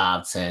least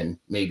 5, 10,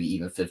 maybe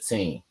even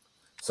 15.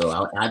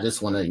 So I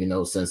just want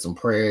to send some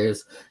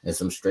prayers and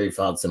some straight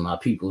thoughts to my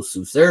people.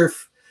 Sue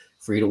Surf,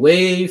 free to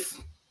wave.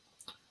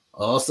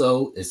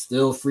 Also, it's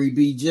still free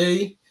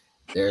BG.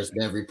 There's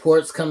been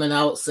reports coming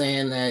out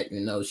saying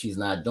that she's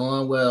not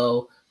doing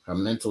well. Her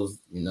mental's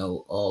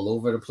all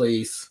over the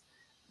place.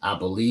 I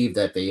believe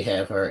that they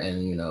have her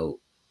in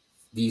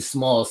these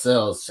small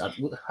cells.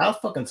 How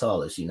fucking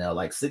tall is she now?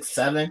 Like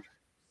 6'7"?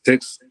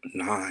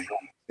 6'9",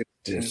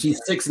 Yeah, 6'10".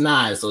 she's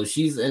 6'9", so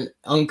she's in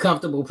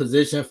uncomfortable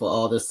position for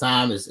all this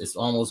time. It's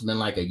almost been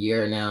like a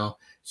year now.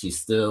 She's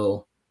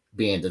still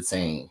being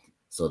detained,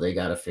 so they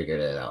got to figure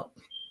that out.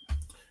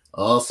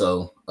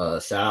 Also,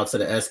 shout out to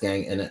the S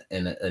gang in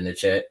the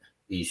chat.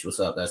 Ish, what's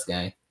up, S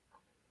gang?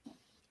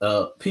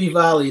 P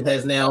Valley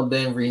has now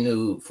been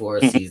renewed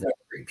for season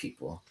 3,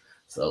 people.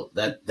 So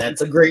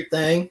that's a great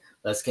thing.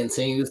 Let's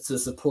continue to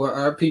support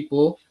our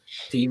people.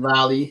 P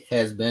Valley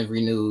has been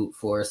renewed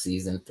for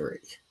season 3.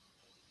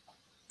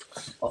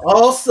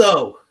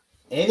 Also,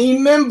 any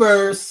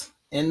members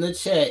in the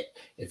chat,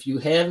 if you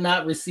have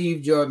not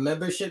received your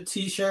membership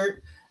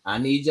t-shirt, I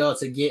need y'all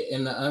to get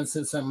in the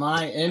Uncensored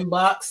Mind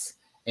inbox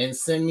and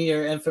send me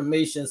your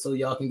information so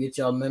y'all can get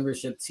y'all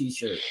membership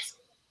t-shirts.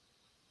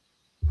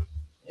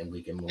 And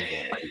we can move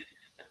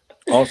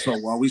on. Also,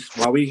 while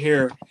we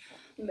here,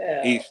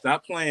 No. Ish,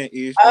 stop playing,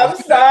 Ish. I'm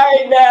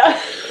sorry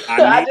now.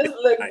 I just it.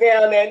 looked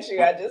down at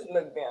you. I just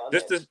looked down.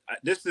 This is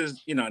this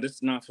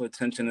is not for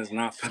attention. It's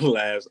not for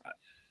laughs.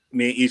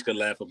 Me and Ish could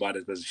laugh about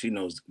it because she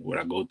knows what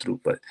I go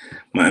through. But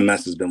my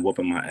MS has been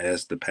whooping my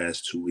ass the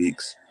past 2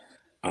 weeks.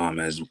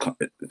 As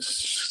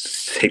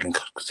it's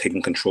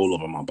taking control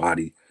over my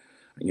body.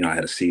 I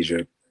had a seizure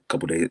a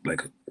couple days,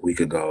 like a week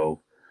ago,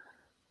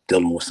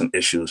 dealing with some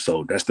issues.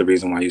 So that's the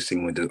reason why you see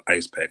me with the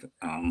ice pack.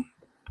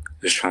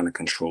 Just trying to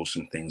control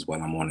some things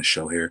while I'm on the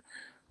show here.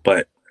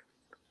 But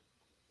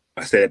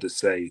I said to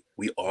say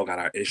we all got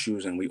our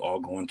issues and we all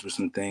going through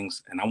some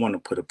things. And I want to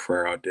put a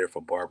prayer out there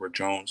for Barbara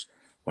Jones,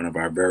 one of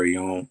our very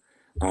own.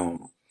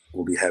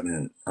 We'll be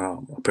having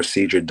a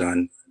procedure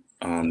done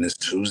this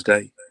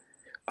Tuesday.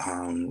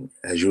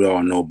 As you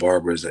all know,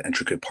 Barbara is an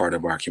intricate part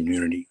of our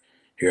community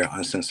here at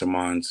Uncensored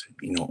Minds.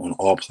 On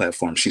all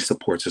platforms, she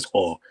supports us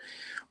all,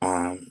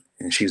 and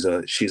she's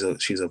a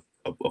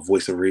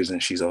voice of reason.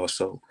 She's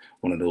also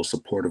one of those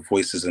supportive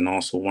voices, and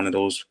also one of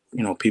those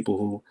people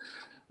who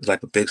is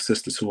like a big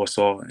sister to us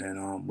all.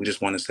 And we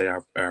just want to say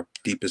our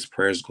deepest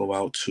prayers go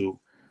out to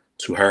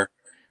her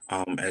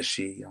as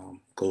she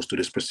goes through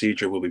this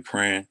procedure. We'll be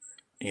praying,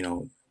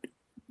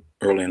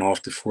 early and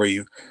often for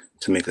you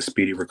to make a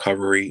speedy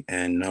recovery.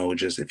 And know,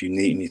 just if you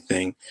need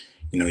anything,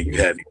 you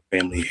have your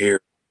family here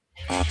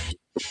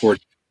support.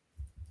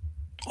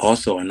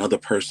 Also, another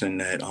person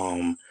that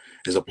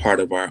is a part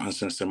of our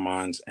Uncensored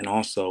Minds, and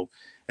also,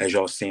 as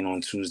y'all seen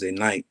on Tuesday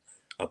night,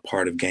 a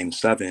part of Game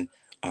 7,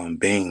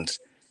 Baines.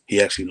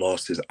 He actually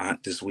lost his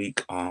aunt this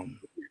week,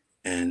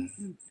 and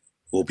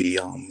we'll be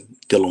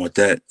dealing with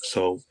that.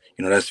 So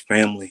that's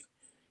family.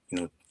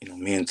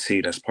 Me and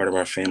T, that's part of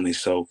our family.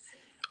 So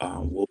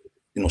we'll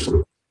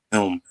support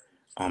him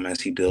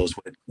as he deals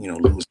with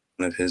losing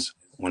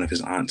one of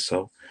his aunts.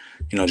 So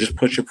just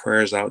put your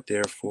prayers out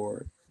there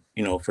for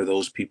for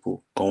those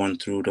people going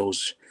through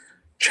those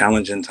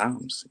challenging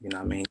times. What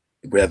I mean,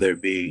 whether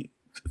it be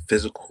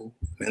physical,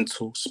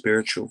 mental,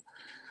 spiritual.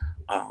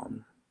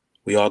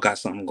 We all got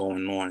something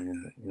going on,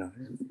 and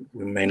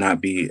we may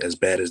not be as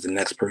bad as the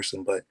next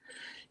person, but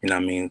what I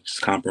mean,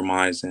 just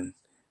compromise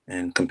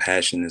and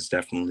compassion is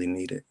definitely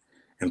needed.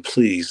 And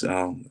please,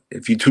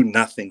 if you do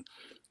nothing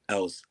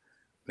else,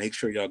 make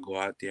sure y'all go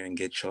out there and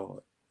get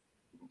y'all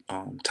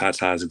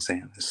Tata's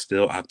exam. It's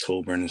still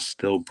October and it's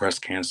still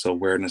Breast Cancer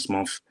Awareness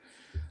Month.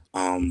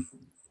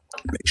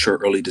 Make sure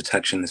early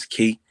detection is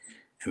key,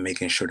 and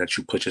making sure that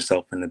you put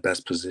yourself in the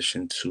best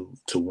position to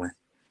win.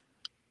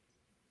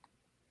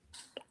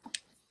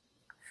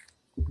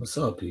 What's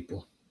up,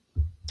 people?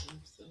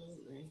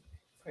 Absolutely.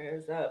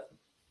 Prayers up.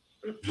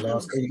 You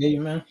lost KD,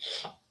 man.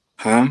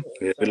 Huh?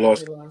 Yeah, we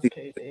lost.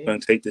 KD.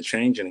 Couldn't take the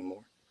change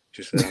anymore.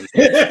 She said,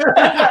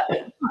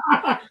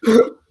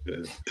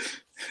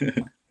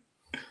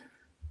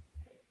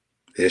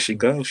 There she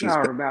goes. She's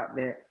Sorry back. about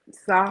that.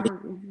 Sorry.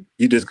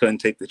 You just couldn't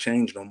take the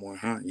change no more,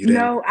 huh? You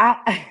didn't. No,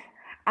 I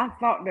I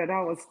thought that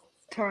I was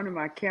turning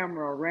my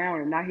camera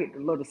around and I hit the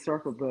little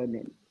circle button.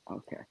 And,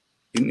 okay.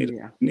 You need.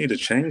 Yeah. You need to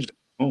change that.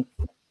 Oh,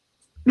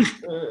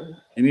 Mm,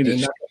 you need to.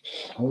 Ain't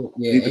nothing.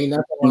 Yeah, Need to ain't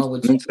nothing use wrong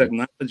with new cheating.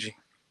 technology.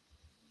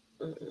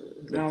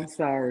 I'm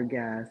sorry,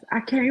 guys. I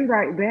can't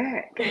write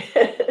back.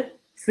 mm.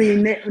 See,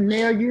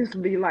 Nell used to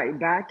be like,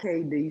 bye,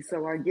 KD.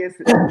 So I guess,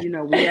 we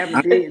haven't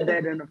I, did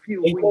that in a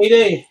few Hey, weeks.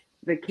 KD,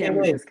 The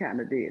camera KD, just kind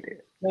of did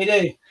it.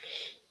 KD.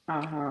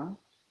 Uh-huh.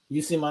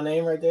 You see my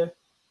name right there?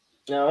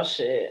 Oh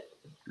shit.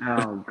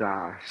 Oh,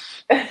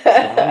 gosh.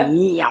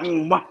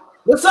 Damn.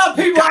 What's up,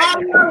 people? Damn.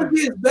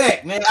 Ideology is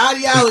back, man.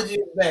 Ideology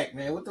is back,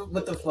 man. What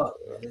the fuck,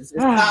 man? It's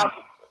time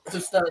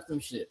to start some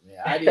shit, man.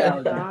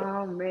 Ideology.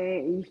 Oh,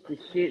 man. Easter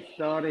shit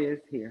starter is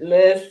here.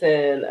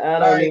 Listen, I All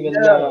don't right, even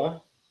no,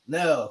 know.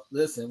 no.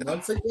 Listen,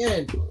 once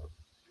again,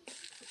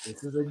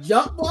 this is a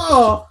jump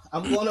ball.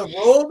 I'm gonna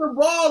roll the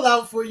ball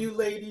out for you,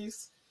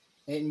 ladies,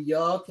 and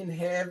y'all can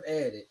have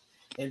at it.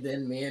 And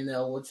then me and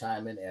Nell will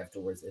chime in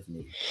afterwards if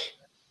need.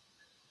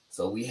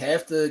 So we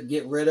have to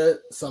get rid of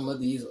some of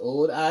these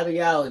old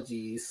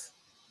ideologies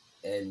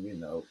and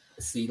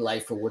see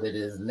life for what it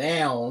is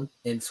now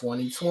in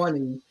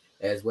 2020,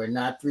 as we're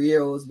not 3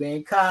 year olds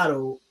being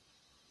coddled,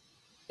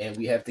 and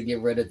we have to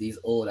get rid of these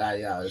old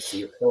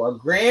ideologies. So a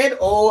grand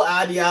old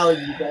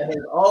ideology that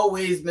has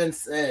always been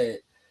said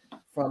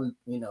from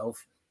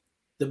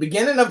the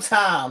beginning of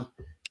time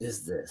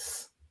is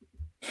this: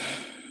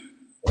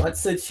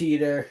 once a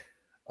cheater,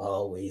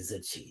 always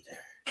a cheater.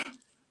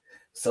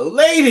 So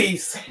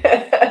ladies,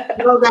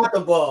 you don't got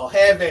the ball.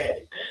 Have at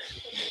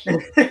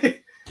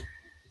it.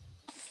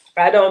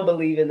 I don't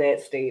believe in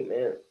that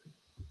statement.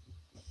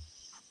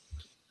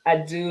 I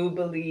do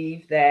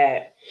believe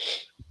that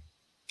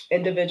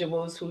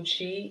individuals who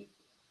cheat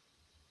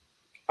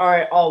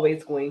aren't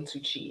always going to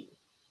cheat.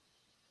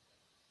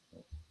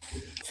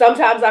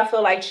 Sometimes I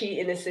feel like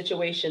cheating is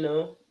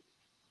situational.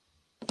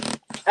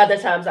 Other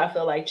times I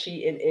feel like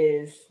cheating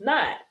is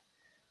not.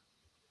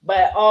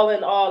 But all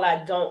in all,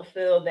 I don't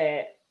feel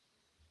that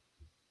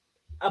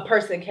a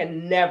person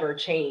can never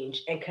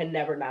change and can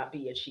never not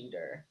be a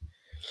cheater.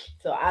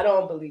 So I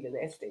don't believe in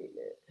that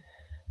statement.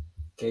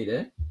 Okay,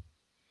 then.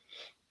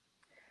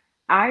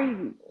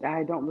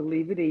 I don't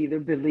believe it either.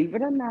 Believe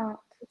it or not,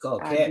 It's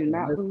called I do cat.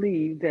 not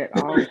believe that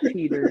all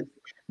cheaters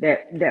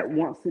that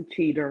once a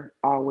cheater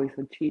always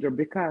a cheater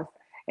because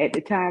at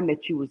the time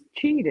that you was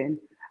cheating,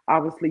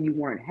 obviously you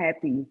weren't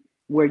happy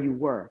where you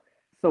were.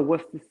 So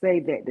what's to say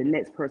that the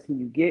next person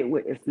you get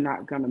with is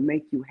not gonna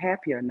make you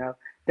happy enough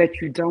that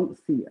you don't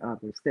see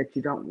others, that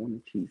you don't want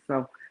to cheat.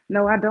 So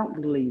no, I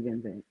don't believe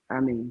in that. I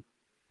mean,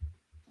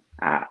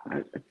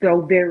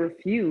 though there are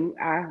few,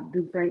 I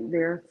do think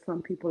there are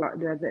some people out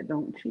there that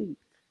don't cheat.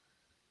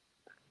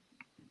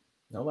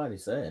 Nobody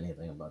said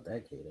anything about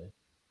that, Kato.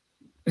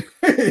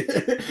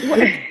 What?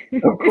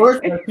 Of course,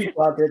 there's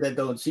people out there that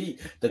don't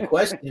cheat. The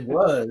question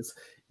was,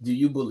 do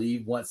you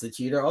believe once a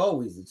cheater,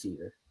 always a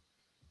cheater?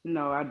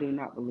 No, I do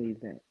not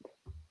believe that.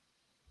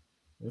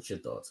 What's your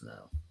thoughts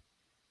now?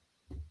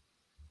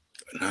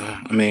 no,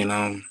 I mean,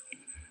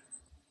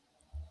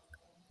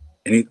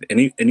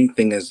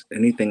 anything has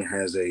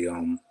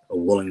a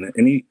willingness.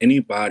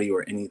 Anybody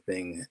or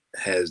anything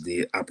has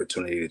the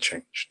opportunity to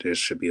change. There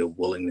should be a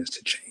willingness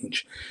to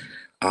change.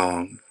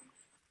 Um,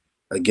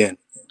 again,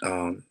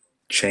 um,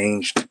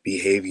 changed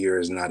behavior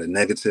is not a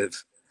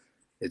negative.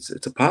 It's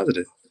a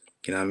positive.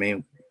 You know what I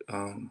mean?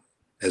 Um,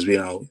 as we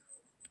know,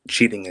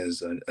 cheating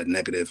is a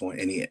negative on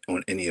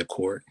any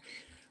accord,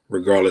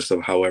 regardless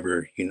of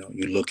however you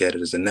look at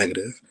it as a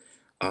negative.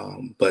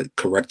 But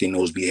correcting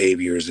those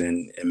behaviors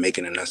and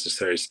making the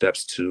necessary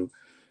steps to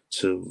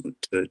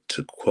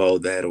quell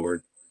that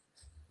or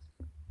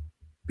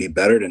be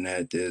better than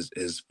that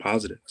is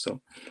positive. So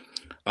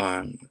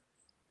um,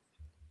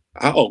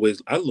 I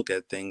look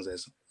at things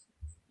as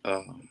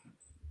um,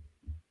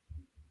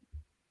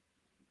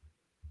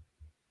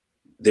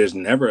 there's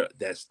never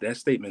that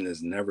statement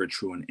is never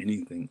true in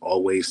anything.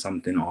 Always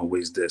something,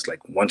 always this. Like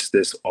once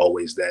this,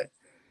 always that.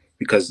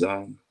 Because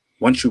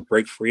once you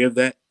break free of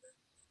that,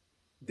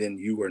 then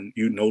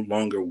you no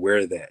longer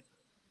wear that.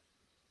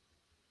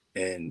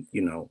 And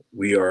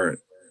we are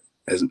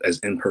as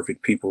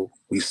imperfect people,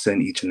 we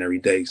sin each and every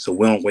day. So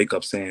we don't wake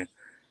up saying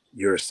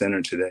you're a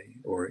sinner today,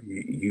 or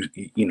we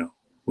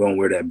don't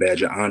wear that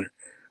badge of honor.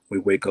 We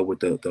wake up with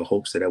the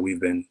hopes that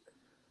we've been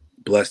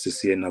blessed to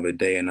see another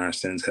day and our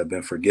sins have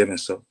been forgiven.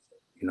 So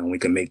we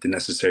can make the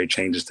necessary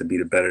changes to be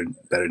the better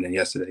than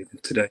yesterday than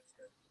today.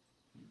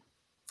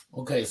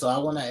 Okay, so I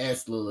want to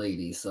ask the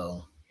lady.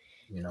 So,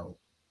 you know,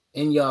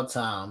 in your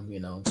time,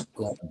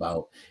 going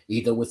about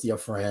either with your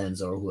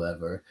friends or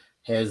whoever,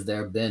 has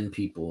there been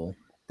people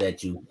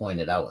that you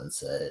pointed out and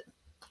said,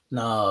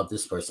 "No,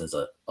 this person's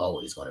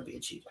always going to be a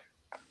cheater"?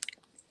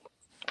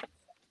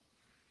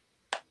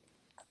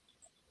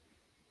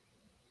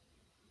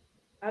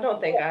 I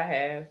don't think I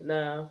have.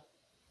 No.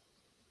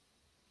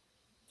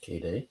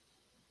 KD.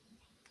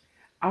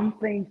 I'm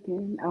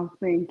thinking,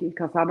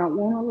 because I don't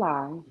want to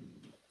lie.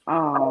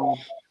 Um,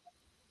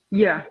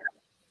 Yeah,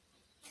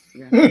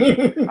 yeah.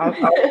 A,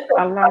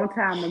 a long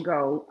time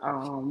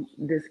ago,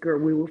 this girl,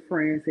 we were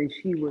friends, and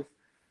she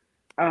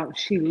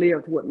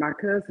lived with my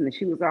cousin, and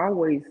she was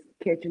always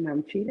catching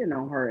him cheating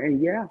on her.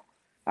 And yeah,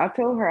 I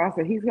told her, I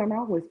said, he's gonna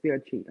always be a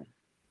cheater.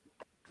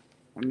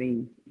 I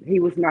mean, he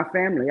was my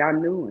family. I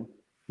knew him.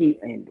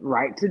 And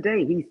right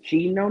today, he's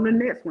cheating on the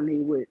next one he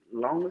with.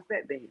 Long as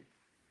that been.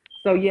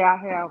 So yeah,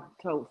 I have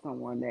told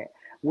someone that.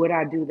 Would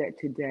I do that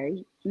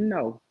today?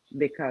 No,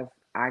 because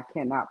I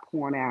cannot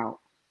point out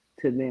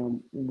to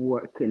them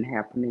what can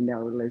happen in their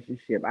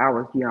relationship. I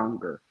was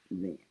younger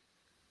then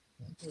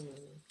Hmm.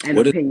 and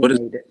What is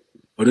opinionated.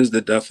 what is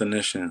the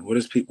definition? What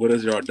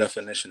is your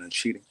definition of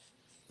cheating?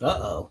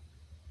 Uh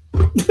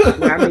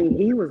Well, I oh. mean,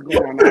 he was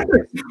going on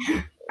just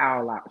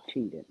all out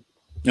cheating.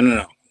 No, no,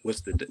 no.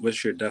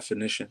 What's your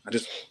definition? I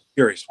just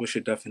curious. What's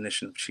your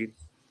definition of cheating?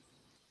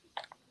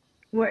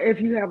 Well, if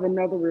you have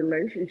another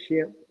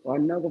relationship or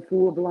another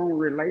full blown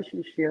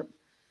relationship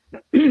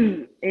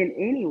in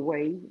any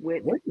way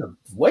with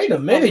Wait a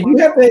minute.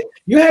 someone else.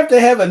 You have to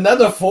have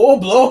another full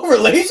blown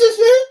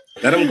relationship.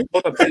 Let them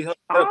hold up. T, hold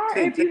up, Or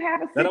if you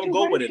have a let them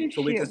go with it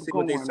so we can situationship see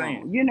what they're going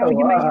saying. on, you know, Oh,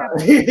 you may have a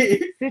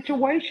wow.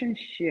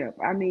 situationship.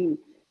 I mean,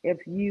 if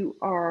you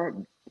are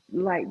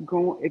like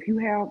going, if you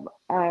have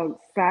a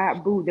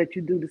side boo that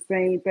you do the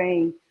same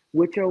thing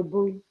with your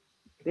boo,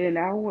 then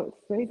I would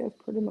say that's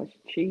pretty much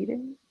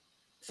cheating.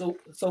 So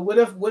what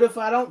if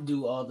I don't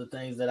do all the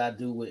things that I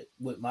do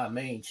with my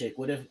main chick?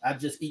 What if I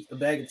just eat a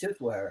bag of chips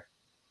with her?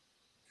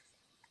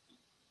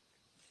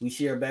 We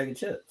share a bag of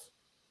chips.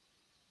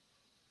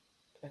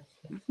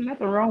 There's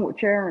nothing wrong with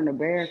sharing a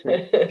bag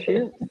of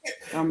chips.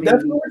 I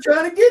That's mean, what we're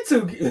trying to get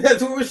to.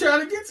 That's what we're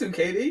trying to get to,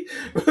 Katie.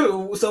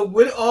 So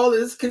what all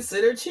is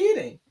considered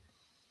cheating?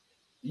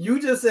 You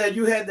just said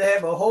you had to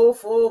have a whole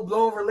full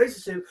blown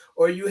relationship,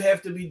 or you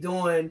have to be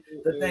doing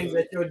the things Mm-mm.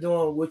 that you're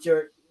doing with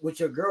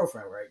your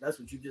girlfriend, right? That's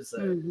what you just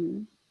said.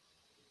 hmm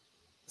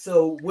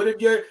So what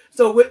if you're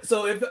so what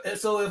so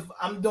if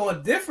I'm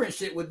doing different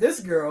shit with this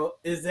girl,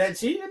 is that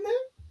cheating then?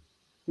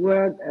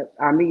 well,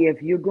 I mean,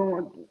 if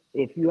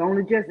you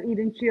only just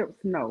eating chips,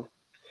 no.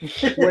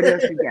 What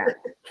else you got?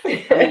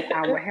 I mean,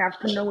 I would have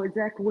to know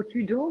exactly what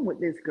you're doing with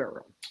this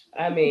girl.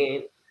 I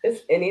mean,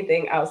 it's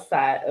anything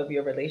outside of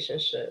your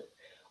relationship,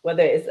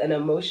 whether it's an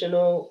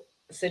emotional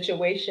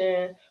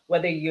situation,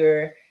 whether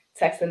you're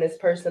texting this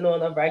person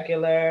on a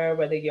regular,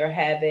 whether you're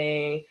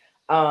having,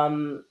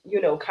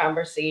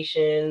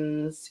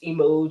 conversations,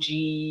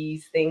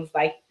 emojis, things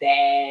like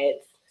that,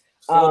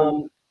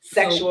 So so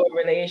sexual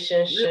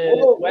relationship,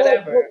 whoa whoa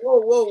whatever. whoa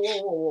whoa whoa whoa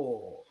whoa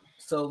whoa.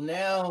 So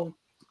now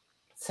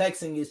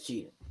texting is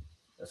cheating.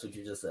 That's what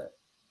you just said.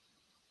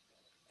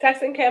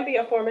 Texting can be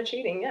a form of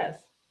cheating, yes.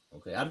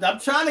 Okay, I'm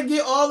trying to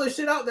get all the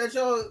shit out that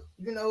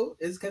y'all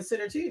is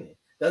considered cheating.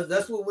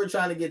 That's what we're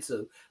trying to get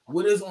to.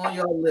 What is on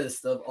your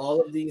list of all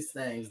of these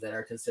things that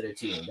are considered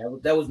cheating?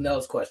 That was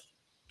Nell's question.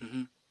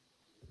 Hmm.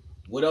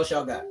 What else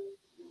y'all got?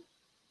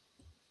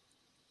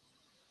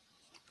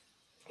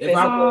 If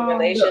I Physical Um, look,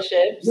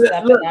 relationships, look,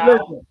 stepping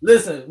out.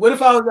 listen. What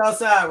if I was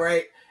outside,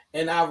 right,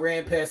 and I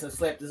ran past and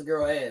slapped this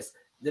girl ass?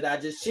 Did I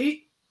just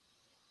cheat?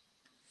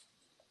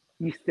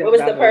 you What stepped was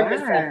the out of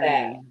purpose of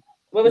that? line.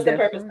 What was the That's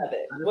purpose right. of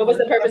it? I just What was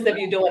wanted the to purpose come of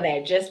you back. doing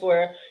that? Just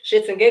for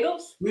shits and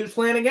giggles? We was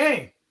playing a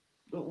game.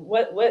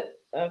 What?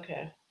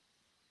 Okay.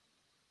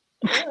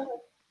 We was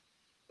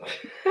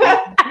playing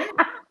a game.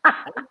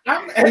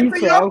 I'm You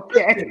answering said y'all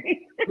question. okay.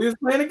 We was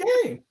playing a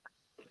game.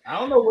 I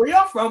don't know where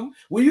y'all from.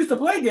 We used to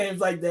play games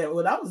like that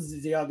when I was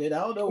younger. I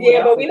don't know where Yeah,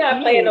 y'all but As we're a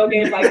not playing kid, no you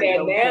games like played that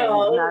those games,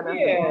 now. not as a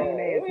Yeah, grown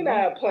ass we're man.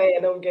 not playing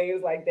no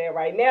games like that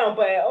right now.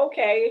 But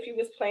okay, if you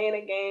was playing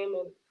a game,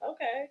 and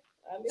okay,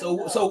 I mean, So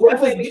no, what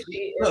that if it's wouldn't be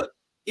cheating. look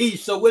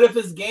each? So what if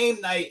it's game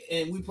night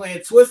and we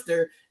playing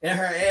Twister and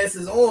her ass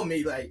is on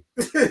me? Like,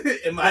 We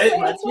am I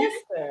playing cheating?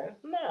 Twister.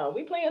 No,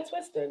 we playing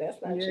Twister.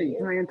 That's not Yeah, you cheating.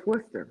 playing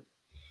Twister.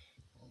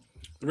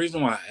 The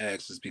reason why I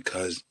ask is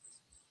because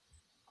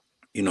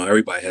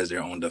everybody has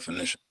their own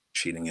definition of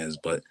cheating is,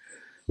 but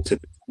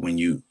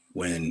typically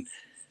when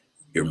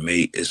your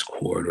mate is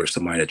court or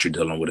somebody that you're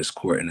dealing with is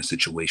court in a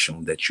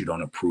situation that you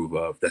don't approve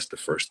of, that's the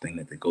first thing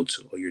that they go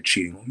to. Oh, you're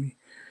cheating on me.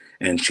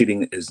 And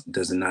cheating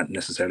does not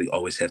necessarily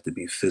always have to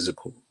be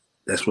physical.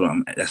 That's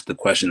the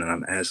question that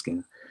I'm asking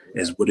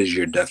Right. is what is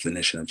your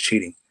definition of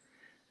cheating?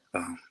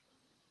 Um,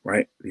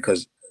 right?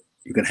 Because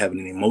you can have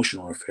an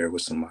emotional affair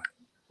with somebody.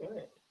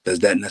 Right. Does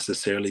that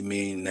necessarily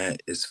mean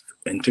that is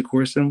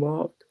intercourse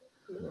involved?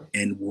 No.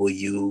 And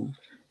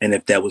and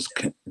if that was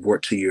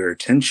brought to your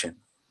attention,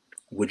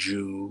 would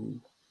you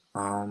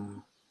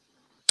um,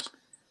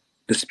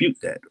 dispute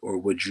that? Or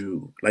would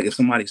you, like if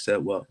somebody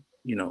said, well,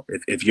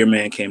 if your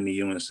man came to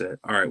you and said,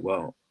 all right,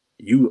 well,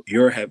 you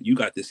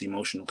got this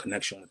emotional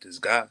connection with this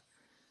guy.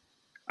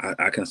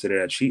 I consider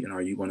that cheating.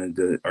 Are you going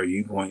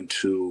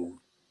to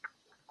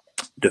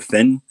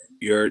defend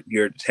your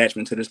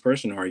attachment to this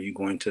person, or are you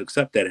going to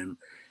accept that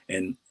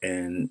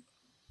and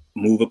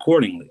move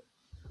accordingly?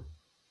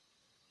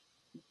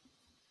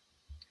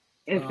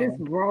 If it's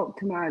Um, brought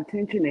to my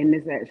attention and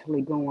it's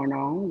actually going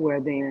on, well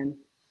then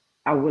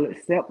I will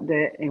accept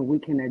that and we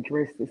can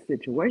address the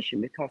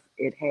situation because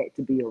it had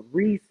to be a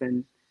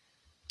reason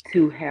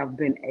to have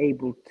been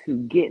able to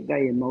get the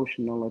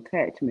emotional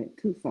attachment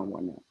to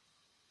someone else.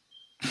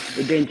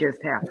 It didn't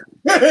just happen.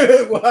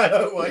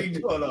 Why you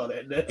doing all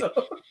that now?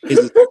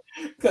 Is it,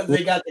 Because well,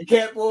 they got the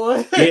cat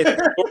boy. yeah,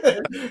 look,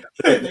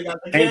 They got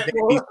the same cat thing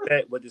boy. be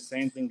said. Would the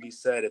same thing be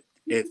said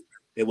if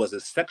it was a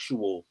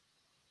sexual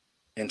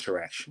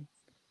interaction?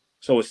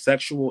 So is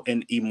sexual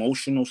and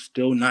emotional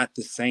still not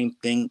the same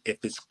thing if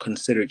it's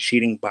considered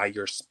cheating by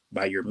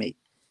your mate?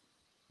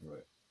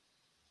 Right.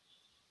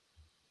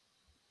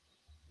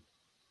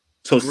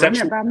 So Run that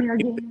sexual. by me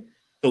again.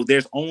 So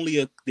there's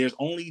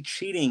only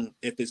cheating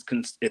if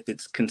if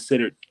it's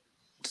considered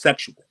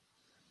sexual.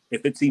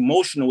 If it's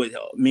emotional, it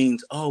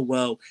means, oh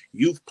well,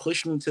 you've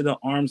pushed me to the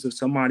arms of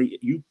somebody,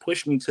 you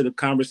pushed me to the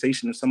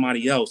conversation of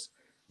somebody else.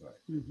 Right.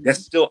 That's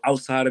Hmm. still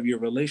outside of your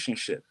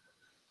relationship. Right.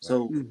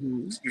 So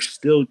Hmm. you're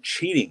still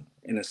cheating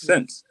in a Mm,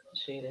 sense.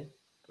 cheating.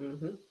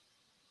 Mm-hmm.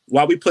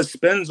 While we put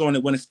spins on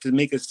it when it's to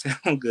make it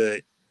sound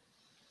good,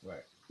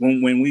 Right.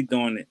 when we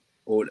doing it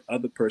or the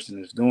other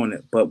person is doing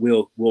it, but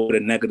we'll put a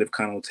negative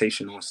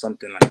connotation on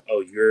something like,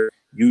 oh,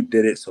 you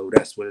did it, so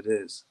that's what it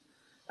is.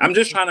 I'm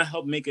just trying to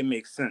help make it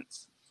make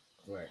sense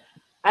Right.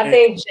 I and,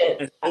 think Jen,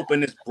 and open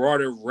this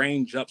broader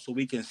range up so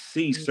we can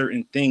see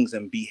certain things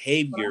and But I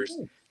behaviors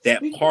mean, that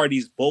speak.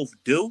 parties both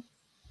do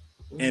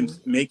and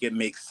mhm, make it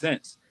make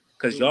sense.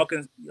 Because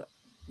mhm,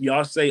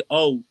 y'all say,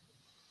 oh,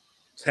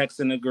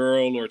 texting a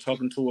girl or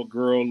talking to a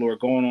girl or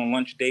going on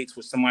lunch dates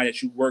with somebody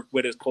that you work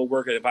with as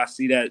co-worker, if I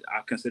see that,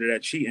 I consider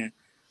that cheating.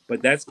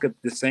 But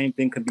the same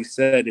thing can be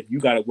said if you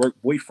got a work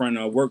boyfriend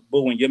or a work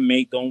boo and your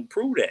mate don't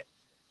prove that.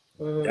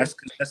 Right. mhm.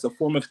 That's a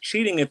form of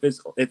cheating if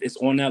it's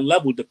on that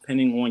level,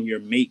 depending on your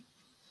mate.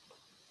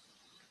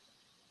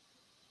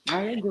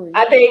 I agree.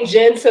 I think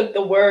Jen took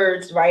the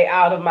words right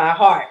out of my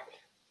heart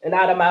and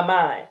out of my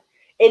mind.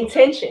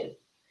 Intention.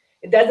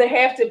 It doesn't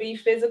have to be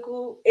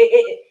physical.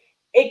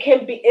 It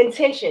can be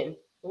intention,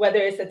 whether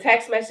it's a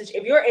text message.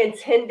 If you're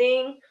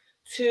intending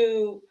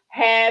to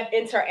have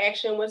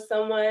interaction with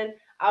someone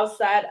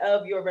outside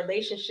of your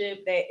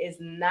relationship that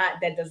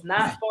does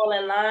not fall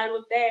in line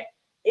with that,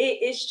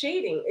 it is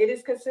cheating. It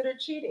is considered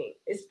cheating.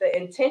 It's the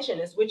intention.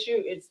 It's what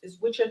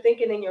you're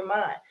thinking in your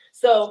mind.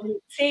 So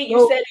see, you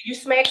So said you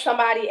smacked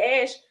somebody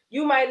ass,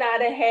 you might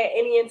not have had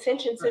any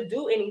intention right. to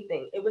do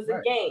anything. It was a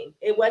Right. game.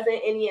 It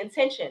wasn't any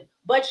intention.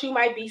 But you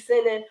might be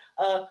sending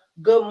a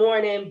good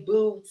morning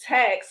boo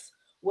text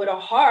with a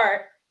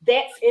heart.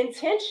 That's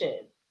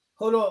intention.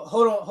 Hold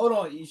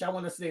on, Ish. I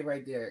want to stay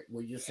right there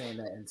where you're saying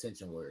that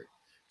intention word.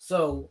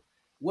 So,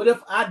 what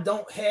if I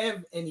don't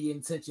have any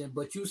intention,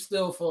 but you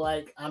still feel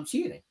like I'm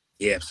cheating?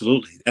 Yeah,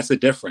 absolutely. That's a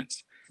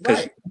difference because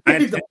Right. my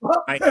The intent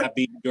might fuck? not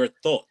be your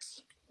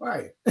thoughts.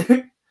 Right.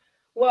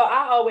 Well,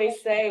 I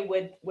always say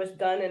what's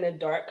done in the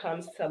dark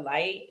comes to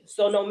light.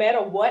 So no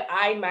matter what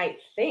I might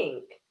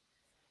think,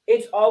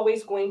 it's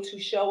always going to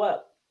show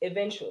up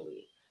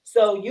eventually.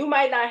 So you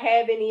might not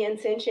have any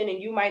intention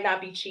and you might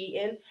not be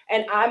cheating,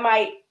 and I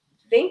might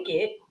think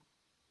it,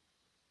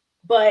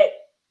 but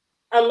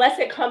unless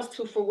it comes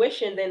to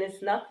fruition, then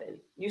it's nothing.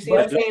 You see what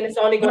But I'm But saying? It's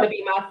only going to but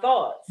be my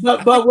thoughts.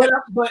 I but think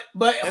what?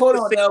 But that's hold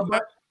the on same. now.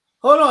 But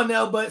hold on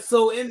now. But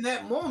so in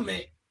that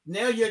moment,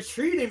 now you're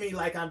treating me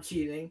like I'm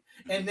cheating,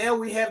 and now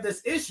we have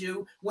this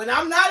issue when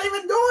I'm not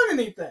even doing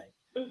anything.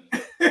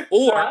 No,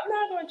 Or I'm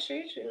not going to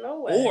treat you.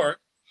 No way. or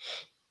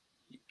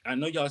I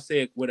know y'all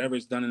say whatever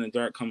is done in the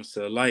dark comes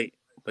to the light,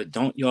 but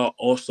don't y'all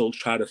also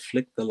try to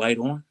flick the light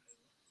on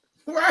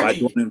by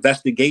doing Right.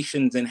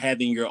 investigations and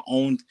having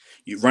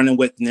you running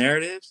with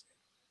narratives?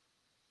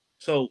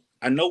 So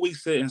I know we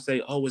sit and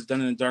say, "Oh, it's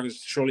done in the dark is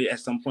surely at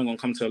some point gonna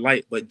come to the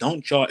light," but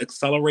don't y'all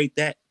accelerate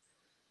that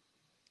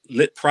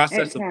lit At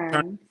process of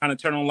times. trying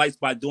to turn on lights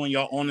by doing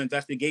your own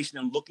investigation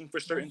and looking for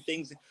certain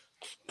things,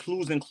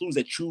 clues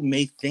that you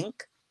may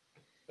think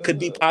could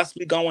be Mhm,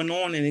 possibly going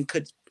on, and it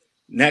could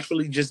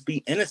naturally just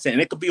be innocent,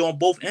 and it could be on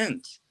both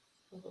ends.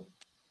 mhm.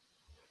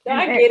 No,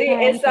 And I get at it.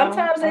 And times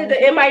sometimes I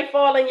it agree. might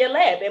fall in your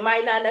lap. It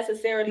might not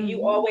necessarily you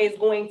Hmm. always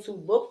going to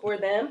look for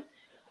them.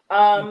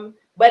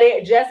 But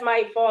it just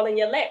might fall in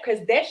your lap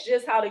because that's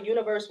just how the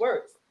universe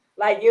works.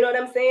 Like, you know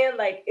what I'm saying?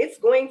 Like, it's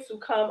going to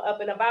come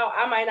up and about.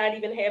 I might not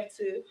even have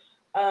to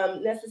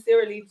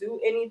necessarily do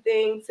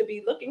anything to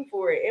be looking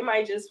for it. It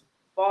might just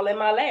fall in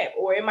my lap,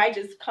 or it might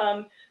just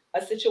come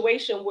a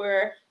situation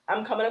where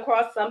I'm coming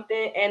across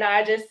something and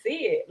I just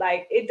see it.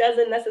 Like, it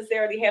doesn't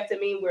necessarily have to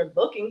mean we're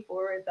looking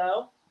for it,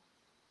 though.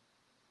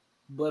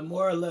 But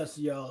more or less,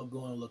 y'all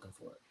going looking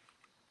for it.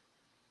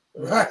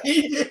 Mm. Right.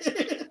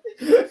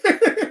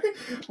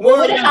 Well,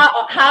 More or less.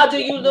 how do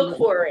you look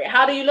for it?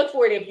 How do you look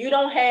for it if you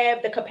don't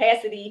have the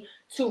capacity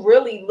to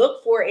really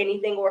look for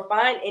anything or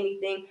find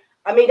anything?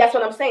 I mean, that's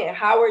what I'm saying.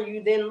 How are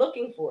you then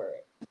looking for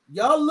it?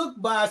 Y'all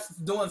look by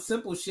doing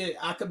simple shit.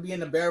 I could be in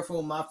the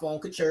bathroom, my phone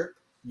could chirp.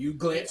 You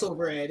glance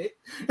over at it.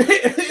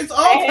 It's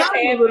all That has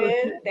kinds of little shit.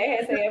 happened. That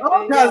has It's all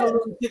happened. kinds of Yes,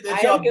 little shit I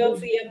that am y'all do.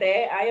 guilty of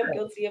that. I am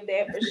guilty of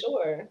that for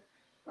sure.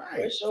 for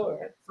Right.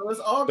 sure. So it's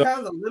all So,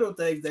 kinds of little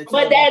things that you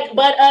But can be. that,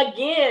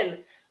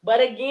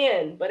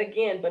 but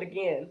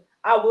again,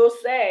 I will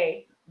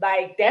say,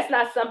 like, that's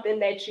not something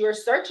that you're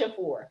searching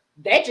for.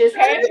 That just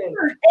happens.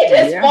 It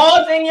just Yeah.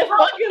 falls in your How,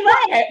 fucking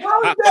how, lap.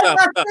 how is hold that up,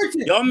 not hold up.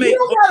 searching? Y'all You make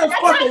don't hold gotta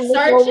That's fucking not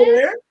look over searching.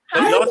 there. but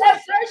How You is y'all don't that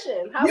got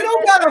searching? How you is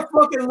don't that gotta searching?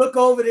 fucking look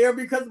over there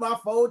because my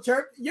phone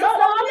chirp. Your No,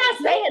 no, phone I'm ain't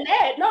not saying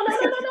that.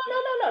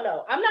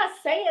 No. I'm not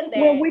saying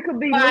Well, that we could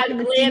be by looking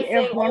to see if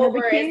glancing one of the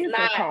over is kids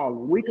are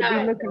calling. We could be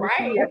not looking to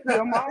see right. if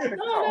your mom is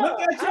No, Look calling. no,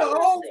 at I'm your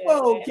not own saying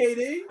phone, that.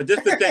 KD. but this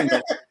the thing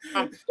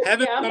though.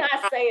 Having Yeah, I'm some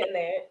not saying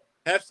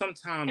that. have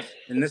sometimes,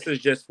 and this is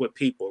just with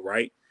people,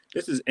 right?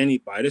 This is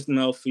anybody. This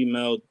male,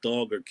 female,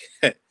 dog, or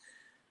cat.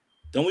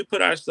 Don't we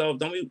put ourselves?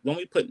 Don't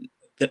we put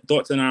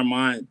thoughts in our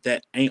mind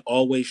that ain't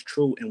always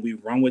true, and we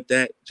run with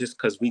that just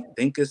because we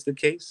think it's the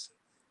case?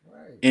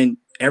 Right. And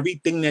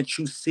everything that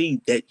you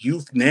see that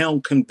you've now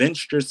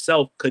convinced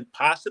yourself could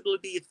possibly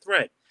be a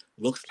threat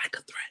looks like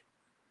a threat.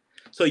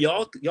 So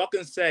y'all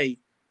can say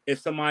if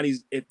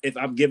somebody's if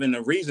I'm given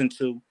a reason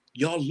to,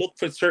 y'all look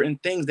for certain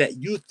things that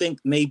you think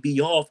may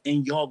be off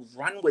and y'all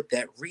run with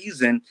that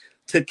reason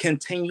to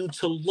continue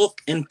to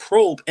look and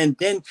probe. And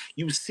then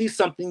you see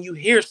something, you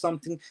hear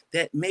something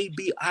that may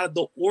be out of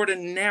the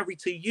ordinary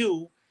to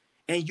you,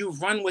 and you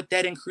run with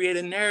that and create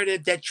a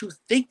narrative that you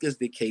think is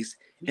the case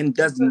and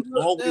Because doesn't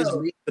always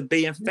look, lead to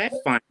being fact now,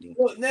 finding.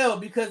 well, no,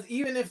 because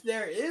even if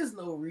there is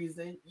no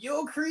reason,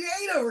 you'll create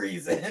a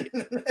reason.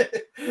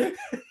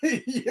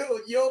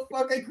 You'll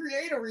fucking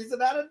create a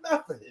reason out of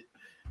nothing.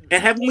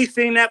 And haven't we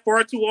seen that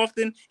far too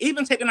often?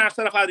 Even taking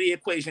ourselves out of the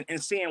equation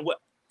and seeing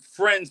what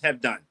friends have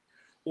done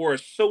or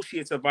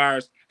associates of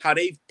ours, how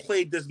they've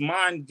played this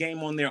mind game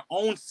on their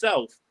own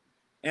self.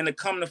 And to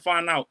come to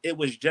find out, it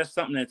was just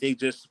something that they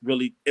just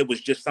really, it was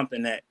just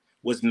something that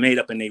was made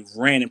up and they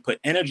ran and put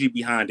energy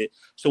behind it.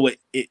 So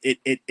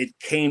it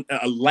came,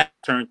 a light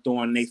turned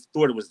on and they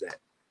thought it was that.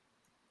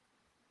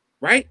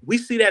 Right? We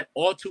see that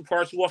all too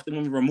far too often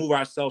when we remove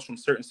ourselves from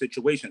certain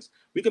situations.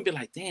 We can be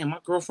like, damn, my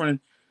girlfriend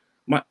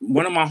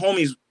one of my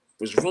homies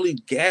was really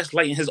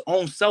gaslighting his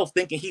own self,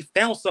 thinking he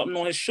found something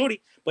on his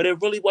shorty, but it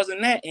really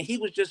wasn't that, and he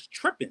was just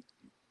tripping.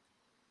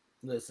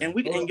 And Listen,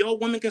 we and your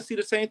women can see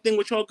the same thing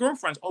with your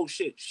girlfriends. Oh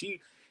shit,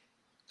 she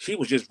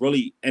was just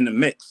really in the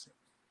mix,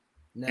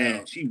 now,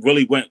 and she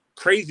really went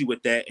crazy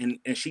with that, and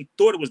she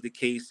thought it was the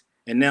case,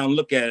 and now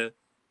look at her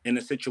in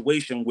a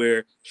situation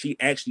where she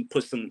actually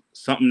put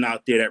something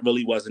out there that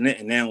really wasn't it,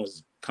 and now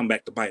it's come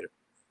back to bite her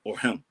or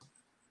him.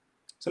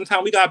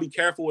 Sometimes we gotta be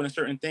careful in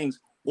certain things,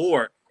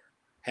 or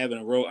having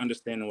a real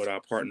understanding what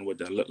our partner would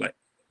look like.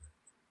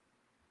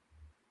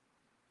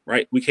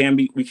 Right? We can't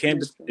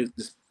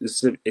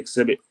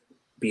exhibit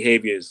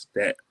behaviors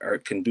that are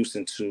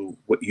conducive to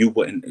what you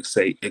wouldn't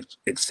say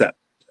accept,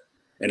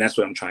 and that's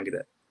what I'm trying to get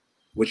at.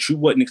 What you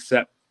wouldn't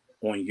accept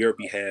on your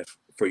behalf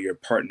for your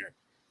partner,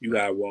 you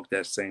gotta walk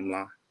that same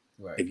line.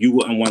 right. If you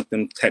wouldn't want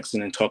them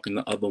texting and talking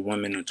to other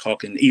women and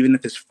talking, even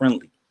if it's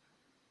friendly,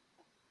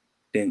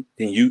 then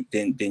you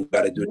But,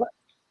 gotta do it. but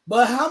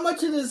but how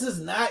much of this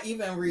is not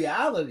even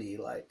reality?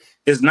 Like,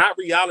 It's not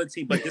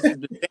reality, but this is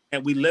the thing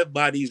that we live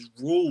by these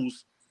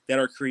rules that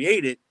are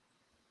created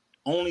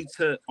only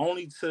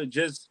to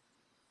just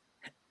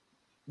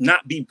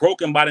not be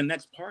broken by the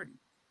next party,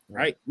 right,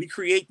 right? We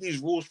create these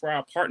rules for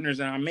our partners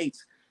and our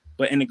mates,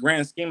 but in the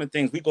grand scheme of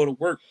things, we go to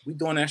work, we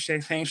doing that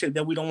same shit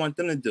that we don't want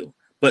them to do.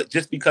 But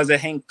just because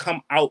it ain't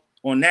come out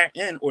on that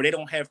end, or they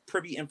don't have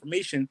privy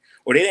information,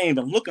 or they ain't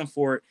even looking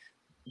for it,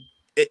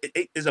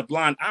 it is a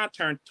blind eye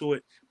turn to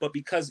it. But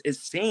because it's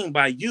seen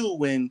by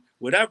you and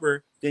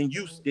whatever, then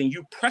you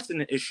pressing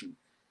the issue,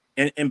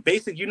 and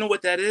basic, you know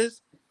what that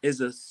is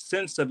a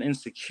sense of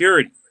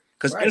insecurity,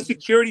 because right.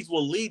 insecurities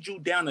will lead you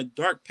down a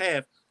dark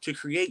path to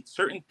create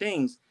certain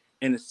things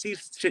and to see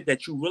shit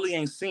that you really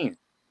ain't seeing.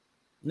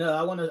 No,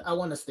 I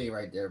wanna stay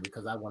right there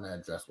because I want to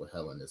address what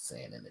Helen is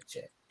saying in the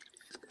chat.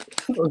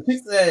 She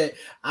said,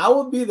 I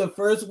would be the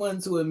first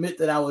one to admit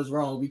that I was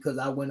wrong because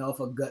I went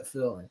off a gut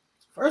feeling.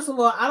 First of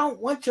all, I don't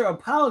want your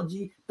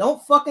apology.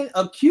 Don't fucking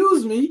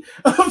accuse me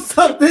of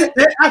something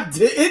that I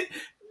didn't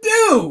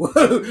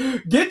do.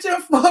 Get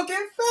your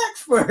fucking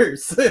facts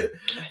first.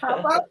 How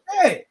about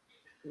that?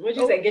 What'd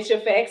you Oh, say? Get your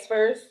facts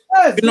first.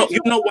 yes, You know, get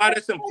you your know why fucking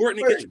that's facts important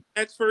to get first. your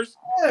facts first.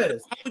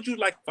 Yes, How would you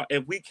like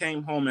if we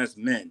came home as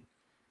men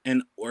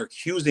and were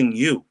accusing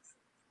you?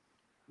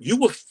 You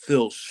would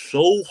feel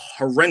so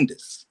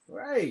horrendous.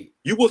 right.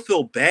 You would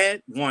feel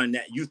bad. One,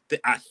 that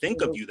I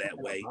think of No you that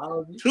fucking way.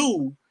 apology.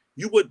 Two,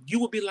 you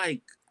would be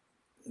like,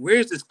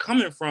 where's this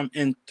coming from?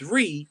 And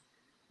three,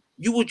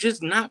 you would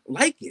just not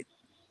like it.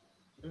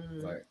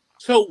 Mm. Right,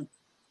 So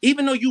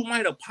even though you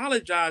might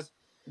apologize,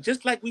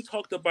 just like we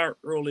talked about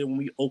earlier when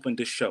we opened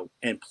the show,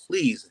 and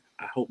please,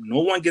 I hope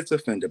no one gets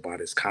offended by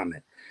this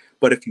comment.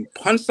 But if you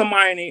punch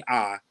somebody in the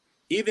eye,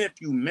 even if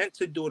you meant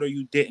to do it or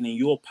you didn't, and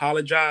you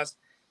apologize,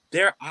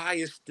 their eye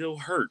is still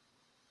hurt.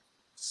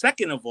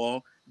 Second of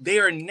all, they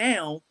are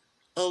now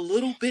a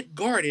little bit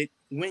guarded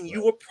when right,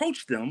 you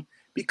approach them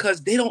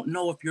because they don't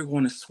know if you're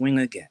going to swing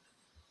again.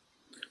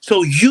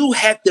 So you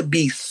have to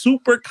be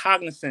super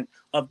cognizant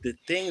of the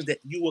things that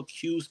you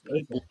accuse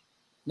Listen, people.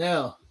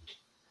 now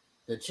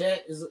the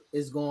chat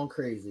is going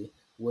crazy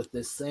with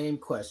the same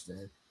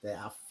question that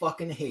I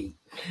fucking hate.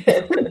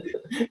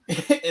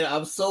 And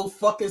I'm so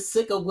fucking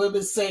sick of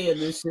women saying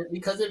this shit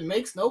because it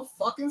makes no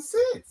fucking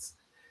sense.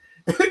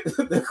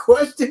 The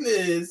question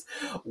is,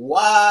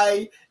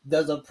 why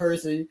does a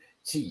person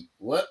cheat?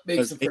 What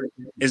makes a person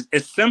cheat?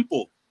 It's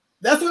simple.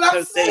 That's what I'm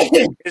Because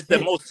saying. it's the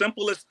most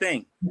simplest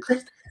thing.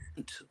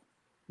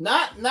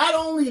 Not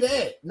only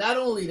that.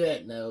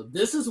 Now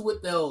this is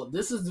what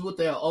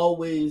they'll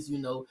always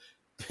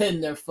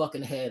pin their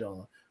fucking head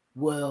on.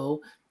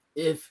 Well,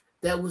 if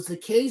that was the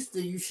case,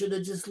 then you should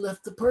have just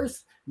left the person.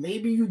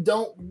 Maybe you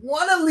don't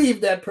want to leave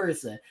that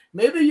person.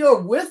 Maybe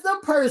you're with the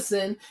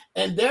person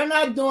and they're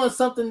not doing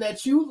something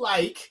that you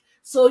like,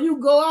 so you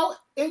go out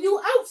and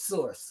you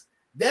outsource.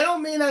 That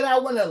don't mean that I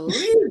want to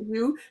leave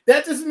you.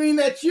 That just mean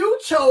that you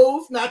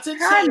chose not to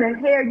How in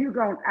change. the hell you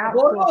gonna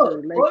Hold outsource a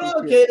on,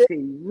 relationship,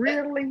 Katie. T?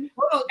 Really?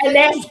 Hold on, And Katie.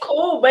 that's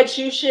cool, but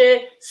you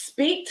should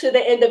speak to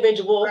the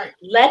individual, Right,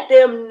 let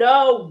them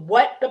know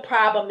what the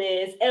problem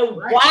is and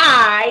right.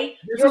 why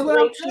This is you're what I'm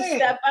going to saying.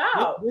 step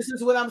out. This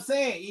is what I'm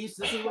saying, East.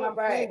 This is what I'm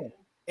Right, saying.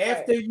 right.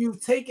 After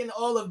you've taken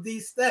all of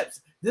these steps,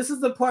 this is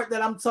the part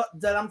that I'm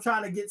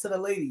trying to get to the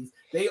ladies.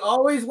 They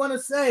always want to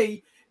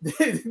say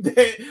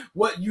that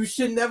what you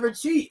should never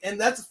cheat, and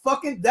that's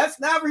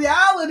not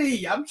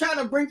reality. I'm trying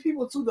to bring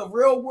people to the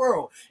real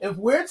world. If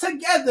we're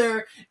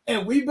together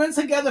and we've been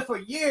together for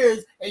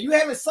years, and you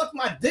haven't sucked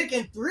my dick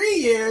in 3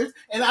 years,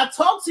 and I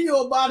talked to you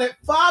about it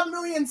 5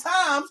 million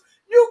times,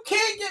 you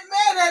can't get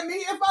mad at me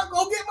if I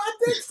go get my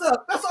dick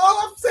sucked. That's all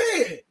I'm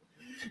saying.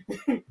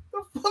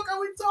 The fuck are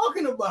we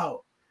talking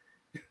about?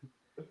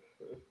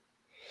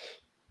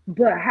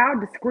 But how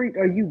discreet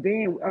are you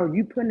being? Are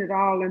you putting it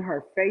all in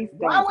her face?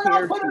 Why Don't would I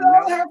care put to it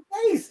all in know? her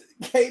face,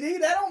 Katie?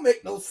 That don't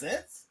make no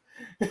sense.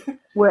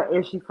 Well,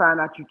 if she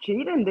find out you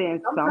cheating,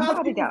 then Sometimes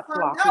somebody people got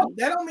find out. sloppy.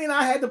 That don't mean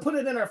I had to put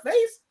it in her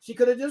face. She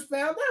could have just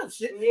found out.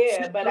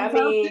 Yeah, but I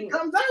Sometimes shit mean,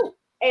 comes out.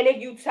 and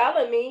if you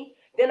telling me,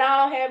 then I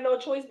don't have no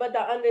choice but to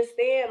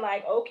understand,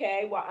 like,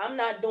 okay, well, I'm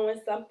not doing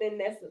something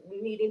that's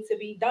needing to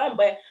be done,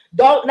 but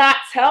don't not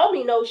tell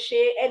me no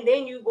shit, and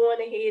then you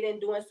going ahead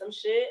and doing some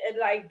shit, and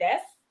like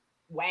that's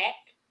whack.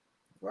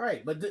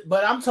 Right,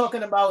 but I'm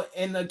talking about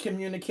in the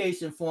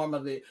communication form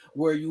of it,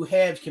 where you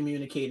have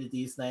communicated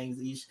these things,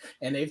 each,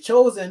 and they've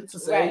chosen to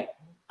say, Right,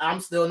 "I'm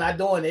still not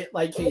doing it,"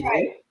 right, Like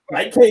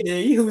right.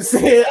 KD, who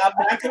said, "I'm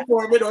not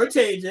conforming or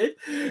changing,"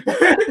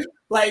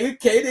 like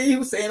KD,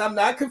 who's saying, "I'm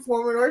not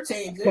conforming or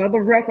changing." For the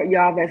record,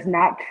 y'all, that's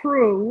not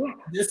true.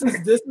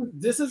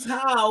 This is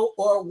how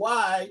or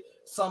why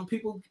some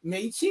people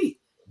may cheat.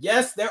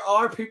 Yes, there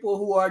are people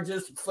who are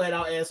just flat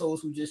out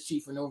assholes who just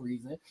cheat for no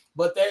reason.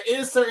 But there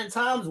is certain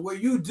times where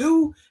you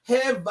do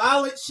have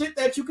violent shit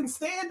that you can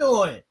stand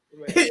on.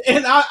 Right.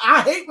 And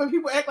I hate when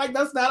people act like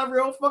that's not a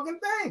real fucking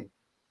thing.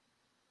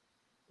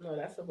 No,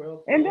 that's a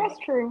real And thing. that's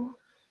true.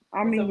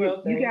 I It's a mean,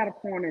 real you thing. got a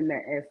point in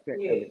that aspect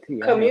of Yeah, it,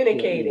 T. I have to admit.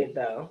 communicated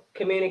though.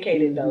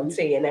 Communicated though, Hmm.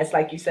 T, and that's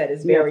like you said,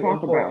 it's Yeah, very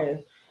talk about it.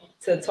 important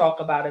to talk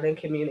about it and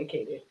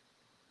communicate it.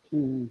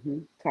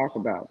 Talk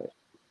about it.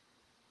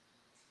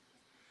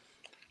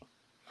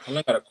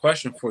 I got a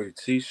question for you,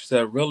 T. She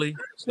said, really?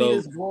 See So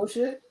this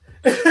bullshit?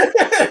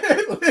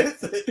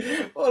 Listen,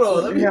 hold on.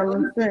 What Let the me, hell let I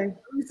me see. say?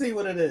 Let me see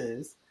what it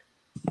is.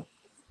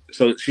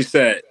 so she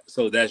said,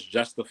 so that's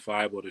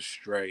justifiable to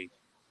stray.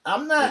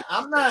 I'm What not.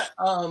 I'm that's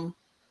not.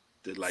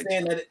 the like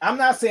Saying that I'm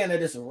not saying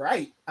that it's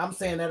right. I'm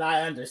saying that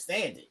I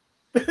understand it.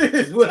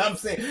 Is what I'm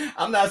saying.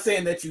 I'm not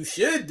saying that you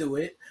should do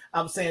it.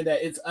 I'm saying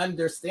that it's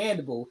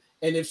understandable.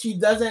 And if she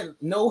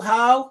doesn't know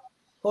how,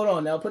 hold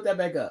on now, put that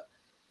back up.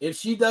 If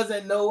she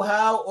doesn't know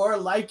how or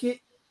like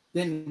it,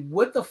 then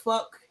what the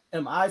fuck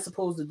am I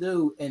supposed to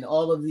do in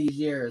all of these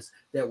years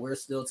that we're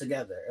still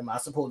together? Am I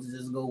supposed to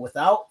just go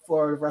without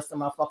for the rest of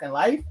my fucking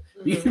life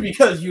Hmm.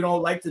 because you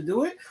don't like to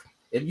do it?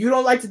 If you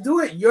don't like to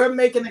do it, you're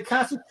making a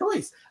conscious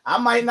choice. I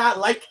might not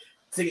like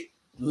to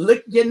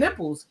lick your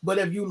nipples, but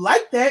if you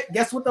like that,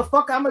 guess what the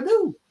fuck I'm gonna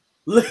do?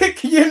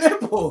 Lick your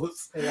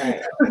nipples.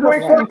 Right, The fuck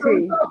Question, right. are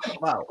we T. talking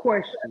about?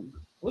 Question.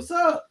 What's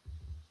up?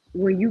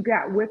 When you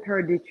got with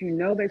her, did you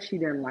know that she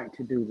didn't like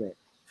to do that?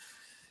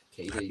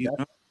 how KD, you that's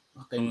know?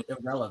 fucking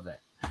irrelevant.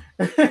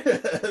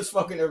 It's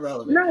fucking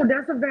irrelevant. No,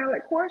 that's a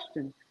valid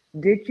question.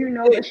 Did you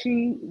know that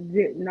she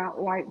did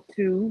not like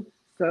to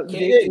suck dick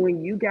KD,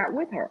 when you got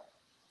with her?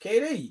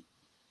 KD,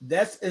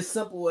 that's as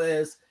simple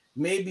as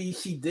maybe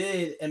she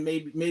did, and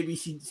maybe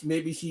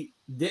she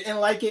didn't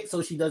like it,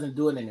 so she doesn't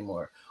do it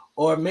anymore.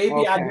 Or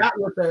maybe I Okay. got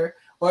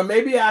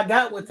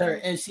with her,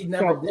 and she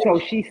never So did so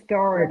it. she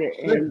started it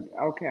Listen,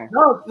 and okay.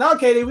 no,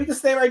 Katie, we can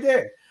stay right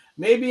there.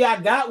 Maybe I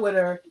got with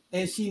her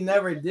and she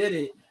never did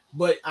it,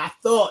 but I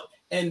thought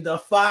in the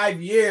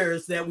 5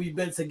 years that we've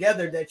been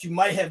together that you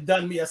might have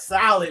done me a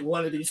solid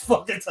one of these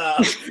fucking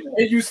times,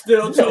 and you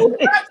still chose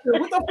not to.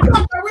 What the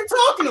fuck are we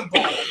talking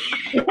about?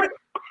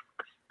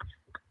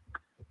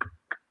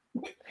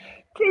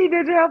 T,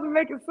 did you have to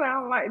make it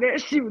sound like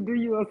that? She would do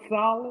you a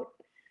solid.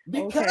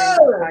 Okay,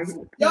 Because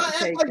y'all point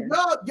act like taken.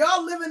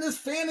 y'all live in this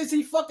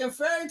fantasy fucking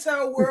fairy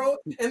tale world,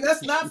 and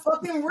that's not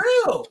fucking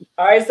real.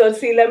 All right, so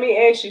see, let me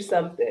ask you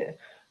something.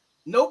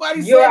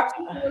 Nobody said You're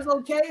cheating was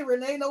okay,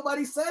 Renee.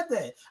 Nobody said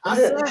that. I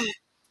said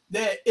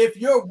that if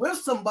you're with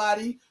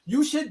somebody,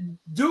 you should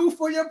do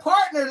for your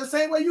partner the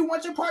same way you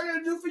want your partner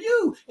to do for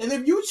you. And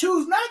if you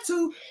choose not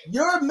to,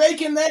 you're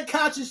making that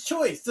conscious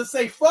choice to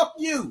say "fuck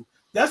you."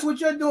 That's what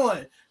you're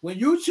doing. When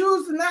you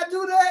choose to not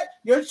do that,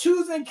 you're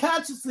choosing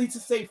consciously to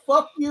say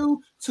 "fuck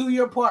you" to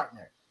your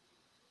partner.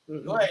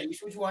 Go ahead.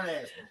 What you want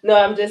to ask me? no,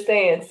 I'm just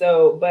saying.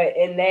 So, but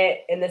in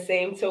the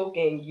same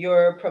token,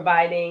 you're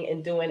providing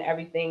and doing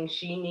everything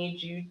she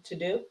needs you to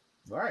do.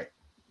 Right.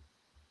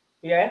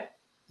 Yeah.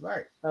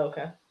 Right.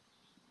 Okay.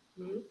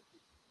 Mm-hmm.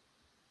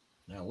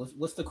 Now,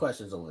 what's the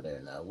questions over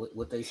there now?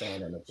 What they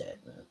saying in the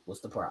chat, man?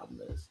 What's the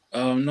problem is?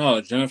 No,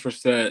 Jennifer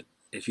said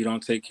if you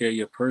don't take care of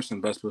your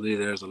person, best believe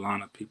there's a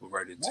line of people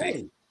ready to take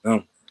Hey,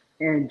 them.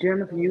 And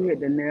Jennifer, you hit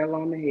the nail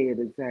on the head.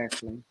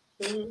 Exactly.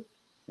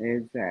 Mm-hmm.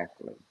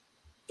 Exactly.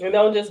 It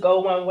don't just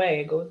go one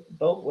way; it goes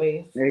both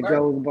ways. It right.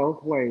 goes both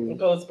It ways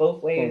goes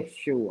both for ways.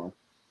 sure.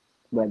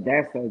 But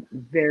that's a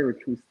very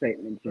true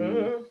statement, Gina.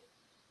 Mm-hmm.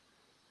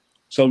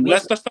 So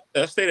What's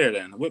let's stay there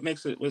then. What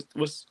makes it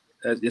what's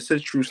it's a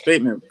true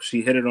statement.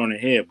 She hit it on the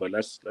head, but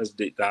let's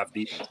dive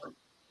deep into it.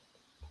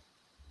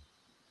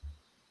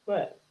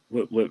 What?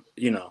 What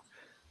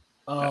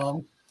uh,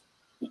 um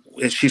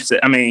she said.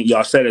 I mean,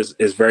 y'all said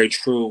is very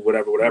true.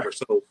 Whatever.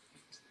 So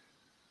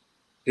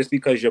just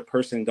because your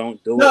person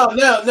don't do it,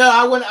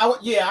 no.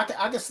 Yeah,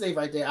 I can stay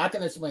right there. I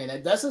can explain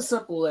that. That's as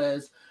simple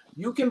as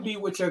you can be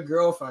with your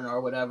girlfriend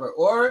or whatever,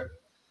 or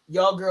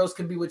y'all girls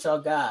can be with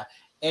y'all guy.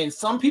 And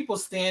some people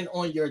stand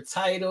on your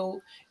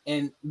title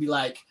and be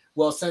like,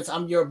 well, since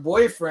I'm your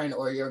boyfriend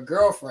or your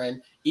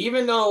girlfriend,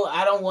 even though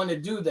I don't want to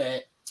do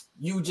that,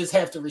 you just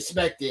have to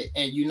respect it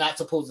and you're not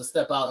supposed to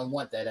step out and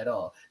want that at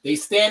all. They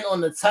stand on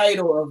the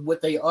title of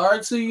what they are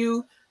to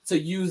you to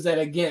use that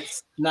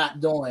against not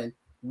doing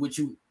what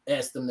you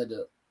asked them to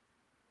do.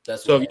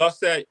 That's so what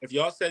happened. if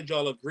y'all said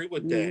y'all agree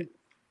with that, Mhm.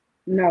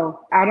 No,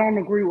 I don't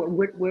agree with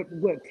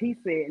what T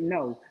said.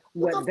 No,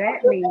 What the what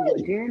fuck that you means, what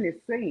mean? Jen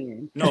is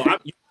saying, no, I'm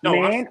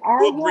saying man you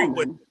or agree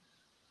with. woman.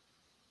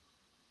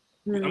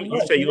 Hmm. You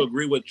What, say you kid?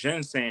 agree with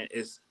Jen saying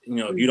is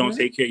if you don't Hmm.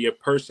 take care of your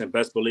person,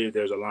 best believe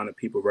there's a line of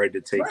people ready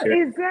to take Right.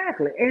 care.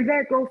 Exactly, and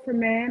that goes for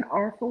man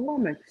or for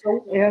woman.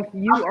 So, If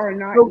you are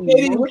not so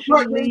Katie, what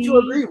part didn't you emotionally,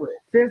 agree with?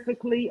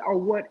 physically, or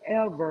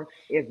whatever,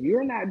 if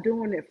you're not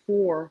doing it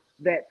for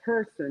that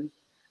person,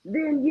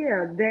 then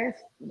yeah,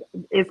 that's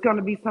it's going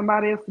to be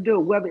somebody else to do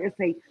it. Whether it's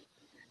a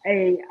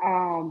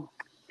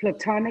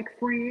platonic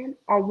friend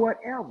or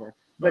whatever,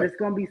 but Right. it's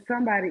going to be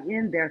somebody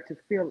in there to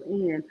fill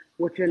in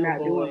what you're Oh not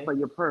doing boy. for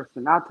your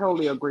person. I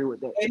totally agree with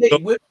that Hey, too. So,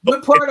 Nate, so what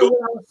if part of you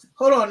what I was?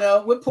 Hold on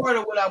now. What part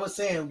of what I was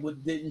saying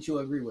didn't you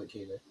agree with,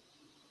 Katie?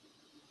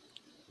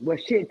 Well,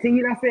 shit, T,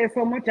 you done said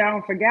so much I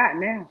don't forgot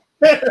now.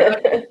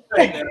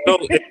 Right now. so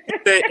if you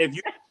say if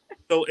you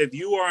so if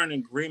you are in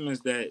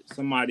agreements that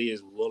somebody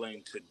is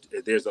willing to,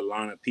 that there's a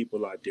line of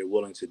people out there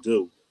willing to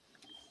do,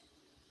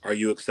 are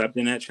you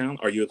accepting that challenge?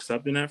 Are you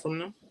accepting that from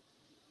them?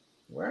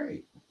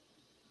 Right.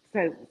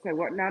 Say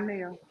what now,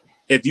 Neil?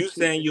 If you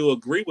saying you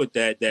agree with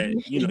that,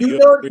 You you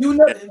know, agree you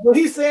know that. what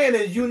he's saying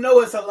is, you know,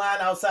 it's a line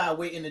outside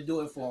waiting to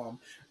do it for him,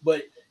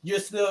 but you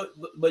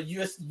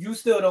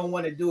still don't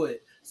want to do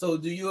it. So,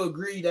 do you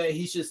agree that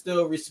he should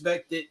still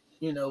respect it?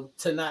 You know,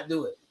 to not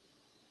do it.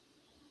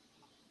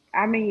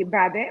 I mean,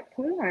 by that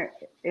point,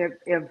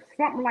 if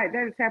something like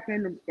that is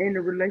happening in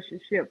the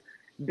relationship,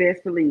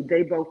 best believe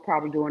they both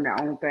probably doing their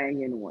own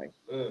thing anyway.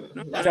 No,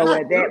 Mm-hmm. That's that's So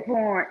not at true. that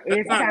point, that's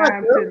it's not That's not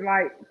time true. to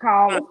like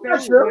call a not That's not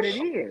spade with true. what it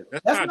is.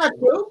 that's That's not not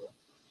true. true.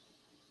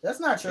 That's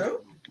not That's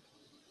true.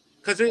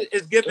 because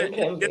it's given It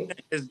can be.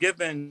 it's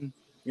given.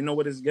 You know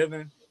what it's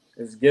given?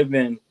 It's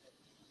given.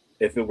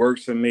 If it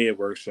works for me, it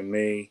works for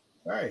me.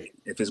 Right.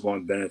 If it's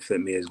going to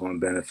benefit me, it's going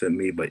to benefit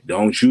me. But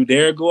don't you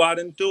dare go out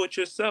and do it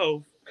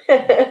yourself,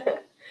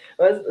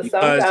 Well, because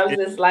sometimes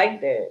it's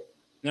like that.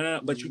 no.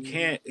 But you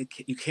can't.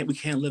 You can't. We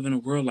can't live in a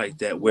world like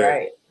that where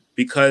Right.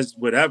 because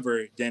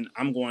whatever, then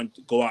I'm going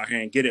to go out here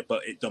and get it.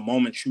 But the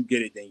moment you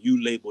get it, then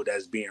you labeled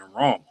as being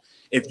wrong.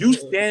 If you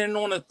Mm-hmm. standing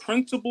on a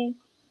principle,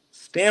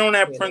 stand on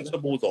that Get on the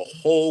principle the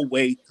principle. whole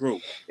way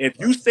through. If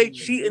you Right. say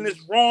cheating is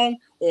wrong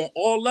on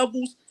all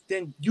levels,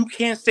 then you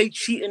can't say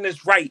cheating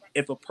is right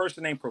if a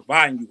person ain't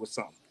providing you with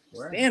something.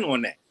 Right. Stand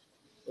on that.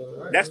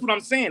 Right. That's what I'm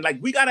saying. Like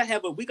we gotta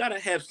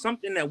have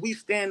something that we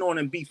stand on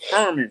and be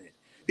firm in it. Right.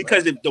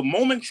 Because if the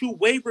moment you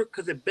waver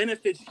because it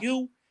benefits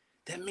you,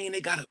 that means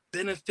they gotta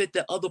benefit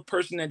the other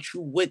person that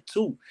you with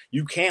too.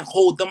 You can't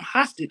hold them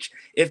hostage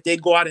if they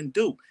go out and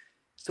do.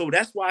 So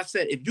that's why I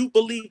said if you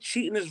believe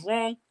cheating is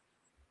wrong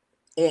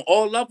on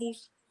all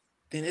levels,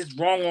 then it's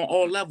wrong on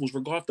all levels,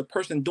 regardless if the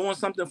person doing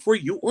something for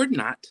you or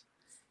not,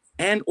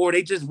 and or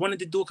they just wanted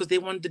to do it because they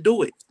wanted to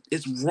do it.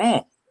 It's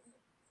wrong,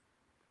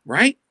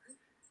 right?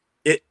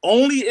 It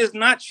only is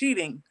not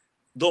cheating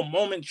the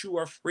moment you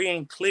are free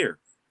and clear,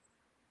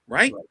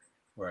 right? Right.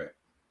 Right.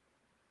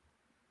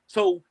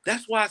 So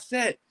that's why I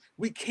said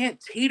we can't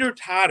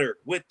teeter-totter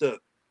with the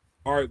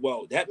all right,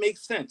 well, that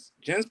makes sense.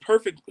 Jen's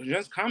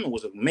comment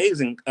was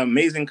amazing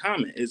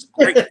comment. It's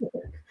great.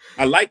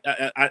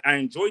 I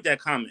enjoyed that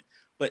comment.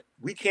 But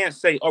we can't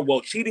say, oh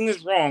well, cheating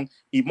is wrong,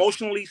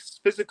 emotionally,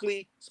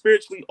 physically,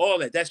 spiritually, all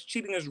that. That's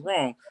cheating is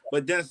wrong.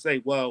 But then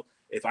say, well,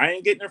 if I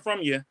ain't getting it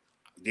from you,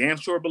 damn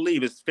sure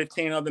believe it's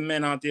 15 other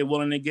men out there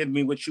willing to give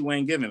me what you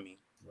ain't giving me.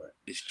 Right.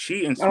 It's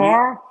cheating, sweet.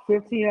 Or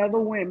 15 other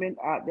women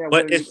out there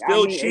But willing. it's I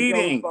still mean, it goes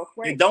cheating. both It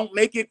ways. don't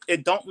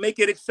make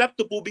it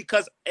acceptable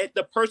because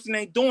the person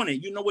ain't doing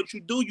it. You know what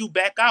you do? You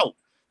back out.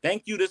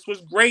 Thank you. This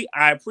was great.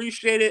 I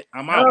appreciate it.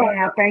 I'm out. And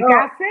I think No,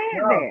 I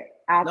said no, that.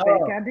 I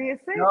think no, I did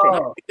say No, that.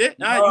 no, you did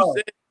not. You no,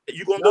 said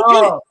you gonna go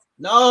get it, no,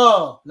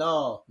 no,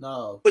 no,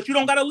 no. but you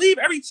don't gotta leave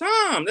every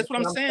time. That's That's what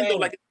I'm what I'm saying though. saying.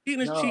 Like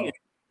cheating is cheating. No.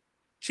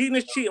 Cheating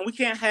is cheating. We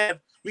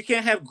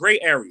can't have gray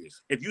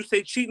areas. If you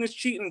say cheating is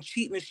cheating,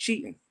 cheating is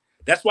cheating.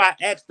 That's why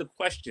I asked the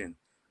question.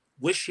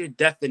 What's your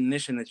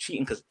definition of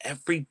cheating? Because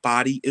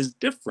everybody is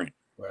different.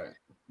 Right.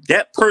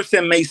 That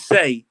person may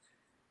say,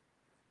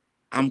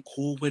 I'm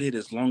cool with it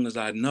as long as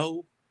I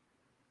know.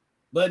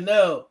 But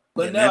no,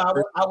 Then that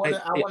person I might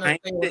say, I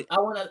ain't it.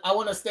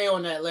 want to stay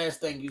on that last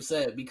thing you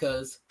said,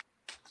 because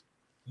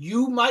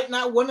you might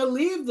not want to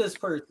leave this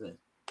person.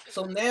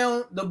 So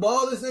now the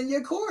ball is in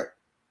your court.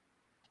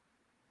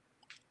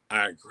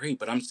 I agree,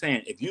 but I'm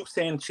saying if you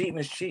saying cheating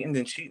is cheating,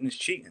 then cheating is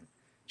cheating.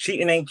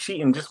 Cheating ain't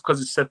cheating just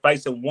because it's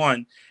suffice of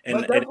one, and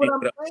But that's it what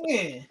ain't. I'm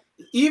saying.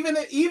 Even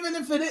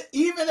if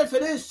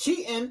it is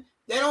cheating,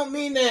 that don't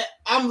mean that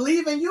I'm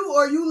leaving you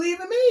or you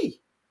leaving me.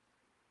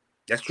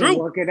 That's To true.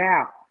 work it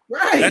out.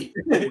 That's Right.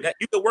 true. That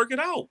you can work it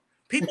out.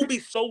 People be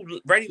so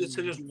ready to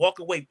just walk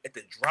away at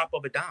the drop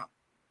of a dime.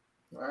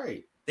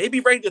 Right. They be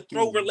ready to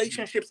throw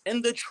relationships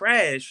in the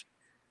trash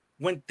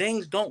when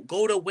things don't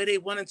go the way they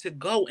wanted to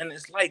go, and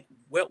it's like,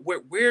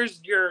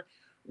 where's your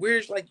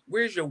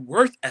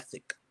worth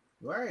ethic?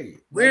 Right.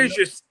 Like Where's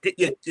your stick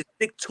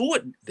to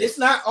it? it's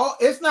not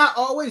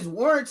always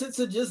warranted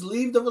to just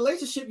leave the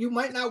relationship. You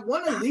might not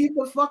want to leave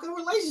the fucking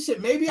relationship.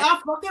 Maybe I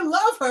fucking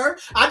love her.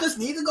 I just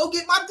need to go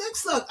get my dick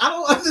sucked. I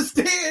don't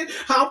understand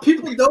how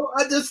people don't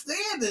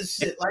understand this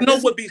shit. Like, You know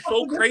this what be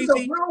so is a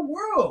crazy? real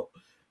world.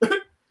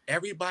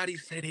 Everybody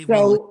say they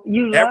will leave. So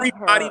you love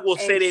Everybody her will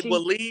say and they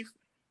will she leave.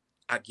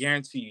 I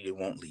guarantee you, they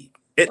won't leave.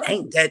 It Right.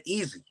 ain't that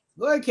easy.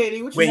 Go ahead,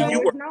 Katie. What you When saying?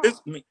 you no, are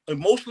it's not.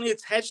 emotionally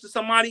attached to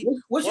somebody,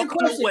 What's your walking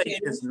question, away Katie?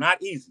 is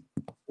not easy.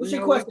 What's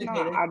your No, it's question,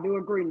 not. Katie? I do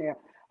agree now.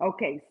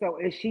 Okay, so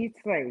if she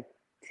say,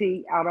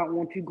 T, I don't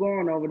want you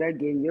going over there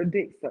getting your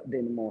dick sucked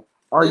anymore,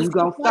 are Then you suck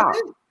gonna my stop?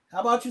 dick.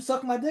 How about you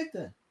suck my dick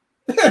then?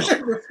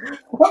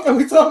 What are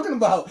we talking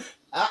about?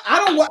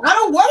 I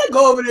don't want to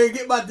go over there and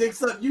get my dick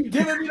sucked. You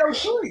giving me no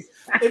choice.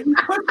 If you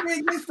push me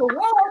against the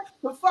wall,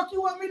 the fuck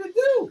you want me to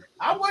do?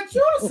 I want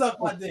you to suck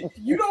my dick.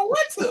 You don't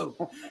want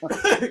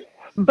to.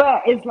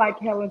 But it's like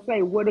Helen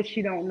say, what if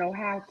she don't know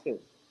how to?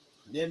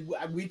 Then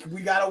we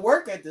gotta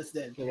work at this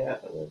then. Yeah.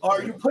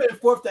 Are you putting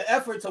forth the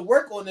effort to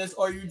work on this,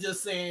 or are you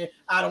just saying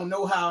I don't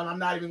know how and I'm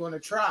not even going to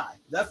try?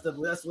 That's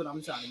what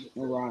I'm trying to get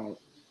to. Right.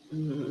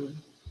 Mm-hmm.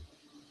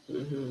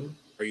 Mm-hmm.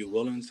 Are you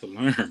willing to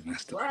learn?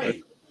 That's the question.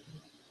 Right.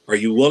 Are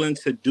you willing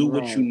to do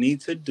what you Right.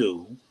 need to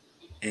do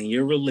in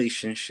your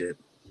relationship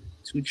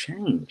to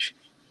change?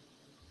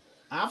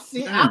 I've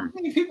seen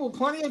Mm. people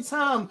plenty of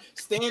time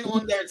stand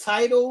on their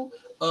title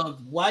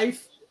of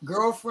wife,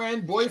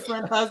 girlfriend,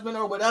 boyfriend, husband,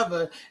 or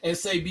whatever, and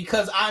say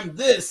because I'm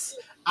this,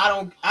 I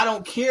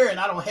don't care and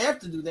I don't have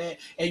to do that,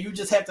 and you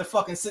just have to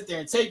fucking sit there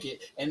and take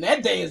it, and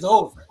that day is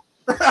over.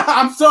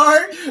 I'm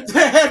sorry to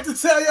have to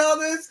tell y'all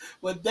this,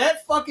 but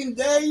that fucking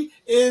day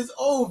is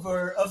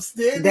over of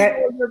standing That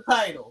on your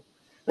title.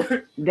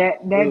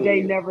 that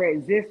day never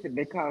existed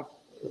because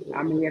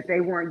I mean if they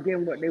weren't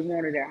getting what they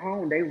wanted at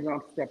home, they were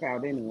gonna step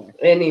out anyway.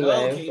 Anyway,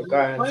 Okay, there's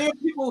regardless. plenty of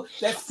people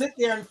that sit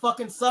there and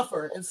fucking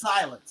suffer in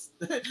silence.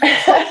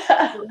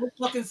 Don't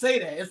fucking say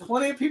that. There's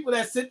plenty of people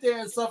that sit there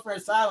and suffer in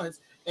silence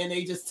and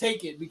they just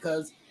take it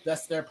because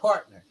that's their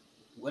partner.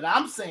 What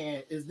I'm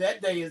saying is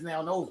that day is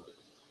now over.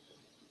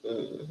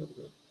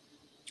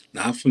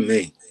 Not for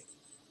me.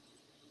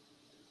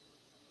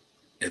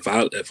 If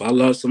I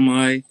love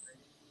somebody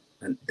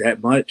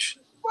that much,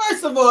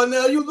 First of all,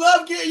 now you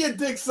love getting your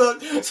dick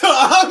sucked, so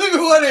I don't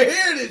even want to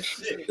hear this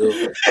shit.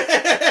 do.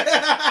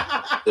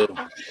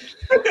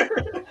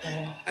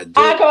 I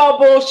I do. call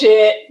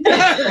bullshit.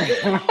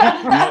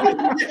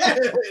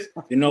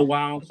 You know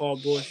why I don't call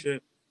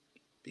bullshit?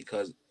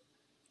 Because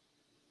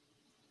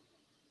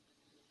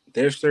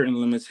there's certain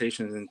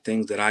limitations and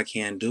things that I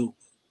can't do.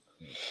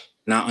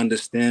 Not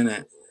understand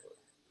that.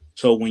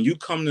 So when you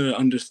come to the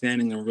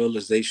understanding and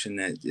realization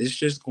that it's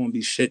just going to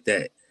be shit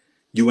that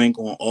you ain't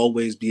going to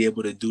always be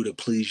able to do to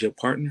please your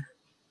partner,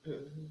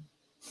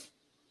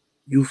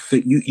 you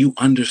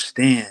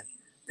understand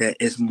that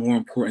it's more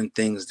important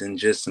things than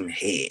just some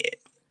head,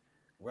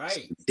 Right.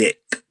 some dick,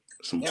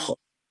 some Yeah. fuck.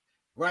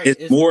 Right.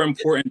 It's more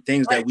important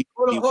things right. that we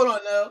Hold on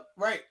now.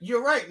 Right.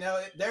 You're right. Now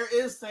there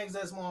is things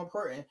that's more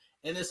important.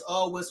 and it's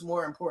all what's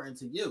more important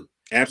to you.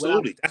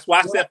 Absolutely. That's why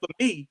I said for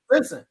me.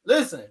 Listen.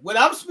 What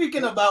I'm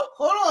speaking about,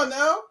 hold on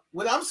now.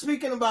 What I'm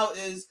speaking about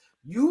is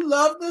you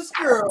love this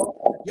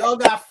girl. Y'all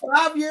got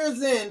 5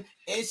 years in,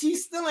 and she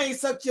still ain't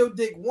sucked your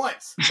dick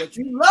once. But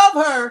you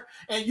love her,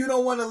 and you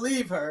don't want to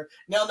leave her.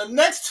 Now, the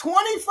next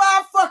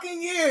 25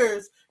 fucking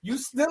years, you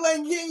still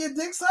ain't getting your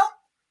dick sucked?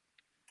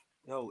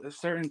 Yo, there's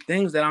certain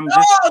things that I'm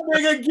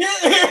nigga, get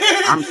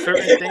it. I'm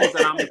certain things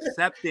that I'm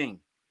accepting.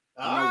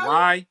 You know right.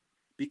 why?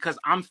 Because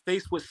I'm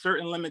faced with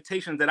certain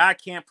limitations that I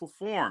can't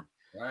perform.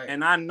 Right.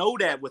 And I know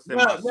that within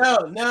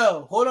myself.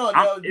 No. Hold on.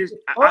 Love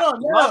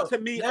to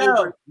me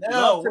over.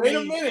 Wait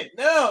a minute.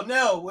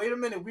 No. Wait a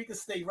minute. We can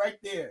stay right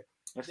there.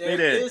 There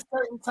is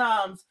certain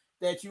times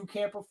that you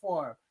can't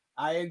perform.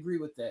 I agree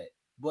with that.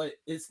 But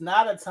it's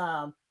not a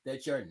time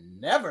that you're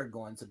never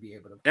going to be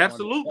able to perform.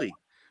 Absolutely.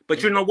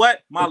 But you know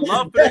what? My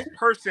love for this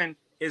person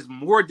is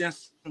more than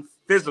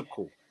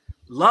physical.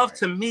 Love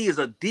to me is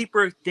a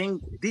deeper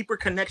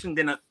connection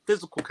than a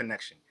physical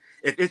connection.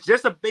 If it's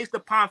just based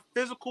upon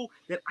physical,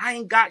 then I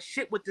ain't got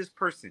shit with this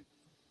person.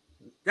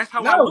 That's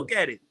how I look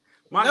at it.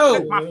 My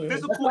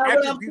physical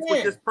attributes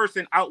with this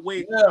person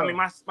outweigh. I mean,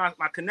 my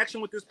connection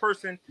with this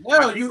person,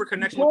 my deeper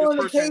connection with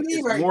this person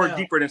is more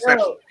deeper than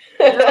sexual.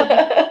 You're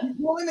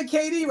going to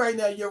KD right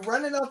now. You're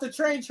running off the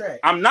train track.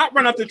 I'm not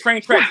running off the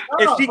train track.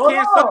 If she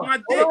can't suck my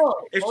dick,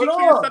 if she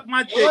can't suck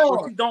my dick,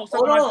 or she don't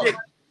suck my dick.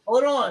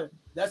 Hold on.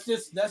 That's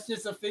just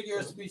a figure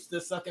of speech,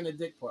 the sucking the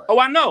dick part. Oh,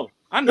 I know.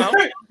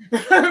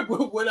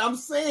 What I'm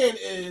saying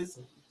is,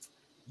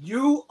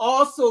 you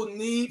also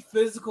need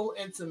physical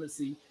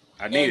intimacy.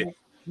 I need it.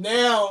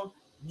 Now,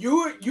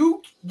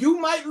 you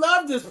might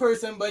love this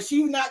person, but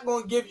she's not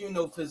going to give you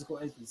no physical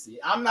intimacy.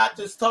 I'm not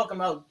just talking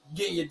about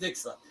getting your dick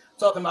sucked. I'm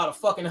talking about a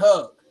fucking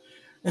hug.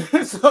 A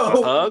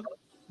hug?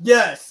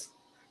 Yes.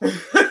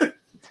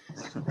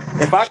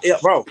 Bro,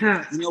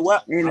 you know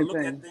what? I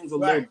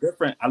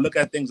look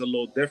at things a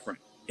little different.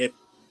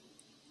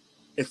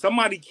 If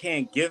somebody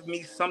can't give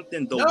me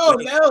something, no,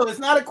 it's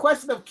not a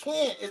question of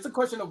can't. It's a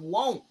question of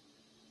won't.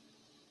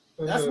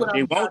 That's what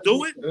they won't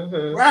do it.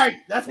 Right.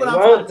 That's what I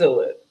won't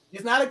do it.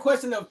 It's not a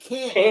question of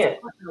can't. It's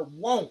a question of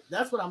won't.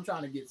 That's what I'm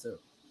trying to get to.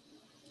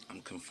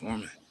 I'm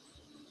conforming.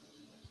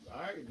 All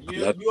right,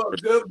 you're a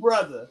good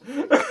brother.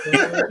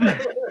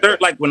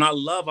 Like when I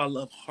love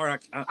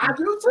hard. I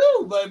do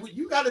too, but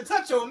you got to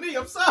touch on me.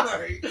 I'm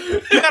sorry.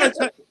 You got to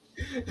touch.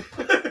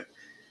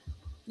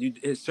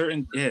 It's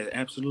certain, yeah,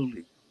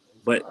 absolutely.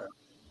 But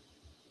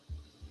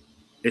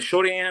if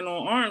Shorty ain't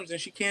no arms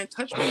and she can't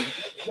touch me,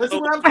 that's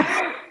what I'm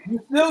saying.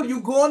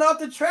 You going off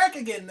the track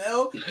again,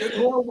 Nell. You're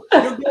going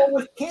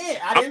with can't.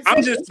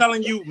 I'm just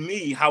telling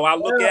you how I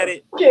look at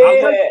it.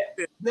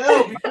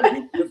 No, because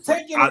you keep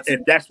taking it.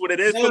 If that's what it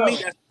is for me,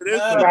 that's what it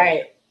is for me.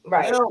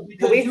 Right. No,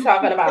 because we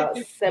talking about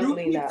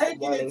simply you keep not taking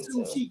wanting it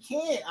to. She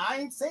can't. I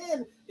ain't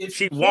saying if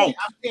she won't.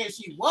 I'm saying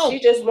she won't. She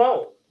just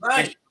won't.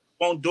 Right. She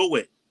won't do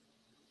it.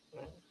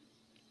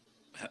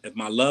 If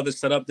my love is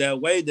set up that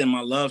way, then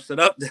my love's set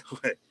up that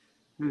way.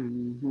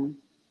 Mm-hmm.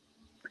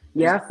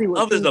 Yeah, I see what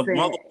love is a saying.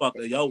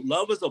 Motherfucker, yo.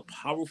 Love is a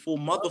powerful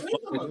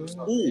motherfucker. It's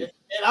cool. And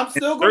I'm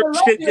still gonna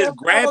love shit you. Just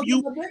grab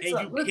you,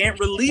 and you can't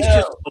release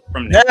yourself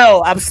from that.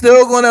 No, I'm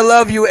still gonna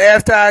love you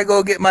after I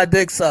go get my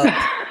dick sucked.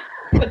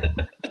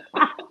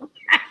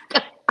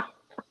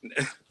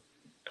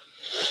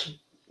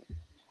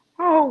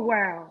 Oh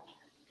wow,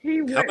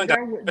 he went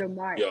there with the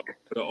mic. Yo,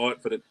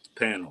 for the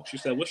panel, she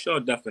said, "What's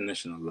your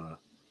definition of love?"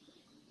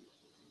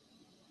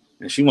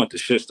 And she want the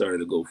shit starter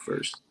to go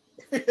first.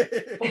 I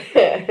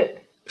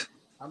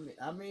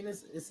mean,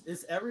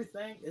 it's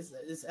everything.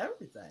 It's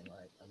everything.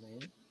 Like, I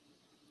mean,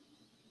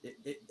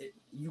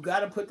 you got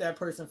to put that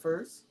person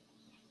first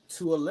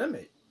to a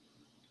limit.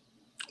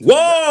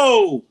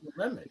 Whoa!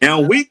 Limit.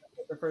 Now we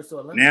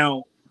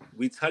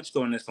touched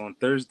on this on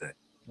Thursday.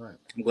 Right.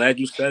 I'm glad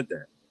you said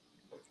that.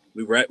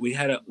 We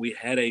had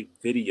a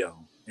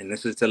video, and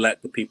this is to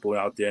let the people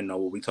out there know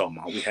what we're talking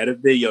about. We had a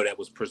video that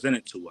was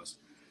presented to us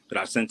that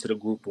I sent to the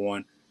group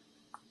on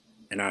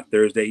in our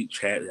Thursday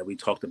chat that we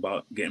talked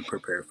about getting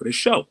prepared for the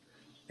show.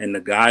 And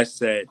the guy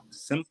said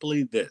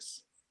simply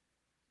this: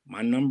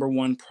 my number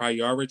one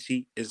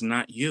priority is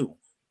not you.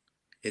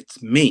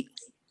 It's me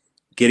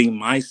getting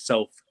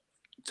myself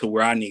to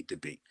where I need to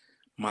be.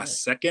 My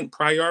second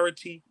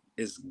priority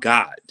is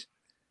God.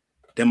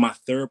 Then my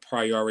third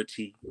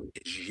priority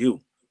is you.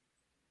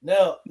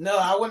 No,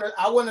 I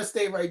want to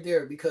stay right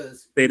there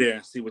because stay there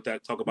and see what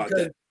that talk about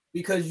that.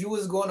 Because you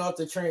was going off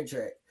the train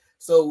track.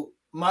 So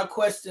my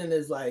question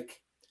is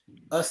like,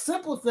 a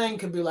simple thing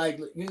could be like,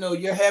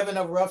 you're having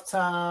a rough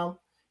time,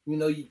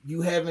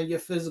 you having your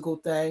physical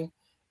thing,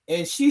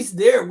 and she's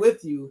there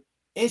with you,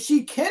 and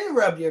she can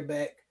rub your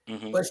back,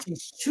 but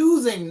she's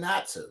choosing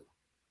not to.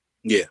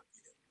 Yeah.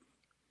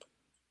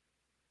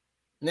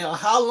 Now,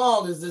 how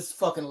long is this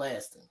fucking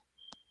lasting?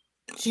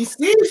 She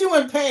sees you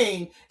in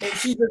pain, and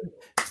she just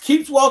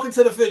keeps walking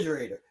to the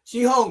refrigerator.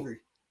 She hungry.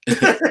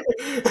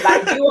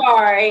 Like, you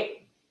all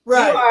right.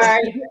 Right. You all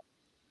right.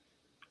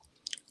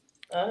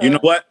 You know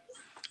what?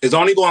 It's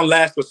only going to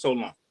last for so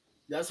long.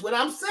 That's what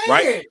I'm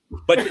right? saying.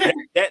 But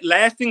that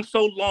lasting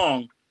so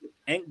long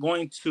ain't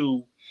going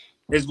to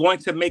is going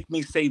to make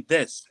me say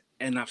this,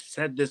 and I've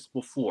said this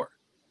before.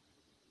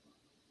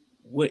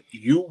 What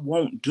you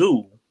won't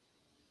do,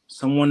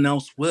 someone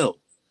else will.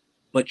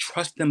 But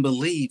trust and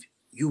believe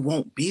you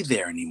won't be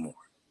there anymore.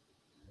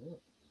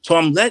 So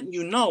I'm letting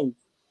you know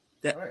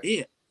that Right.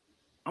 yeah,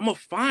 I'm gonna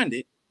find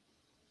it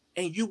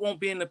and you won't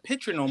be in the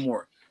picture no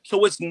more.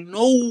 So it's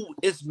no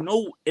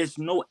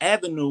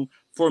avenue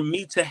for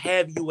me to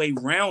have you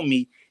around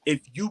me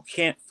if you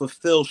can't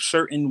fulfill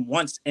certain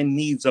wants and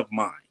needs of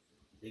mine.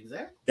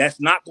 Exactly. That's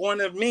not going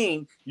to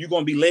mean you're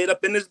going to be laid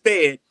up in this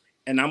bed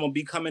and I'm going to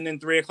be coming in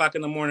 3 o'clock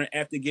in the morning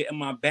after getting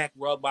my back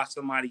rubbed by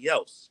somebody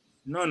else.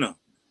 No, no.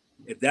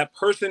 If that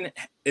person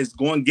is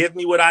going to give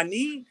me what I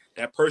need,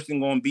 that person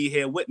going to be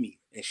here with me,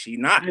 and she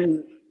not.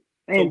 And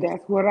So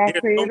that's what I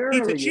there's no said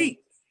need to earlier. cheat.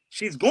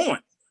 She's going.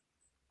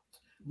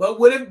 But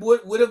what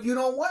if you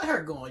don't want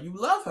her going? You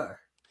love her.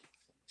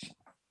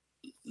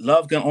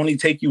 Love can only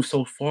take you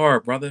so far,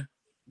 brother.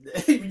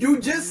 You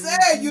just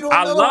said you don't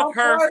I know love how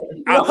her. far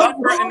I love love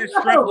her in the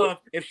strength go. of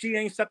if she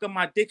ain't sucking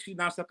my dick, she's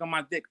not sucking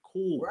my dick.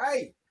 Cool.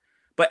 Right.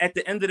 But at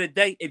the end of the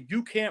day, if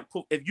you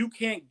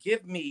can't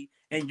give me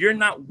and you're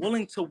not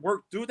willing to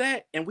work through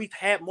that, and we've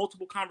had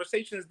multiple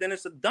conversations, then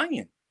it's a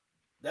done.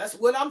 That's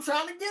what I'm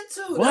trying to get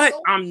to. That's But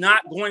all. I'm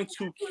not going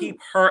to keep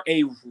her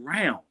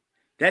around.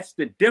 That's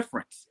the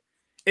difference.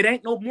 It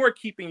ain't no more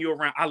keeping you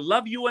around. I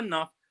love you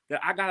enough that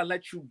I gotta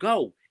let you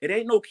go. It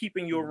ain't no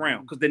keeping you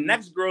around because the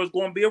next girl is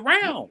gonna be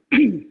around.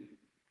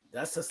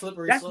 That's a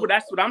slippery That's what slope.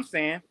 that's what I'm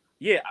saying.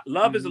 Yeah,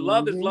 love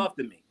Mhm.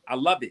 to me. I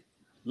love it.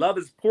 Love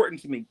is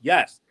important to me.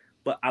 Yes,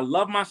 but I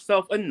love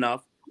myself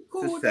enough to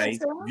Cool with that, say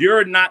Sarah.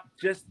 you're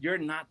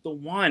not the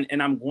one,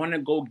 and I'm going to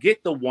go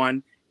get the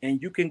one,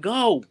 and you can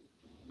go.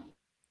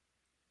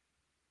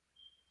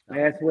 I'm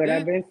That's what Yeah.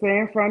 I've been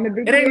saying from the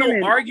It ain't no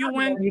beginning.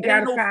 arguing. You It got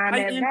ain't to no find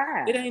that fighting.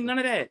 It vibe. ain't none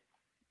of that.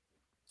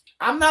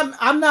 I'm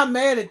not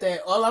mad at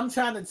that. All I'm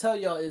trying to tell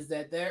y'all is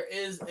that there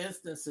is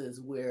instances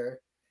where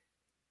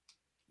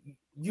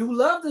you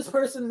love this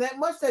person that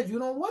much that you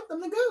don't want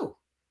them to go.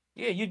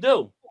 Yeah, you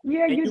do,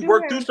 Yeah, and you you do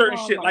work through have certain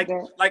some shit. like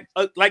Like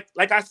that.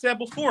 like I said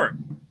before,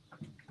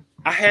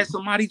 I had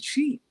somebody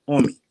cheat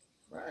on me,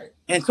 Right.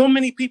 and so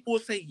many people will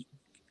say,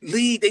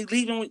 "Leave." They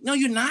leave. No,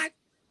 you're not.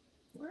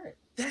 Right.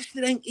 That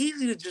shit ain't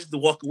easy to just to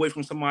walk away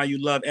from somebody you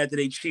love after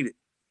they cheated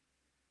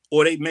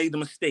or they made the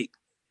mistake.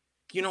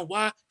 You know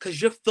why?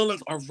 Because your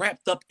feelings are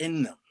wrapped up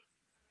in them.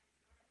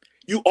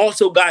 You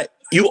also got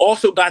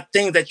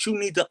things that you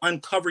need to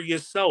uncover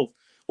yourself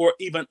or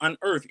even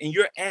unearth, and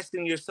you're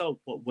asking yourself,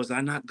 "Well, was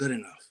I not good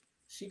enough?"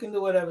 She can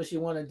do whatever she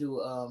want to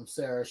do.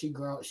 Sarah, she's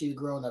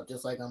grown up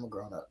just like I'm a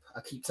grown up.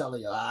 I keep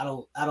telling you, I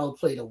don't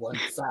play the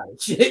one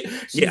sided shit. Yeah,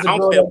 She's a I don't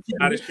grown play up.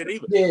 about this shit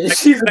either. Yeah, Like,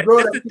 she's a like grown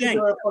this up. the She can do thing.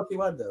 what the fuck she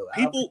want to do. I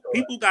don't People control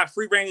people got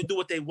free reign to do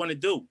what they want to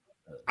do.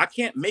 her. I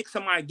can't make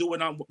somebody do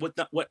what I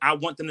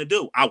want them to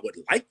do. I would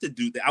like to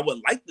do that. I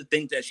would like to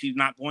think that she's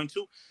not going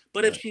to,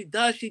 but if Right. she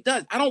does, she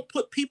does. I don't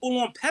put people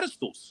on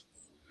pedestals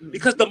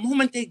because Mhm. the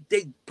moment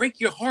they break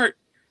your heart,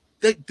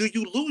 do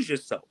you lose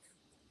yourself?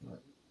 Right.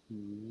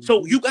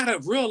 So Mhm. you gotta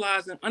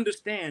realize and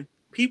understand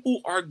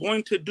people are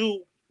going to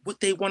do what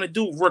they want to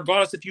do,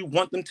 regardless if you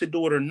want them to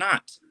do it or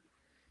not.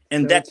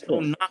 And So that's no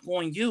true. knock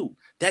on you.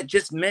 That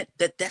just meant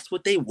that that's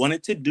what they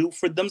wanted to do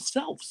for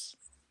themselves.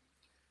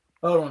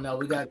 Hold on, now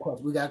we got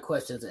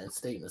questions and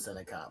statements in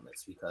the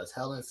comments because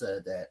Helen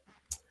said that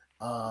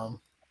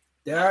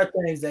there are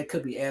things that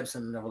could be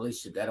absent in a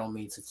relationship that don't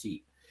mean to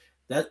cheat.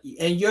 That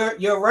and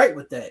you're right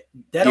with that.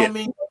 That Yeah, don't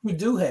mean you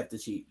do have to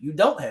cheat. You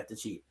don't have to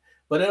cheat,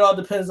 but it all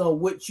depends on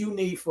what you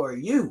need for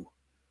you.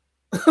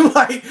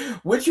 Like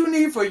what you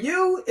need for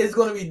you is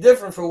going to be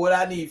different from what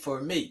I need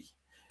for me.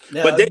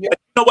 Now, but you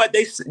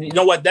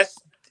know what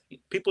that's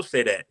people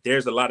say that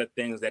there's a lot of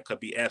things that could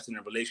be absent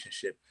in a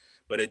relationship,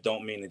 but it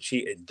don't mean to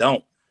cheat. It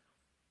don't.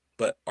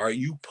 But are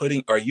you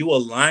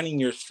aligning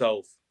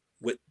yourself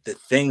with the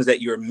things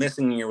that you're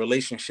missing in your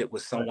relationship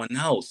with right, someone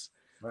else?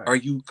 right,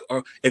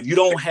 Or if you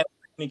don't have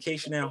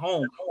communication at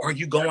home, are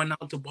you going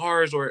out to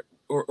bars or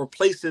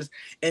places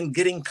and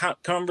getting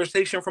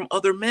conversation from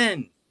other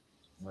men?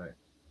 right,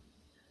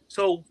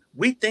 So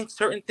we think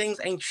certain things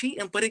ain't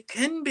cheating, but it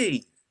can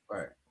be.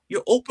 right.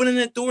 You're opening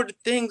the door to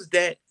things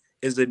that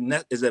is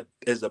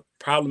a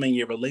problem in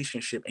your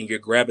relationship, and you're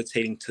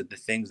gravitating to the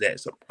things that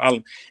is a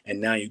problem,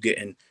 and now you're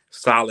getting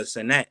solace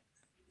in that.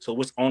 So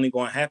what's only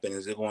going to happen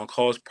is it going to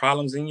cause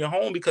problems in your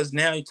home because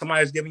now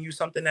somebody's giving you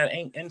something that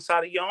ain't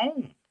inside of your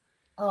home.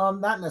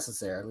 Not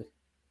necessarily.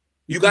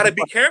 You You can got to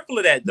be careful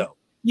of that though.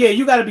 yeah,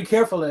 you got to be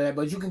careful of that,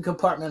 but you can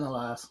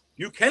compartmentalize.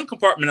 You can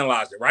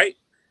compartmentalize it, right?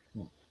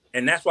 Hmm.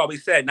 And that's why we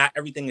said not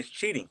everything is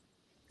cheating.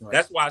 Right.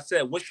 That's why I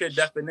said, what's your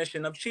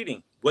definition of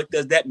cheating? What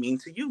does that mean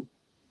to you?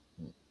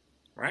 Hmm.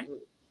 Right?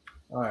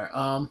 All right.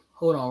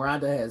 Hold on.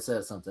 Rhonda had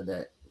said something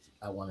that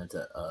I wanted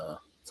to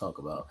talk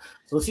about.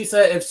 So she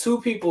said if two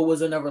people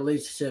was in a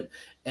relationship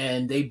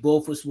and they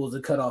both were supposed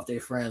to cut off their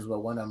friends, but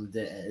one of them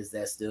didn't, is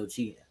that still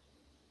cheating?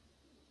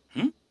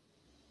 Hmm?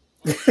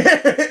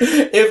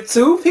 If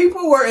two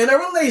people were in a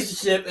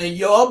relationship and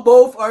y'all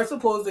both are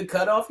supposed to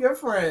cut off your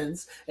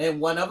friends and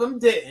one of them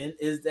didn't,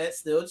 is that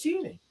still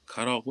cheating?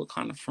 Cut off what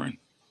kind of friend?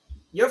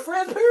 Your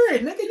friends,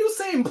 period. Nigga, you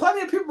seen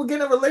plenty of people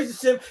get in a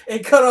relationship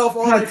and cut off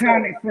all their friends.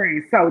 Platonic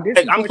friends. So this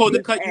Like, is I'm what supposed to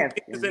you're cut you niggas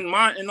asking. and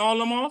mine and all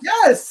them off?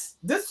 Yes,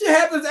 this shit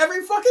happens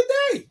every fucking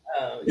day.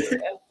 Yeah,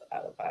 that's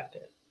out of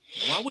pocket.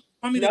 Why would you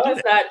want me to No, do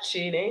it's that? not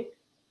cheating.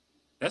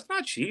 That's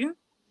not cheating.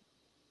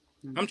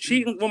 I'm Mm-mm.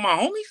 cheating with my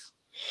homies.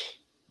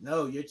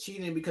 No, you're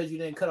cheating because you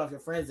didn't cut off your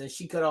friends and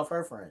she cut off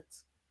her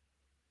friends.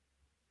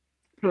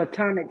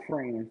 Platonic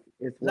friends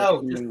is what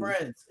No, she just means.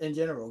 friends in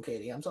general,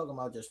 Katie. I'm talking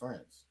about just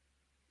friends.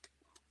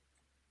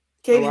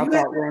 Oh, Katie, I you thought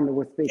haven't Rhonda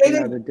was speaking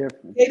Katie, of the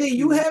difference. Katie,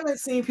 you Mhm. haven't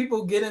seen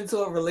people get into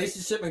a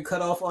relationship and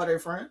cut off all their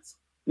friends?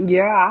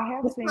 Yeah, I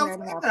have That's seen what I'm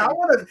that saying. I happen.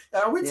 want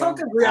to. Are we Yeah,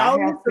 talking I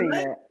reality have seen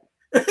that.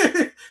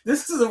 tonight?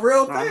 This is a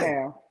real I thing.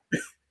 have.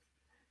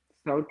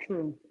 So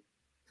true.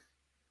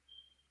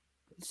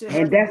 Shit And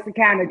happens. that's the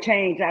kind of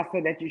change I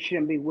said that you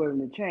shouldn't be willing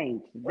to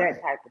change. That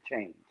Right. type of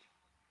change.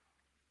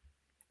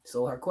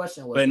 So her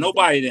question was, But is that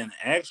nobody didn't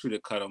ask you to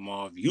cut them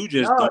off. You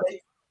just no? don't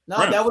No,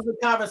 friend. that was a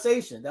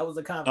conversation. That was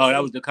a Oh, that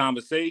conversation. was the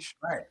conversation.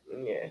 Right.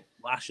 Yeah.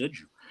 Why should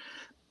you?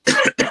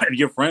 If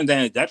your friends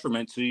ain't a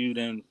detriment to you,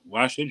 then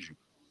why should you?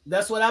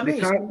 That's what I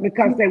mean.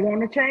 Because they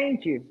want to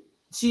change you.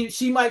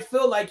 She might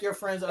feel like your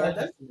friends are a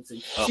detriment.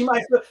 Oh,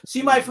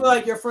 She might feel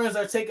like your friends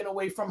are taken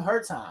away from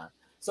her time.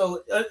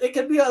 So it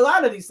could be a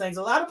lot of these things.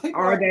 A lot of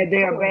people Or are that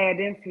they're a influenced. bad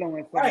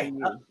influence Right. on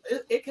you.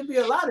 It can be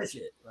a lot of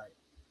shit. Right.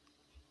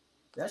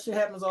 That shit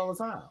happens all the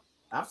time.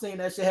 I've seen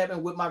that shit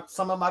happen with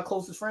some of my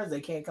closest friends.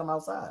 They can't come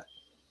outside.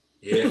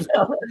 yeah.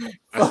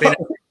 I say So, that.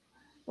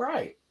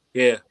 right.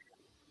 Yeah.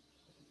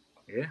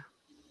 Yeah.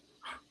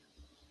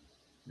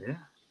 Yeah.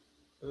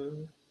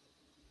 Mm-hmm.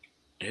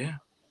 Yeah.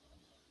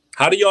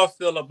 How do y'all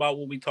feel about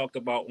what we talked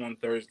about on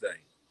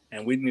Thursday?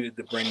 And we needed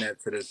to bring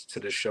that to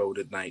the show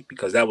tonight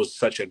because that was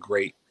such a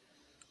great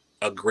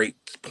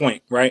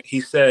point, right? He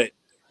said,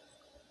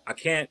 I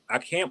can't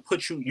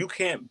put you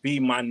can't be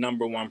my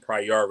number one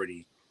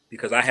priority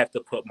because I have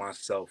to put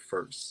myself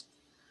first.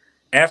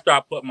 After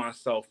I put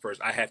myself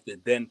first, I have to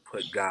then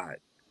put God.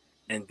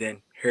 And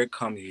then here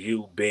comes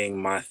you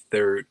being my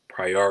third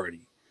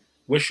priority.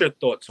 What's your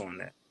thoughts on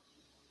that?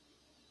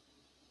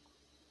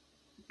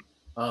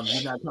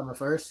 You not coming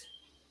first?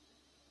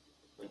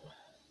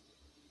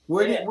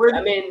 Yeah.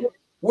 I mean,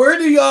 Where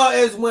do y'all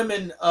as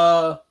women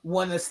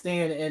want to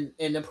stand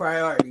in the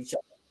priority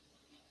chart?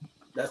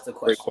 That's the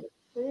Great question.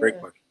 question. Great yeah,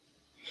 question.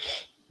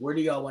 Where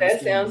do y'all want to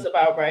that stand? sounds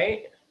about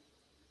right.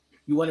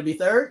 You want to be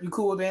third? You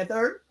cool with being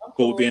third? I'm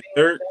Cool cool with being being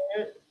third.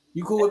 third.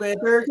 You cool with being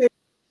third? Kid?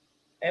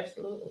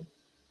 Absolutely.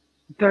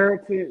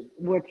 Third to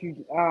what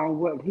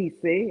he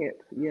said.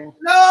 Yeah.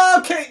 No,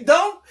 okay.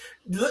 Don't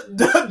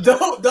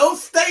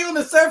stay on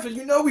the surface.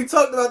 You know we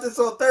talked about this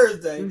on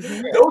Thursday.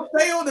 Hmm. Don't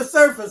stay on the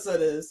surface of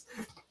this.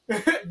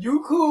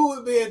 You cool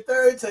with being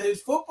third to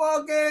his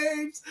football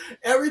games,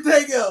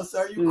 everything else.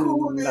 Are you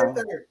cool with being No.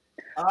 third?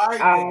 All right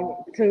then.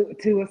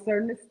 To a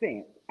certain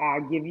extent,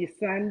 I'll give you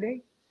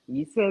Sunday.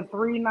 You said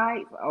 3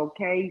 nights,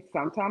 okay.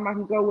 Sometime I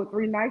can go with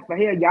 3 nights, but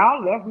hell,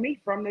 y'all left me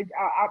from the.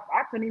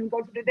 I couldn't even go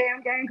to the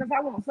damn game because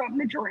I want something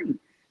to drink.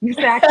 You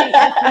say I can't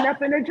ask for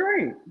nothing to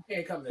drink, You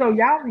can't come to the so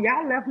game.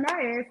 y'all left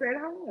my ass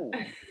at home.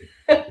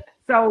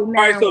 So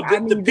All right, now, so I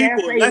the mean, there's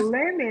people, a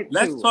limit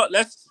let's to talk.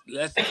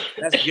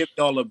 Let's give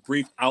y'all a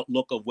brief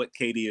outlook of what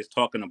Katie is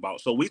talking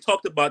about. So we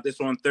talked about this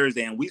on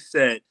Thursday, and we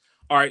said,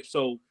 all right,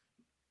 so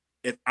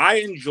if I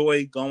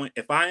enjoy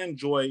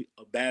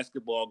a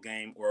basketball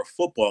game or a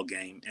football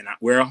game, and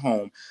we're at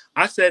home,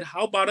 I said,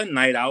 how about a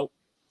night out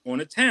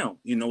on a town?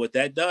 You know what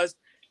that does?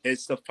 It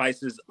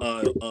suffices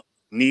a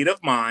need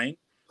of mine,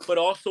 but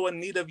also a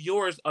need of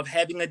yours of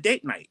having a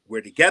date night.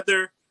 We're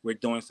together. We're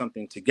doing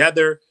something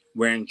together.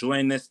 We're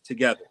enjoying this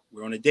together.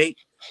 We're on a date.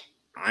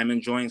 I'm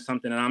enjoying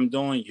something that I'm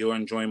doing. You're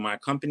enjoying my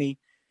company.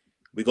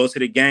 We go to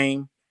the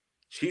game.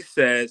 She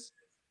says,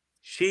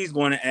 she's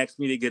going to ask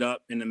me to get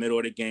up in the middle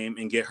of the game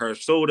and get her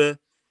soda,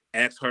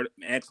 ask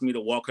me to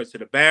walk her to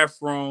the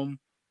bathroom,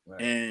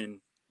 Right. and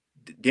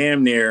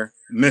damn near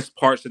miss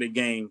parts of the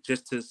game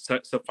just to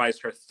suffice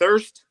her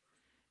thirst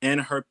and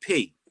her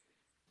pee.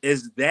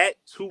 Is that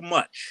too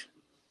much?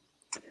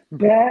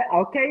 But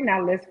okay,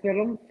 now let's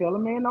fill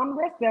them in on the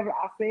rest of it.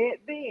 I said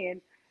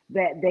then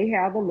that they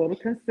have a little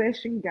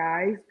concession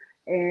guys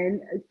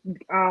and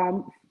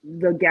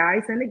the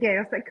guys and the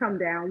gas that come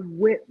down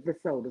with the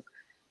sodas.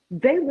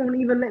 They won't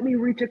even let me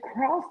reach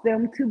across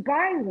them to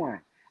buy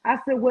one. I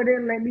said, well,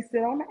 then let me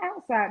sit on the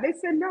outside. They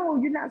said, no,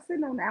 you're not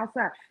sitting on the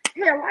outside.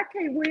 Hell, I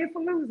can't win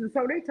for losing.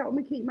 So they told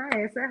me keep my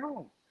ass at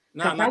home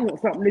Nah, because I nah.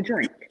 want something to You,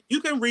 drink.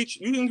 you can reach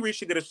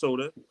to get a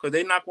soda because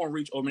they're not going to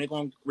reach over me. They're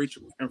going to reach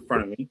in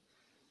front of me.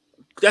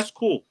 That's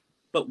cool.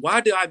 But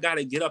why do I got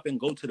to get up and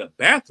go to the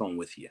bathroom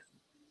with you?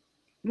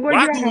 Well, you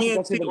Why don't do have to me go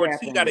and to T the or T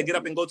bathroom got to with get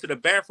up me. and go to the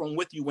bathroom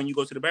with you when you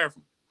go to the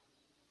bathroom?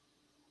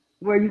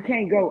 Well, you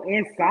can't go Put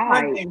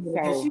my inside. name in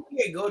because she So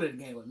can't go to the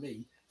game with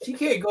me. She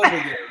can't go to the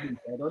game with me.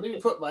 So don't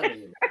even put my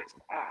name.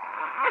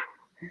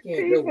 You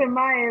can't He go. said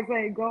my ass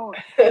ain't going.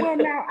 Well,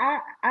 now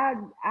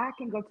I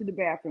can go to the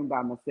bathroom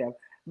by myself,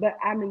 but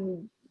I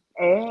mean,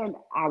 and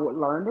I would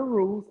learn the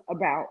rules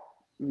about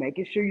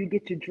making sure you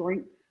get your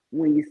drink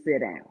when you sit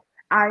down.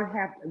 I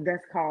have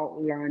that's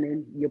called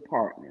learning your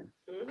partner.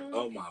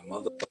 Oh my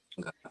mother.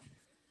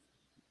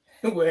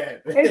 What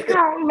It's happened?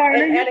 called And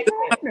learning your etiquette.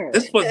 partner.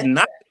 This was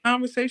not the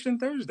conversation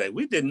Thursday.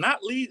 We did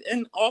not lead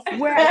in off with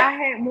Well, that. I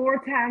had more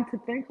time to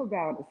think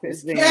about it since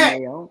It's then, cat.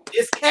 Mel.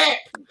 It's cat.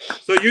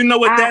 So you know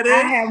what that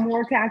I is? have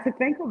more time to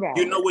think You about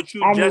know it. what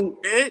you I just mean,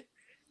 did?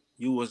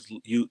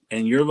 You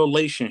in your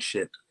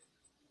relationship,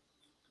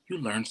 you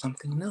learned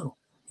something new.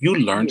 You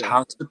learned yes.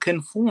 how to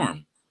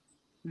conform.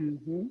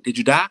 Hmm. Did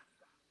you die?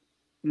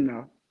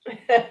 No.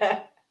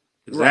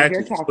 Right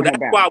here Exactly. So talking that's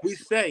about why it. we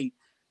say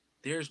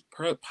there's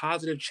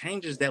positive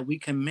changes that we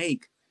can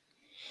make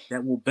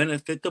that will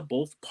benefit the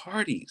both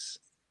parties.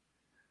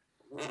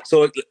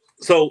 So,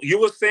 so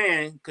you were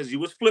saying because you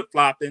was flip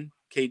flopping,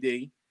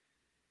 KD,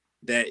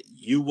 that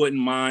you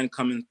wouldn't mind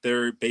coming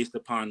third based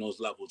upon those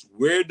levels.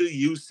 Where do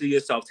you see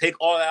yourself? Take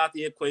all that out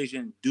the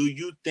equation. Do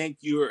you think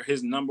you're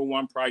his number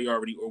one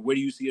priority, or where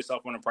do you see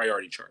yourself on a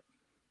priority chart?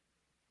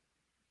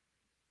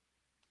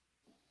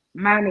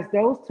 Minus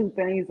those two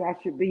things, I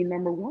should be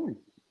number one.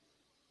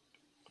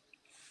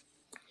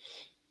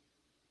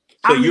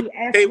 So I you're mean,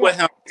 as okay with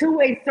for him?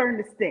 to a certain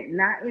extent,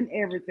 not in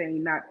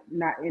everything, not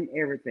in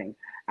everything.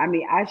 I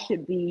mean, I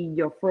should be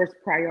your first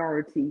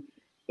priority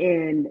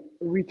in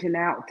reaching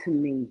out to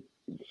me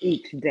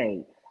each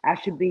day. I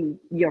should be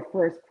your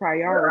first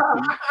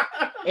priority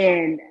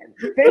and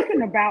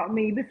thinking about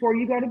me before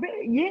you go to bed.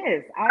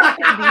 Yes, I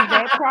should be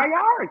that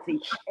priority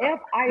if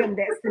I am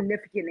that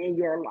significant in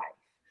your life.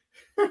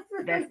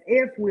 That's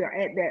if we're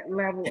at that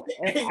level.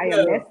 If I am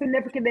Yo, that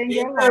significant in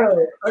your life,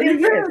 yo, are you then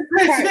yes,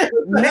 paying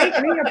make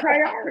me a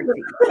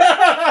priority.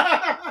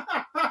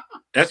 attention?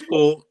 That's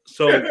cool.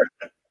 So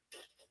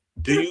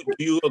do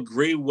you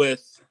agree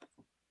with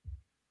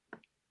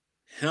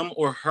him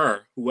or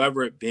her,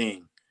 whoever it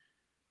being,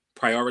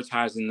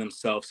 prioritizing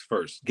themselves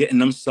first, getting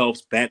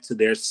themselves back to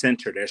their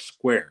center, their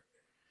square,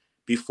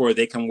 before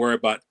they can worry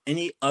about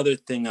any other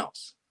thing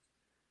else?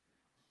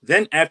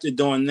 Then after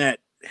doing that,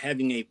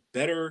 having a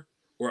better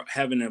or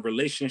having a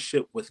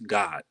relationship with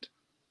God,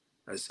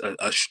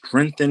 a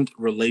strengthened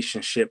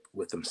relationship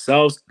with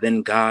themselves,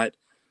 then God,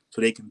 so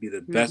they can be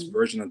the best Hmm.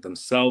 version of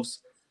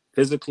themselves,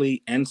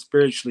 physically and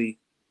spiritually,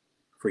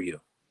 for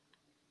you.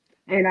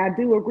 And I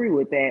do agree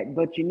with that,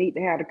 but you need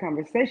to have the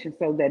conversation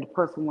so that the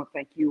person won't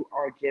think you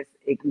are just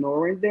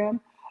ignoring them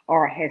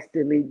or has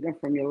to leave them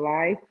from your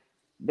life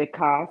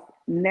because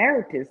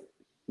narratives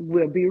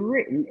will be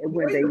written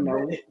when Wait they a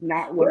know minute.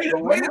 not what's Wait,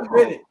 going wait a on.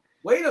 minute.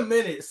 Wait a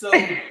minute.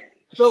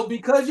 So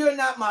because you're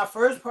not my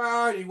first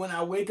priority when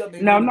I wake up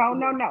and go No, to no,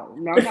 no, bed. no,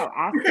 no, no.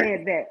 I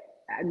said that.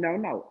 No,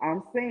 no.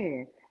 I'm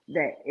saying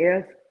that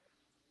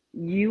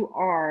you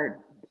are,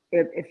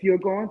 if you're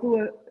going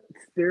through a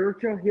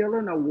spiritual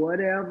healing or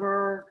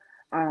whatever,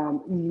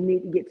 you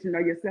need to get to know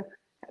yourself.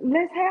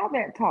 Let's have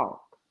that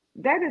talk.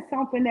 That is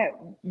something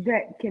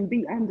that can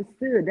be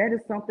understood. That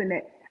is something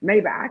that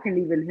maybe I can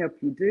even help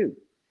you do.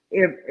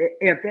 If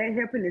if that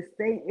helping is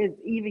stay is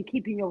even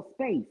keeping your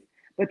space,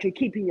 but you're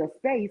keeping your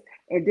space,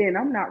 and then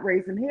I'm not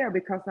raising hell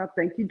because I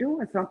think you're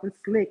doing something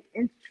slick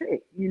and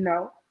trick,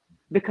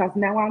 because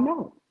now I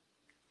know.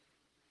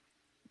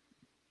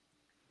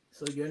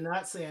 So you're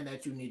not saying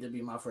that you need to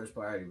be my first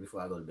priority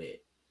before I go to bed.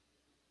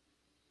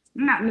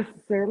 Not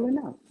necessarily,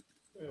 no.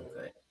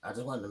 Okay. I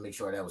just wanted to make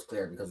sure that was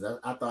clear because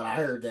I thought I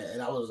heard that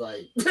and I was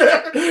like,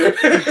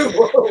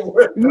 whoa,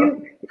 what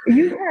the?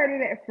 You heard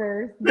it at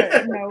first,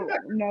 but no,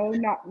 no,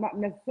 not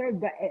necessarily.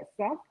 But at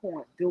some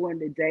point during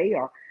the day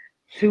or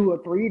 2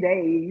 or 3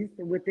 days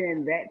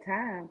within that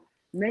time,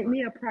 make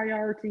me a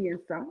priority in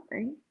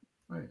something.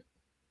 Right.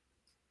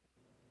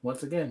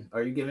 Once again,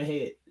 are you giving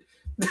head?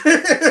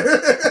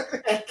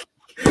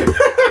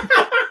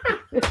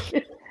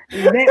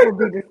 That will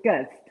be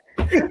discussed.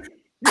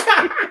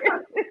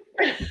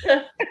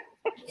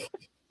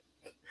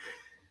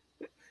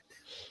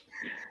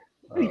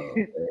 Oh,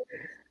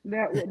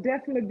 That will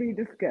definitely be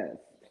discussed.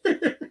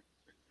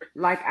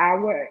 Like I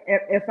would,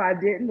 if I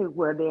didn't,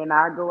 well then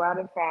I go out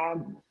and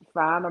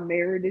find a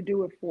Mary to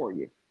do it for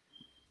you.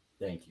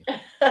 thank you.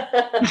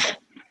 I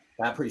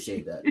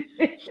appreciate that.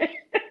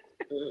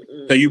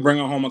 So you bring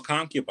home a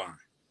concubine.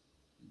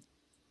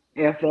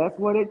 If that's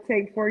what it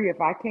takes for you,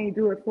 if I can't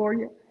do it for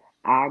you,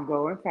 I'll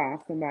go and find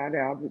somebody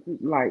else.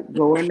 Like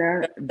go in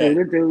there, do That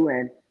the do,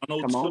 and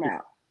come on 102.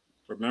 out.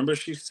 Remember,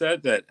 she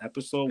said that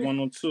episode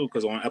 102,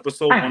 because on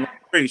episode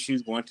 103,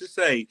 she's going to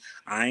say,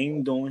 I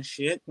ain't doing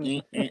shit.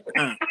 You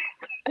got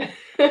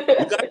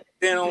to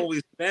stand on what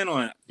we stand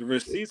on. The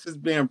receipts is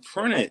being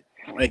printed.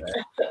 Like,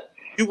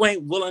 you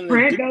ain't willing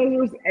to do. Print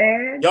those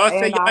ads, Y'all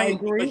say and y'all I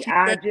ain't, but agree. she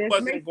I said she just may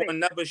wasn't going say to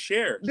never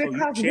share. So you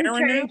because we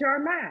sharing now? change our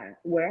mind.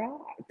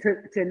 Well,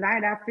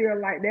 tonight I feel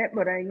like that,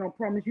 but I ain't gonna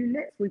promise you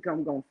next week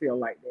I'm gonna feel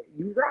like that.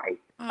 You right.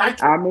 I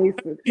I may you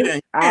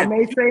didn't. I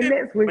may You say can't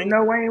next week, bring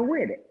no, I ain't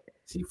with it.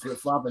 She flip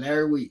flopping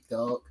every week,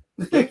 dog.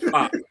 flip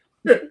flop.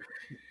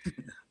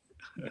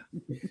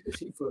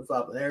 She flip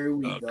flopping every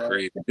week, dog.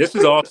 Crazy. This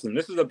is awesome.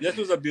 This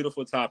was a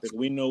beautiful topic.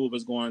 We knew it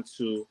was going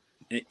to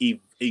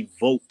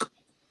evoke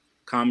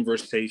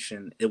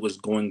conversation. It was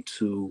going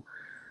to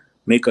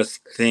make us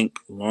think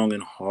long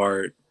and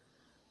hard.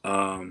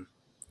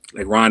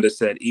 Like Rhonda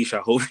said, Ish, I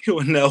hope you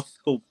and Nell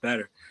feel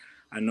better.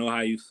 I know how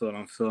you feel.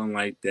 I'm feeling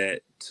like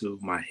that too.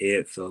 My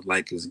head feels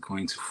like it's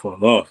going to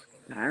fall off.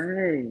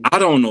 Dang. I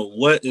don't know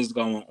what is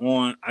going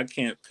on. I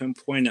can't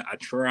pinpoint it. I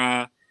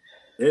try.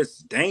 It's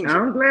dangerous.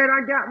 I'm glad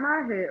I got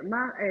my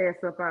ass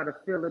up out of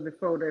Philly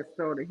before that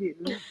started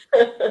hitting me.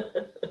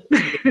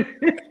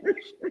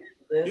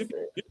 You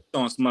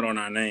throwing smut on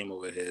our name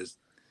over here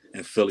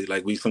in Philly,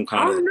 like we some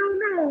kind Oh of.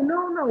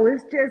 no!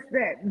 It's just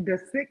that the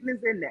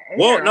sickness in the air.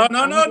 Whoa, no!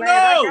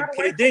 KD,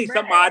 KD,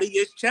 somebody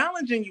is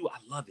challenging you. I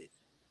love it.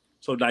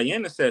 So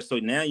Diana says, so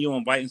now you're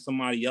inviting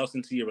somebody else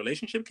into your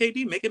relationship,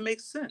 KD? Make it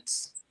make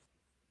sense.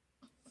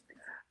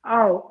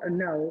 Oh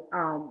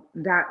no,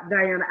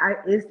 Diana,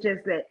 it's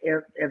just that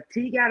if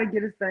T got to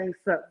get his thing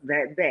sucked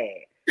that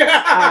bad,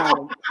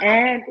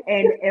 and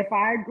if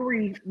I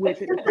agree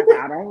with it because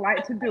I don't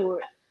like to do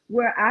it,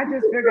 well, I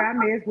just figure I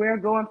may as well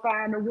go and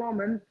find a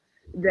woman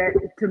that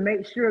to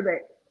make sure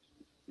that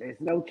there's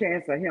no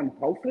chance of him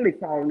hopefully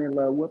falling in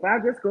love with. I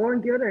just go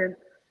and get her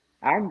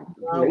and I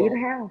leave the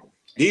house.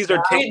 These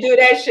are he do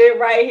that shit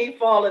right. He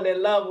falling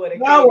in love with it.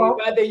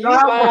 Whether you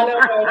find him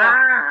or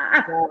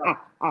not.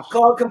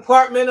 Called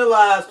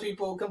compartmentalize,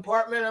 people.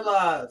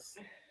 Compartmentalize.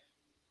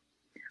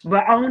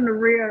 But on the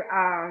real,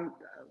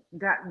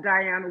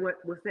 Diana,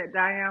 was that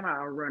Diana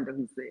or Rhonda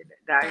who said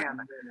that?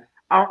 Diana.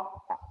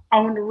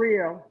 On the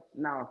real,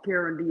 no,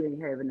 Karen D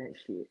ain't having that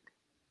shit.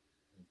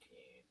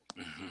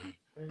 Mm-hmm.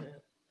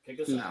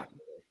 Pick us out.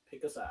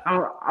 Pick us out.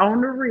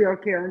 On the real,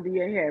 Karen D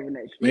ain't having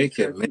that shit. Make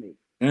it make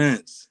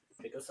sense.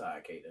 Pick us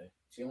out, Kate.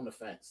 She on the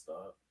fence,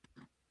 dog.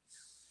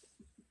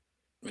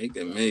 Make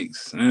it make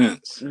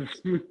sense. She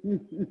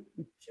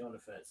on the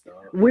fence,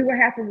 dog. We would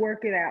have to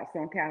work it out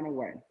some kind of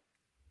way.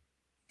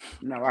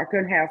 No, I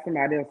couldn't have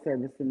somebody else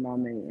servicing my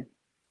man.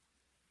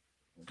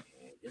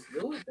 Okay, just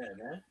do it then,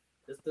 man.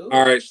 Just do it.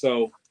 All right,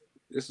 so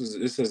this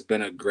has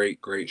been a great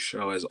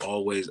show as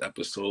always.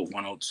 Episode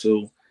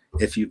 102.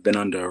 If you've been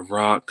under a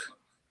rock,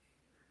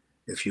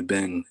 if you've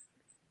been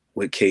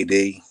with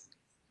KD,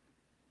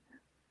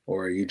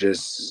 or you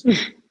just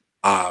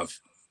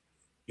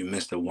you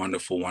missed a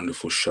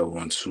wonderful show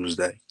on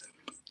Tuesday.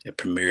 It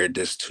premiered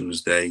this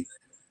Tuesday,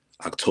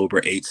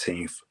 October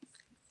 18th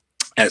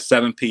at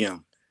 7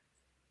 p.m.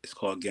 It's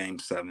called Game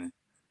 7.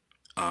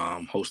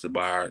 Hosted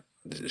by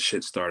the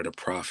shit started a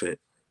prophet,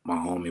 my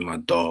homie, my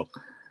dog.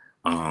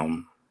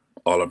 All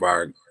of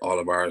ours,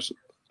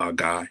 our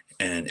guy,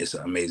 and it's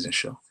an amazing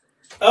show.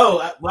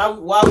 Oh, while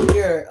we're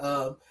here,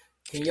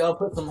 can y'all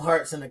put some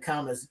hearts in the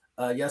comments?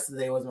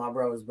 Yesterday was my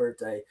brother's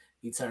birthday.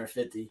 He turned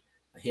 50.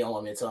 He don't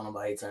want me to tell him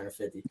about he turned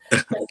 50.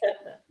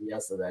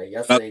 Yesterday,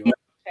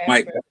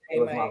 Mike.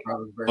 Was my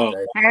brother's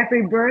birthday.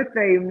 Happy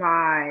birthday,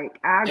 Mike.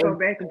 I'll go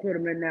back and put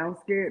him in there. I'm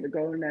scared to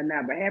go in there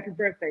now, but happy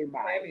birthday,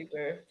 Mike. Happy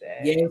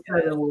birthday. Game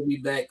 7 will be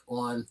back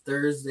on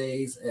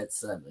Thursdays at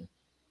 7.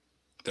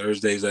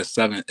 Thursdays at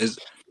 7.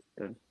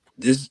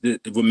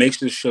 What makes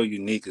this show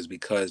unique is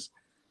because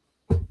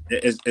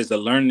it's a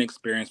learning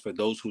experience for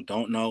those who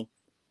don't know,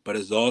 but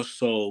it's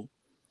also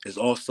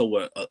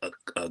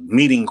a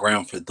meeting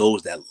ground for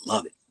those that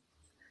love it.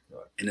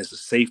 Right. And it's a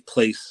safe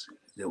place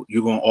that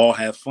you're going to all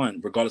have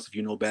fun, regardless if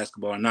you know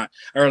basketball or not.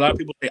 Or a lot of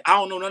people say, I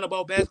don't know nothing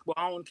about basketball.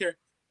 I don't care.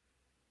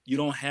 You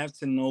don't have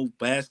to know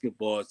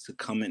basketball to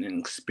come in and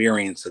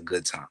experience a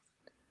good time.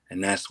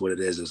 And that's what it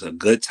is. It's a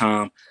good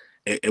time.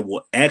 It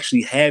will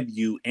actually have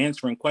you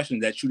answering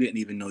questions that you didn't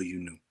even know you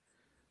knew.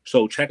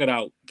 So check it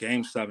out,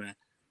 Game 7,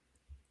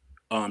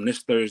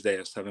 this Thursday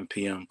at 7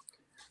 p.m.,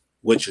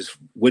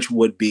 which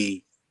would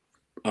be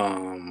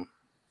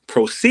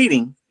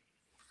proceeding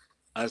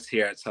us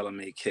here at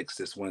Telemade Kicks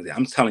this Wednesday.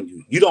 I'm telling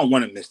you, you don't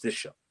want to miss this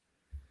show.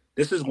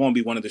 This is going to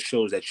be one of the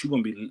shows that you're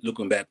going to be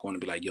looking back on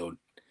and be like, yo,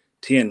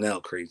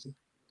 TNL crazy.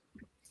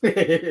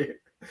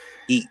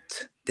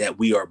 Eat that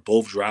we are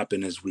both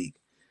dropping this week.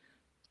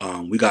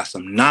 We got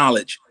some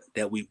knowledge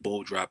that we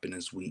both dropping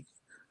this week.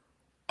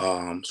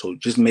 So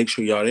just make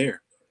sure y'all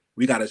there.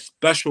 We got a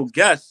special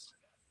guest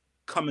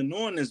coming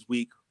on this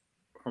week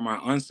from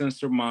our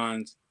Uncensored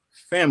Minds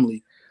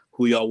family,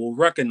 who y'all will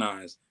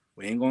recognize.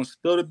 We ain't gonna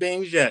spill the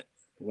beans yet.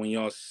 But when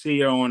y'all see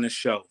her on the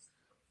show,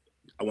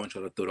 I want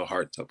y'all to throw the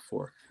hearts up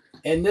for her.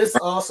 And this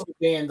also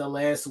being the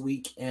last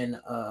week and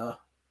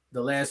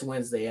the last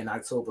Wednesday in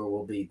October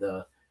will be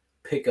the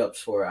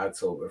pickups for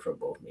October for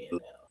both me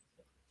and Nell.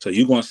 So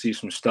you're gonna see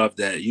some stuff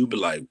that you be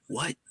like,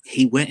 what?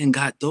 He went and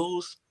got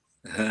those?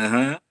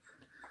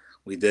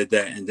 We did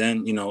that, and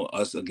then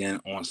us again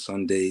on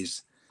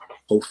Sundays.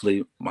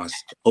 Hopefully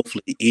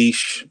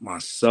Ish,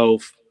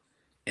 myself,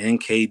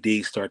 and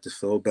KD start to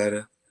feel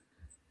better.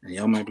 And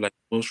y'all might be like,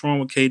 what's wrong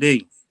with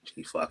KD?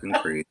 She fucking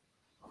crazy.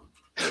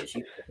 Yeah,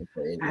 she fucking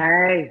crazy.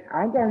 Hey,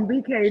 I'm gonna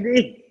be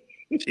KD.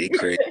 She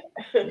crazy.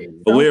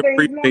 But we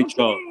appreciate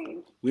y'all.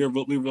 we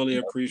really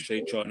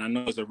appreciate y'all, and I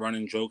know it's a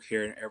running joke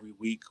here every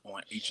week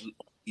on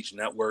each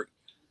network,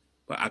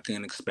 but I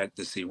can expect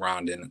to see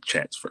Rhonda in the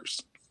chats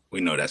first.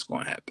 We know that's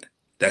going to happen.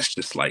 That's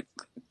just like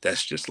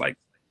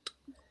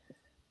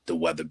the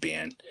weather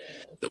being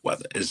the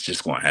weather. It's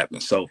just going to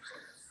happen. So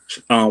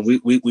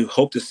we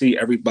hope to see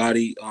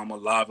everybody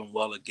alive and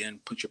well again.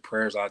 Put your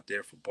prayers out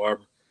there for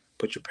Barbara.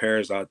 Put your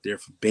prayers out there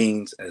for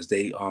Beans as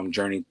they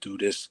journey through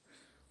this,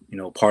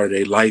 part of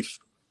their life,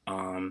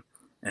 and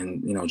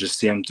just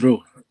see them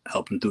through,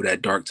 help them through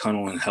that dark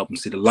tunnel, and help them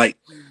see the light.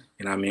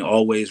 And I mean,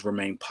 always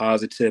remain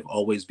positive.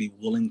 Always be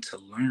willing to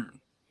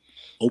learn.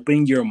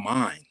 Open your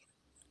mind.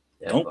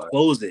 Don't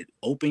close it.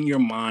 Open your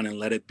mind and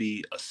let it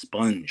be a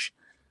sponge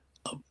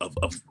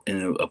of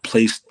in a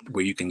place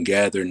where you can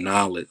gather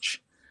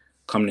knowledge,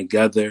 come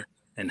together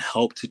and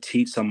help to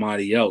teach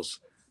somebody else.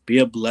 Be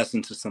a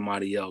blessing to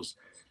somebody else.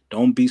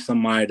 Don't be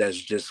somebody that's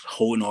just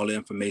holding all the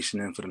information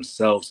in for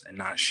themselves and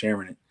not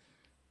sharing it.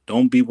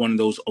 Don't be one of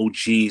those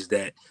OGs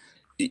that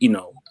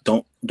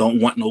don't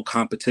want no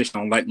competition,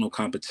 don't like no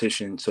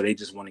competition, so they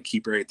just want to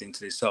keep everything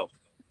to themselves.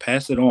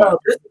 Pass it on.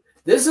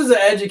 This is an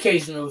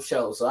educational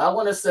show, so I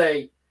want to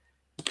say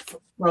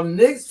from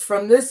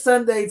this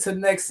Sunday to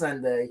next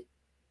Sunday,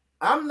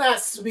 I'm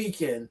not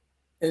speaking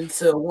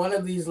until one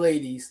of these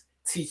ladies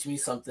teach me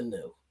something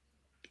new.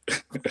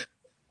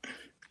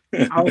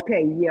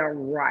 Okay, yeah,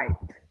 right.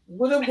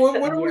 What are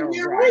we Yeah,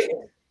 year right.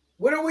 rating?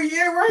 What are we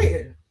year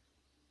rating?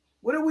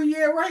 What are we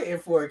year rating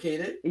for,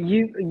 Katie?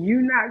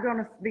 You're not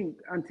gonna speak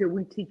until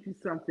we teach you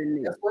something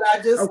new. That's what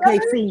I just Okay,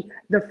 said. see,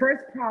 the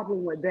first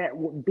problem with that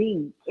would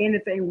be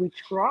anything we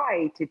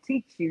try to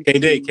teach you to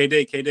KD, do,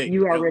 KD, KD,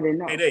 you already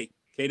know.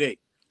 KD.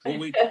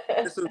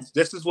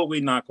 This is what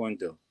we're not going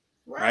to do,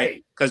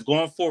 right? Because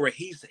going forward,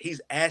 he's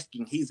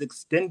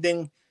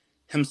extending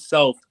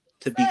himself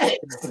to be.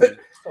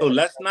 So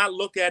let's not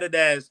look at it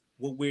as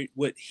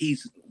what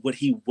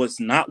he was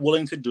not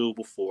willing to do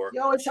before.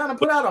 Y'all are trying to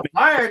put out a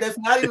fire that's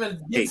not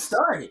even getting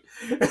started.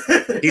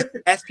 He's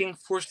asking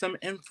for some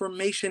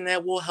information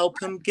that will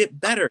help him get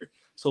better.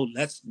 So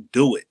let's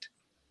do it.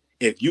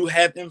 If you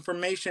have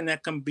information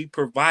that can be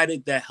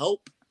provided that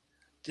help,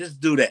 just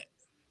do that.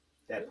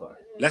 That part.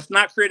 Let's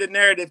not create a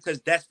narrative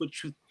because that's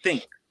what you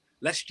think.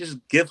 Let's just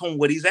give him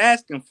what he's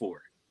asking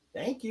for.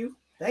 Thank you,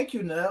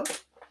 Nell.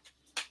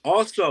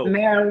 Also,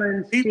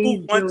 Marilyn,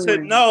 people want to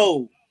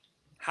know,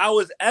 how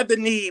is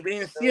Ebony? We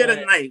didn't see her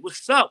tonight.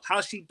 What's up?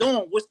 How's she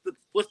doing? What's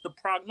the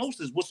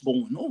prognosis? What's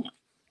going on?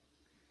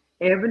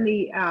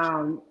 Ebony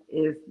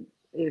is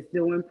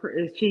doing.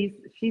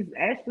 She's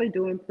actually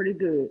doing pretty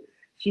good.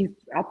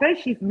 I think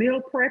she's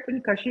meal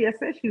prepping because she had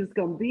said she was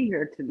going to be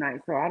here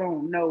tonight. So I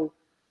don't know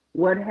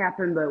what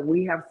happened, but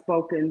we have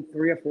spoken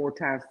 3 or 4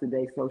 times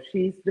today. So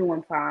she's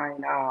doing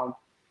fine.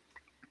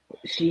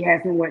 She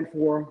hasn't went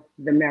for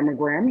the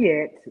mammogram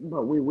yet,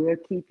 but we will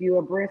keep you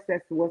abreast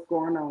as to what's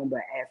going on.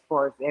 But as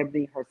far as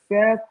Ebony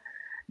herself,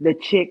 the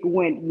chick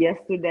went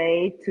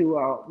yesterday to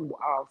a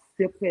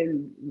sip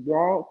and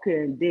walk,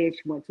 and then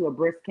she went to a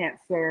breast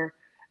cancer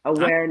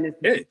awareness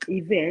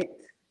event,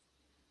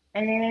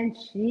 and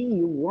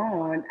she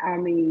won. I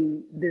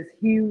mean, this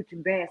huge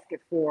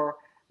basket for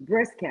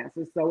breast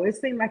cancer. So it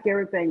seemed like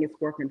everything is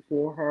working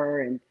for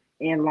her and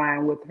in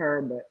line with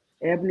her. But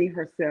Ebony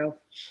herself,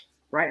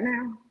 right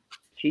now,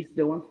 she's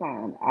doing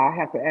fine. I'll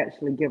have to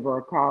actually give her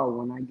a call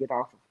when I get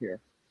off of here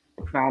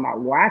to find out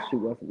why she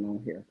wasn't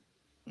on here.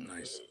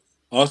 Nice.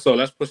 Also,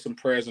 let's put some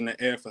prayers in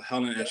the air for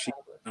Helen as she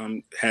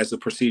has the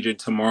procedure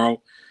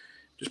tomorrow.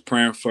 Just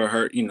praying for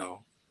her,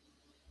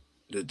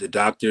 the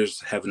doctors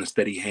having a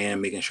steady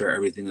hand, making sure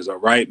everything is all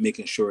right,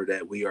 making sure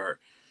that we are,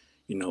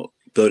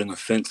 building a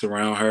fence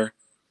around her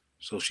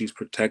so she's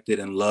protected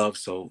and loved.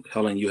 So,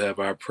 Helen, you have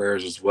our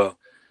prayers as well.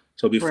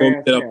 So before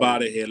we get up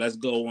out of here, let's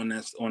go on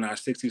our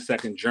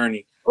 60-second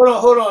journey.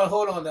 Hold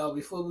on now.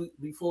 Before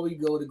we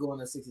go on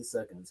the 60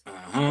 seconds,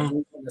 I just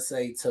want to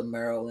say to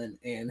Marilyn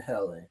and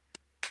Helen,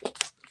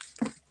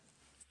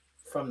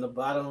 from the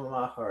bottom of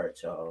my heart,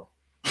 y'all,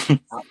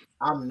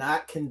 I'm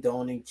not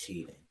condoning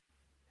cheating.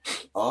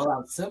 All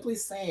I'm simply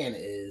saying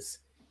is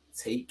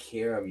take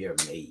care of your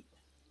mate.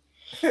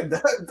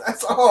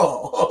 That's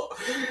all.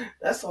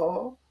 That's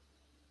all.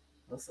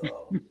 Go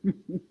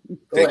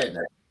ahead,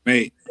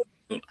 mate.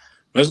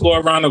 Let's go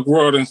around the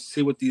world and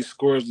see what these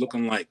scores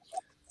looking like.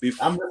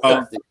 I'm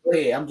disgusted. Go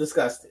ahead, I'm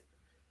disgusted.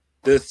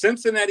 The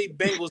Cincinnati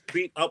Bengals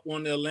beat up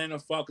on the Atlanta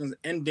Falcons,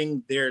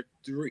 ending their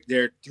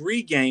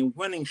 3-game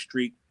winning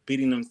streak,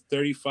 beating them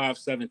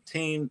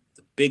 35-17.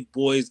 The big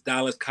boys,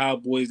 Dallas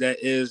Cowboys,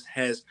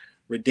 has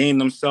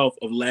redeemed themselves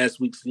of last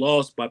week's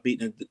loss by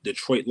beating the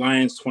Detroit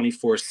Lions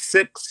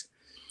 24-6.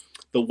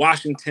 The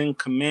Washington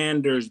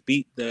Commanders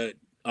beat the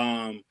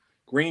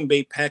Green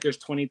Bay Packers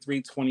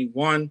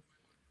 23-21.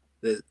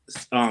 The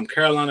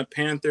Carolina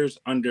Panthers,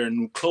 under a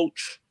new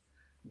coach,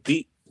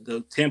 beat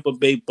the Tampa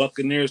Bay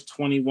Buccaneers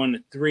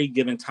 21-3,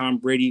 giving Tom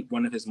Brady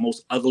one of his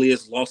most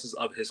ugliest losses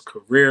of his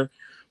career.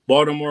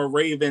 Baltimore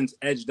Ravens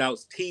edged out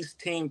T's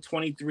team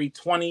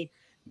 23-20,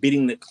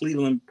 beating the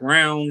Cleveland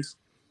Browns.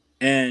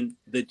 And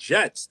the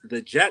Jets,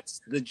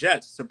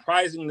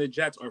 surprising the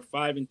Jets are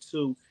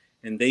 5-2,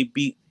 and they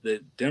beat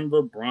the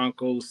Denver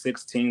Broncos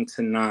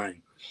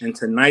 16-9. And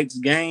tonight's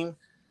game,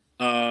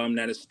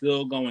 that is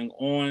still going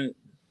on.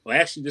 Well,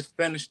 actually, just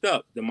finished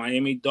up. The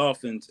Miami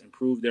Dolphins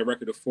improved their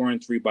record of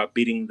 4-3 by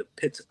beating the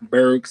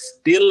Pittsburgh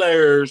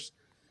Steelers.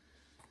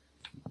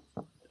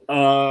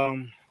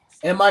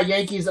 And my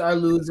Yankees are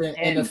losing,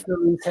 and the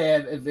Phillies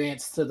have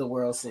advanced to the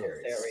World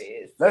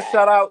Series. Let's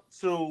shout out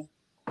to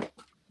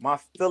my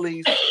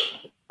Phillies.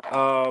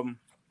 The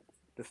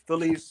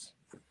Phillies,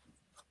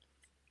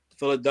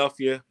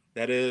 Philadelphia,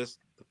 that is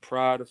the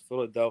pride of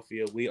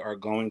Philadelphia. We are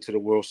going to the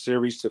World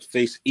Series to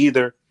face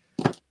either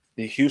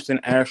the Houston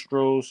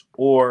Astros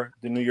or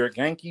the New York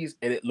Yankees.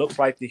 And it looks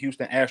like the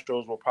Houston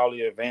Astros will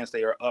probably advance.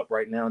 They are up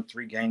right now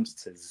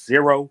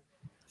 3-0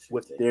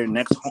 with their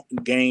next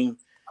game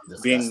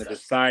being the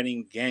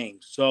deciding game.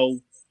 So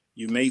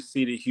you may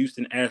see the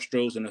Houston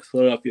Astros and the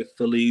Philadelphia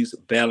Phillies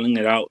battling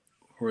it out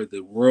for the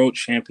World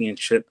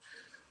Championship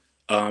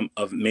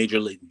of Major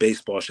League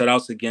Baseball. Shout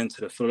outs again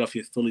to the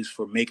Philadelphia Phillies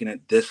for making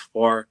it this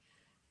far.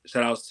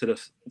 Shout outs to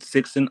the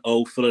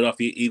 6-0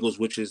 Philadelphia Eagles,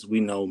 which is, we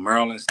know,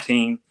 Maryland's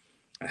team.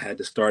 I had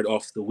to start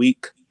off the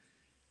week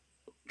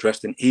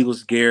dressed in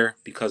Eagles gear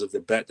because of the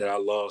bet that I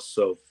lost.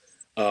 So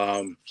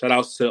shout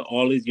outs to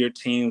all of your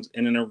teams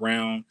in and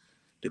around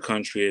the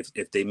country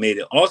if they made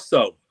it.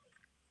 Also,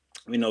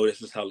 we know this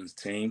was Helen's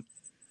team.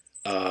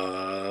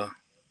 The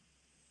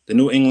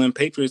New England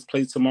Patriots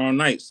play tomorrow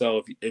night.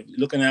 So if you're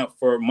looking out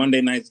for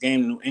Monday night's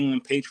game, the New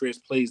England Patriots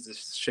plays the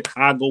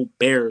Chicago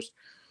Bears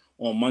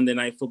on Monday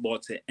Night Football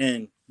to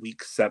end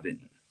Week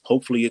 7.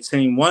 Hopefully your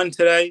team won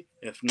today.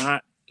 If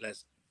not,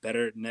 let's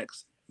better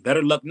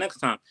luck next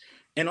time.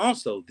 And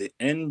also, the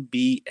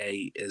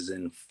NBA is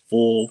in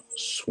full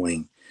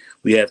swing.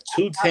 We have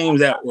two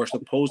teams that were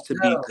supposed to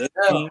be good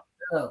teams.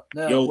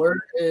 No.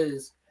 Word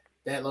is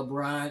that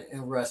LeBron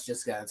and Russ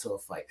just got into a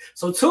fight.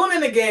 So tune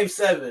in to Game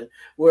 7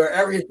 where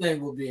everything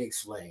will be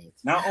explained.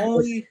 Not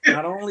only did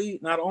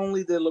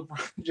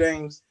LeBron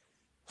James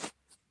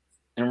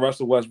and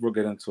Russell Westbrook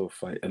get into a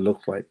fight, it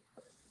looks like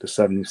the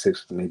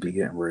 76ers may be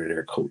getting rid of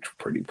their coach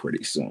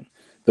pretty soon.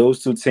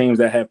 Those two teams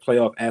that have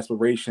playoff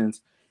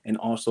aspirations and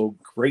also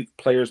great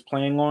players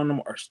playing on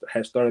them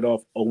have started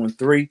off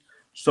 0-3.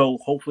 So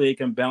hopefully it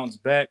can bounce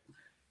back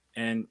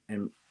and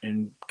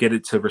get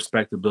it to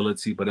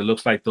respectability. But it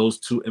looks like those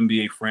two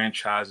NBA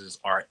franchises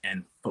are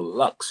in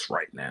flux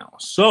right now.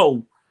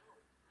 So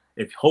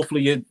if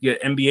hopefully your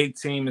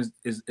NBA team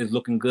is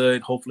looking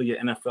good, hopefully your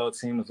NFL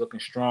team is looking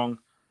strong.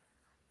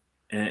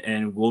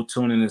 And we'll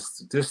tune in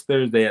this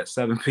Thursday at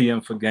 7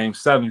 p.m. for Game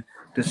 7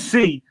 to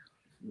see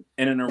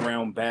in and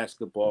around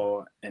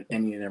basketball and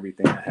any and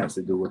everything that has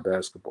to do with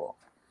basketball.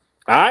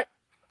 All right?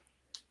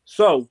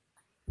 So,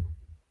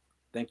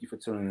 thank you for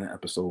tuning in to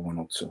episode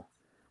 102.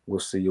 We'll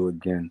see you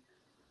again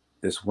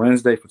this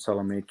Wednesday for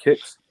Telling Me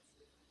Kicks.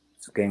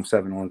 It's Game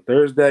 7 on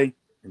Thursday,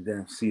 and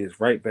then see us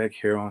right back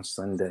here on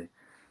Sunday.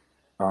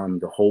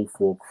 The whole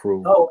full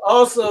crew. Oh,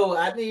 also,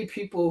 I need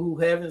people who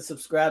haven't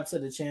subscribed to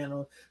the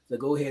channel to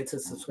go ahead to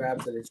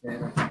subscribe to the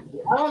channel.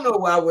 I don't know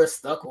why we're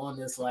stuck on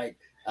this like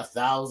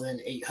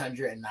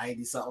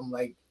 1,890 something.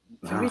 Like,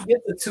 can we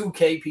get to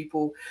 2K,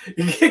 people?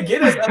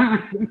 Get us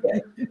up to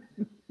 2K.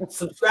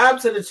 Subscribe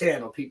to the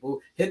channel,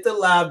 people. Hit the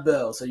live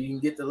bell so you can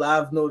get the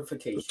live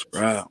notifications.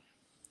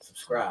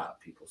 Subscribe,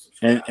 people.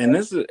 Subscribe. And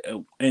this is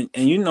and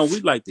you know we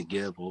like to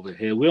give over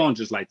here. We don't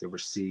just like to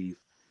receive.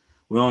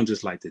 We don't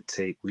just like to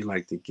take. We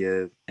like to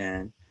give,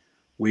 and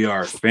we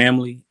are a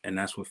family, and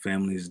that's what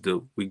families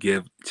do. We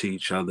give to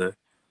each other.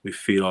 We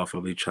feed off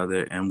of each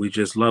other, and we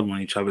just love on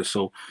each other.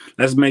 So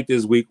let's make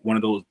this week one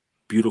of those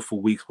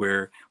beautiful weeks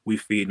where we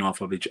feed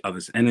off of each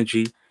other's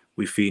energy.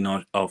 We feed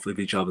off of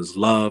each other's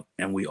love,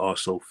 and we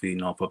also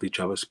feed off of each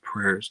other's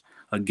prayers.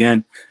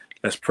 Again,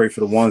 let's pray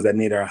for the ones that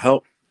need our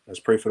help. Let's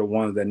pray for the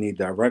ones that need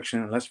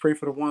direction. Let's pray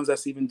for the ones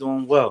that's even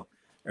doing well.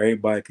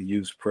 Everybody could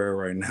use prayer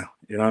right now.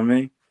 You know what I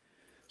mean?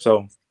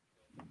 So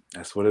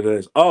that's what it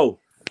is. Oh,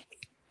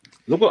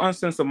 look what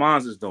Uncensored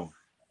Minds is doing.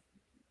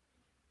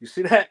 You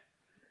see that?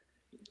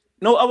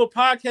 No other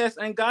podcast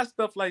ain't got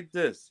stuff like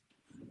this.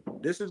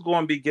 This is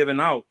going to be given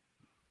out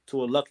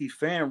to a lucky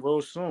fan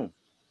real soon.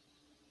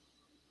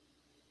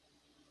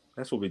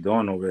 That's what we're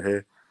doing over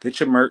here. Get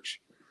your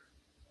merch.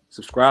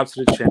 Subscribe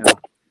to the channel.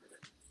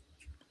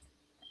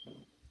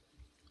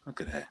 Look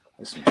at that.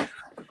 Listen.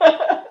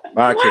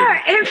 Bye, Katie.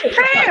 What? It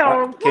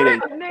failed. Katie,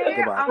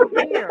 What? I'm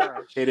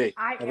here. Katie,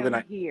 I have a good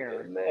night.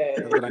 Here.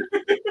 Have a good night.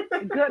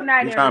 Good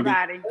night,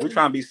 everybody. We're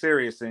trying to be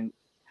serious, and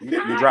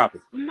you drop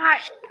it.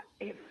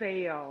 It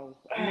failed.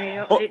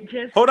 Mel, it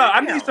just hold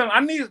on.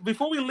 failed.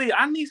 Before we leave,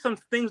 I need some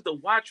things to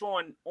watch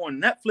on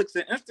Netflix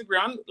and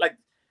Instagram. Like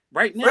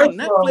right now,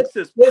 Netflix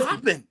is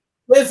popping.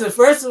 Listen,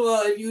 first of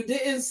all, if you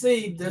didn't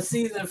see the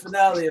season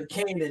finale of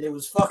Kanan, it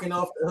was fucking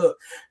off the hook.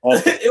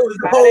 It was.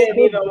 I didn't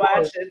even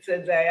watch it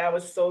today. I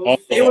was so.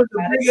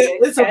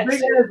 It's a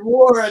big ass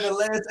war in the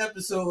last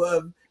episode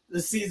of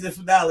the season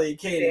finale of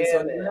Kanan. So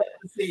if you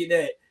haven't seen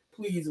that,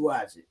 please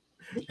watch it.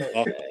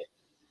 Okay.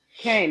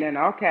 Kanan.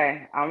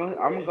 Okay, I'm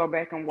gonna go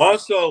back and watch.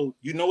 Also,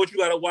 you know what you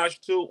gotta watch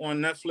too on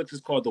Netflix?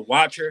 It's called The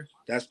Watcher.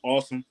 That's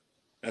awesome.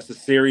 That's a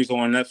series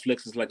on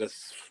Netflix. It's like a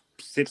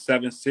six,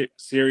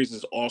 series.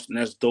 Is awesome.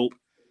 That's dope.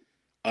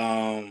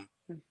 Um,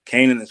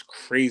 Kanan is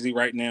crazy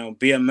right now.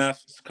 BMF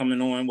is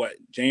coming on what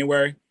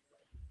January?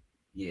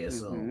 Yeah,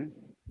 so Mm-hmm.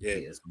 Yeah.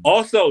 yeah, so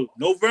Also,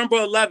 November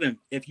 11th.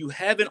 If you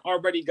haven't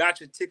already got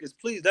your tickets,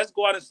 please let's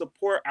go out and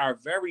support our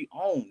very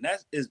own.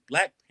 That is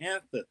Black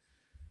Panther.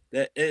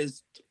 That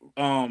is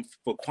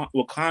for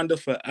Wakanda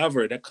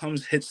Forever. That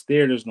comes hits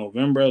theaters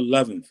November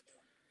 11th.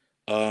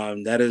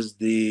 That is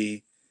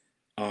the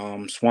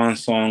swan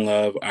song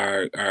of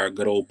our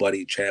good old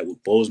buddy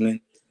Chadwick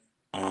Boseman.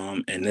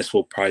 And this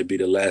will probably be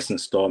the last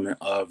installment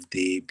of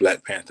the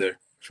Black Panther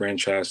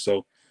franchise.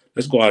 So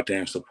let's go out there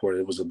and support it.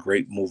 It was a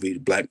great movie,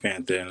 Black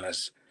Panther, and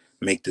let's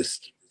make this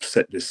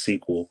set this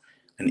sequel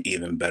an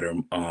even better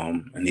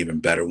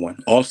one.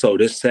 Also,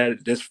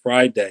 this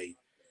Friday,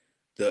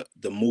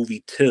 the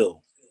movie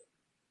Till,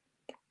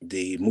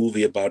 the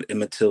movie about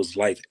Emmett Till's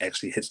life,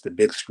 actually hits the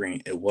big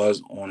screen. It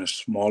was on a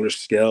smaller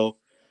scale,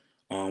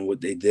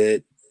 what they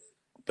did,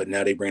 but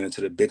now they bring it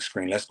to the big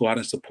screen. Let's go out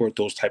and support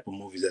those type of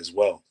movies as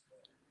well,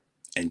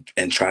 and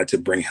try to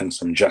bring him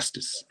some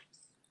justice.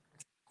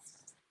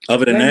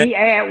 Other than Let that, me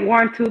add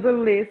one to the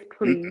list,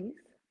 mm, please.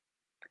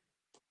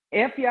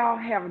 If y'all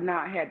have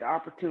not had the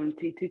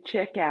opportunity to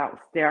check out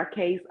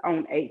Staircase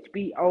on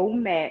HBO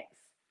Max,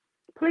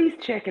 please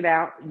check it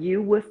out.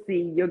 You will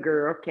see your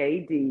girl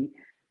KD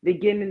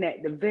beginning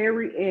at the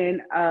very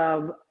end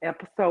of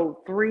episode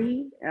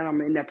 3, and I'm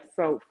in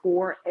episode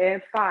 4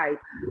 and 5.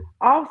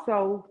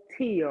 Also,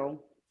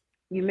 Teal,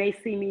 you may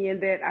see me in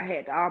that. I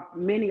had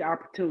many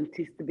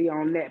opportunities to be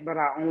on that, but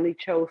I only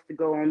chose to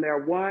go on there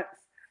once.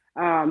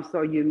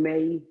 So you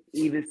may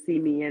even see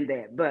me in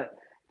that. But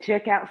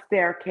check out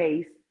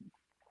Staircase.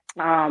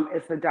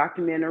 It's a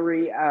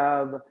documentary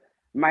of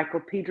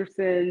Michael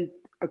Peterson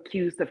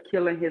accused of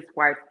killing his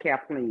wife,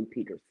 Kathleen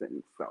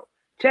Peterson. So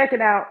check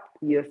it out.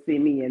 You'll see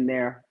me in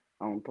there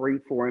on 3,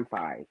 4, and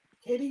 5.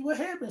 Katie, what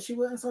happened? She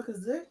wouldn't suck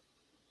his dick?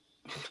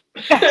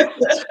 You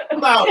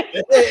I'm out.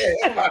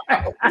 Yeah,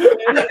 I'm out.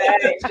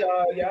 Thanks,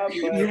 y'all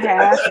funny.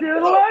 have to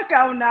look.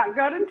 I'm not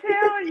going to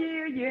tell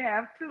you. You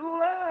have to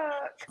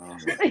oh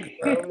my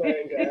God. Oh my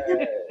god.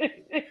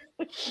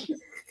 look.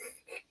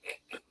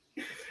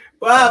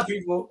 Bye,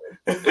 people.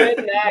 Good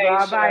night,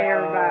 Bye bye, y'all.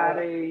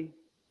 everybody.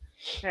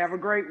 Have a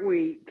great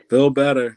week. Feel better.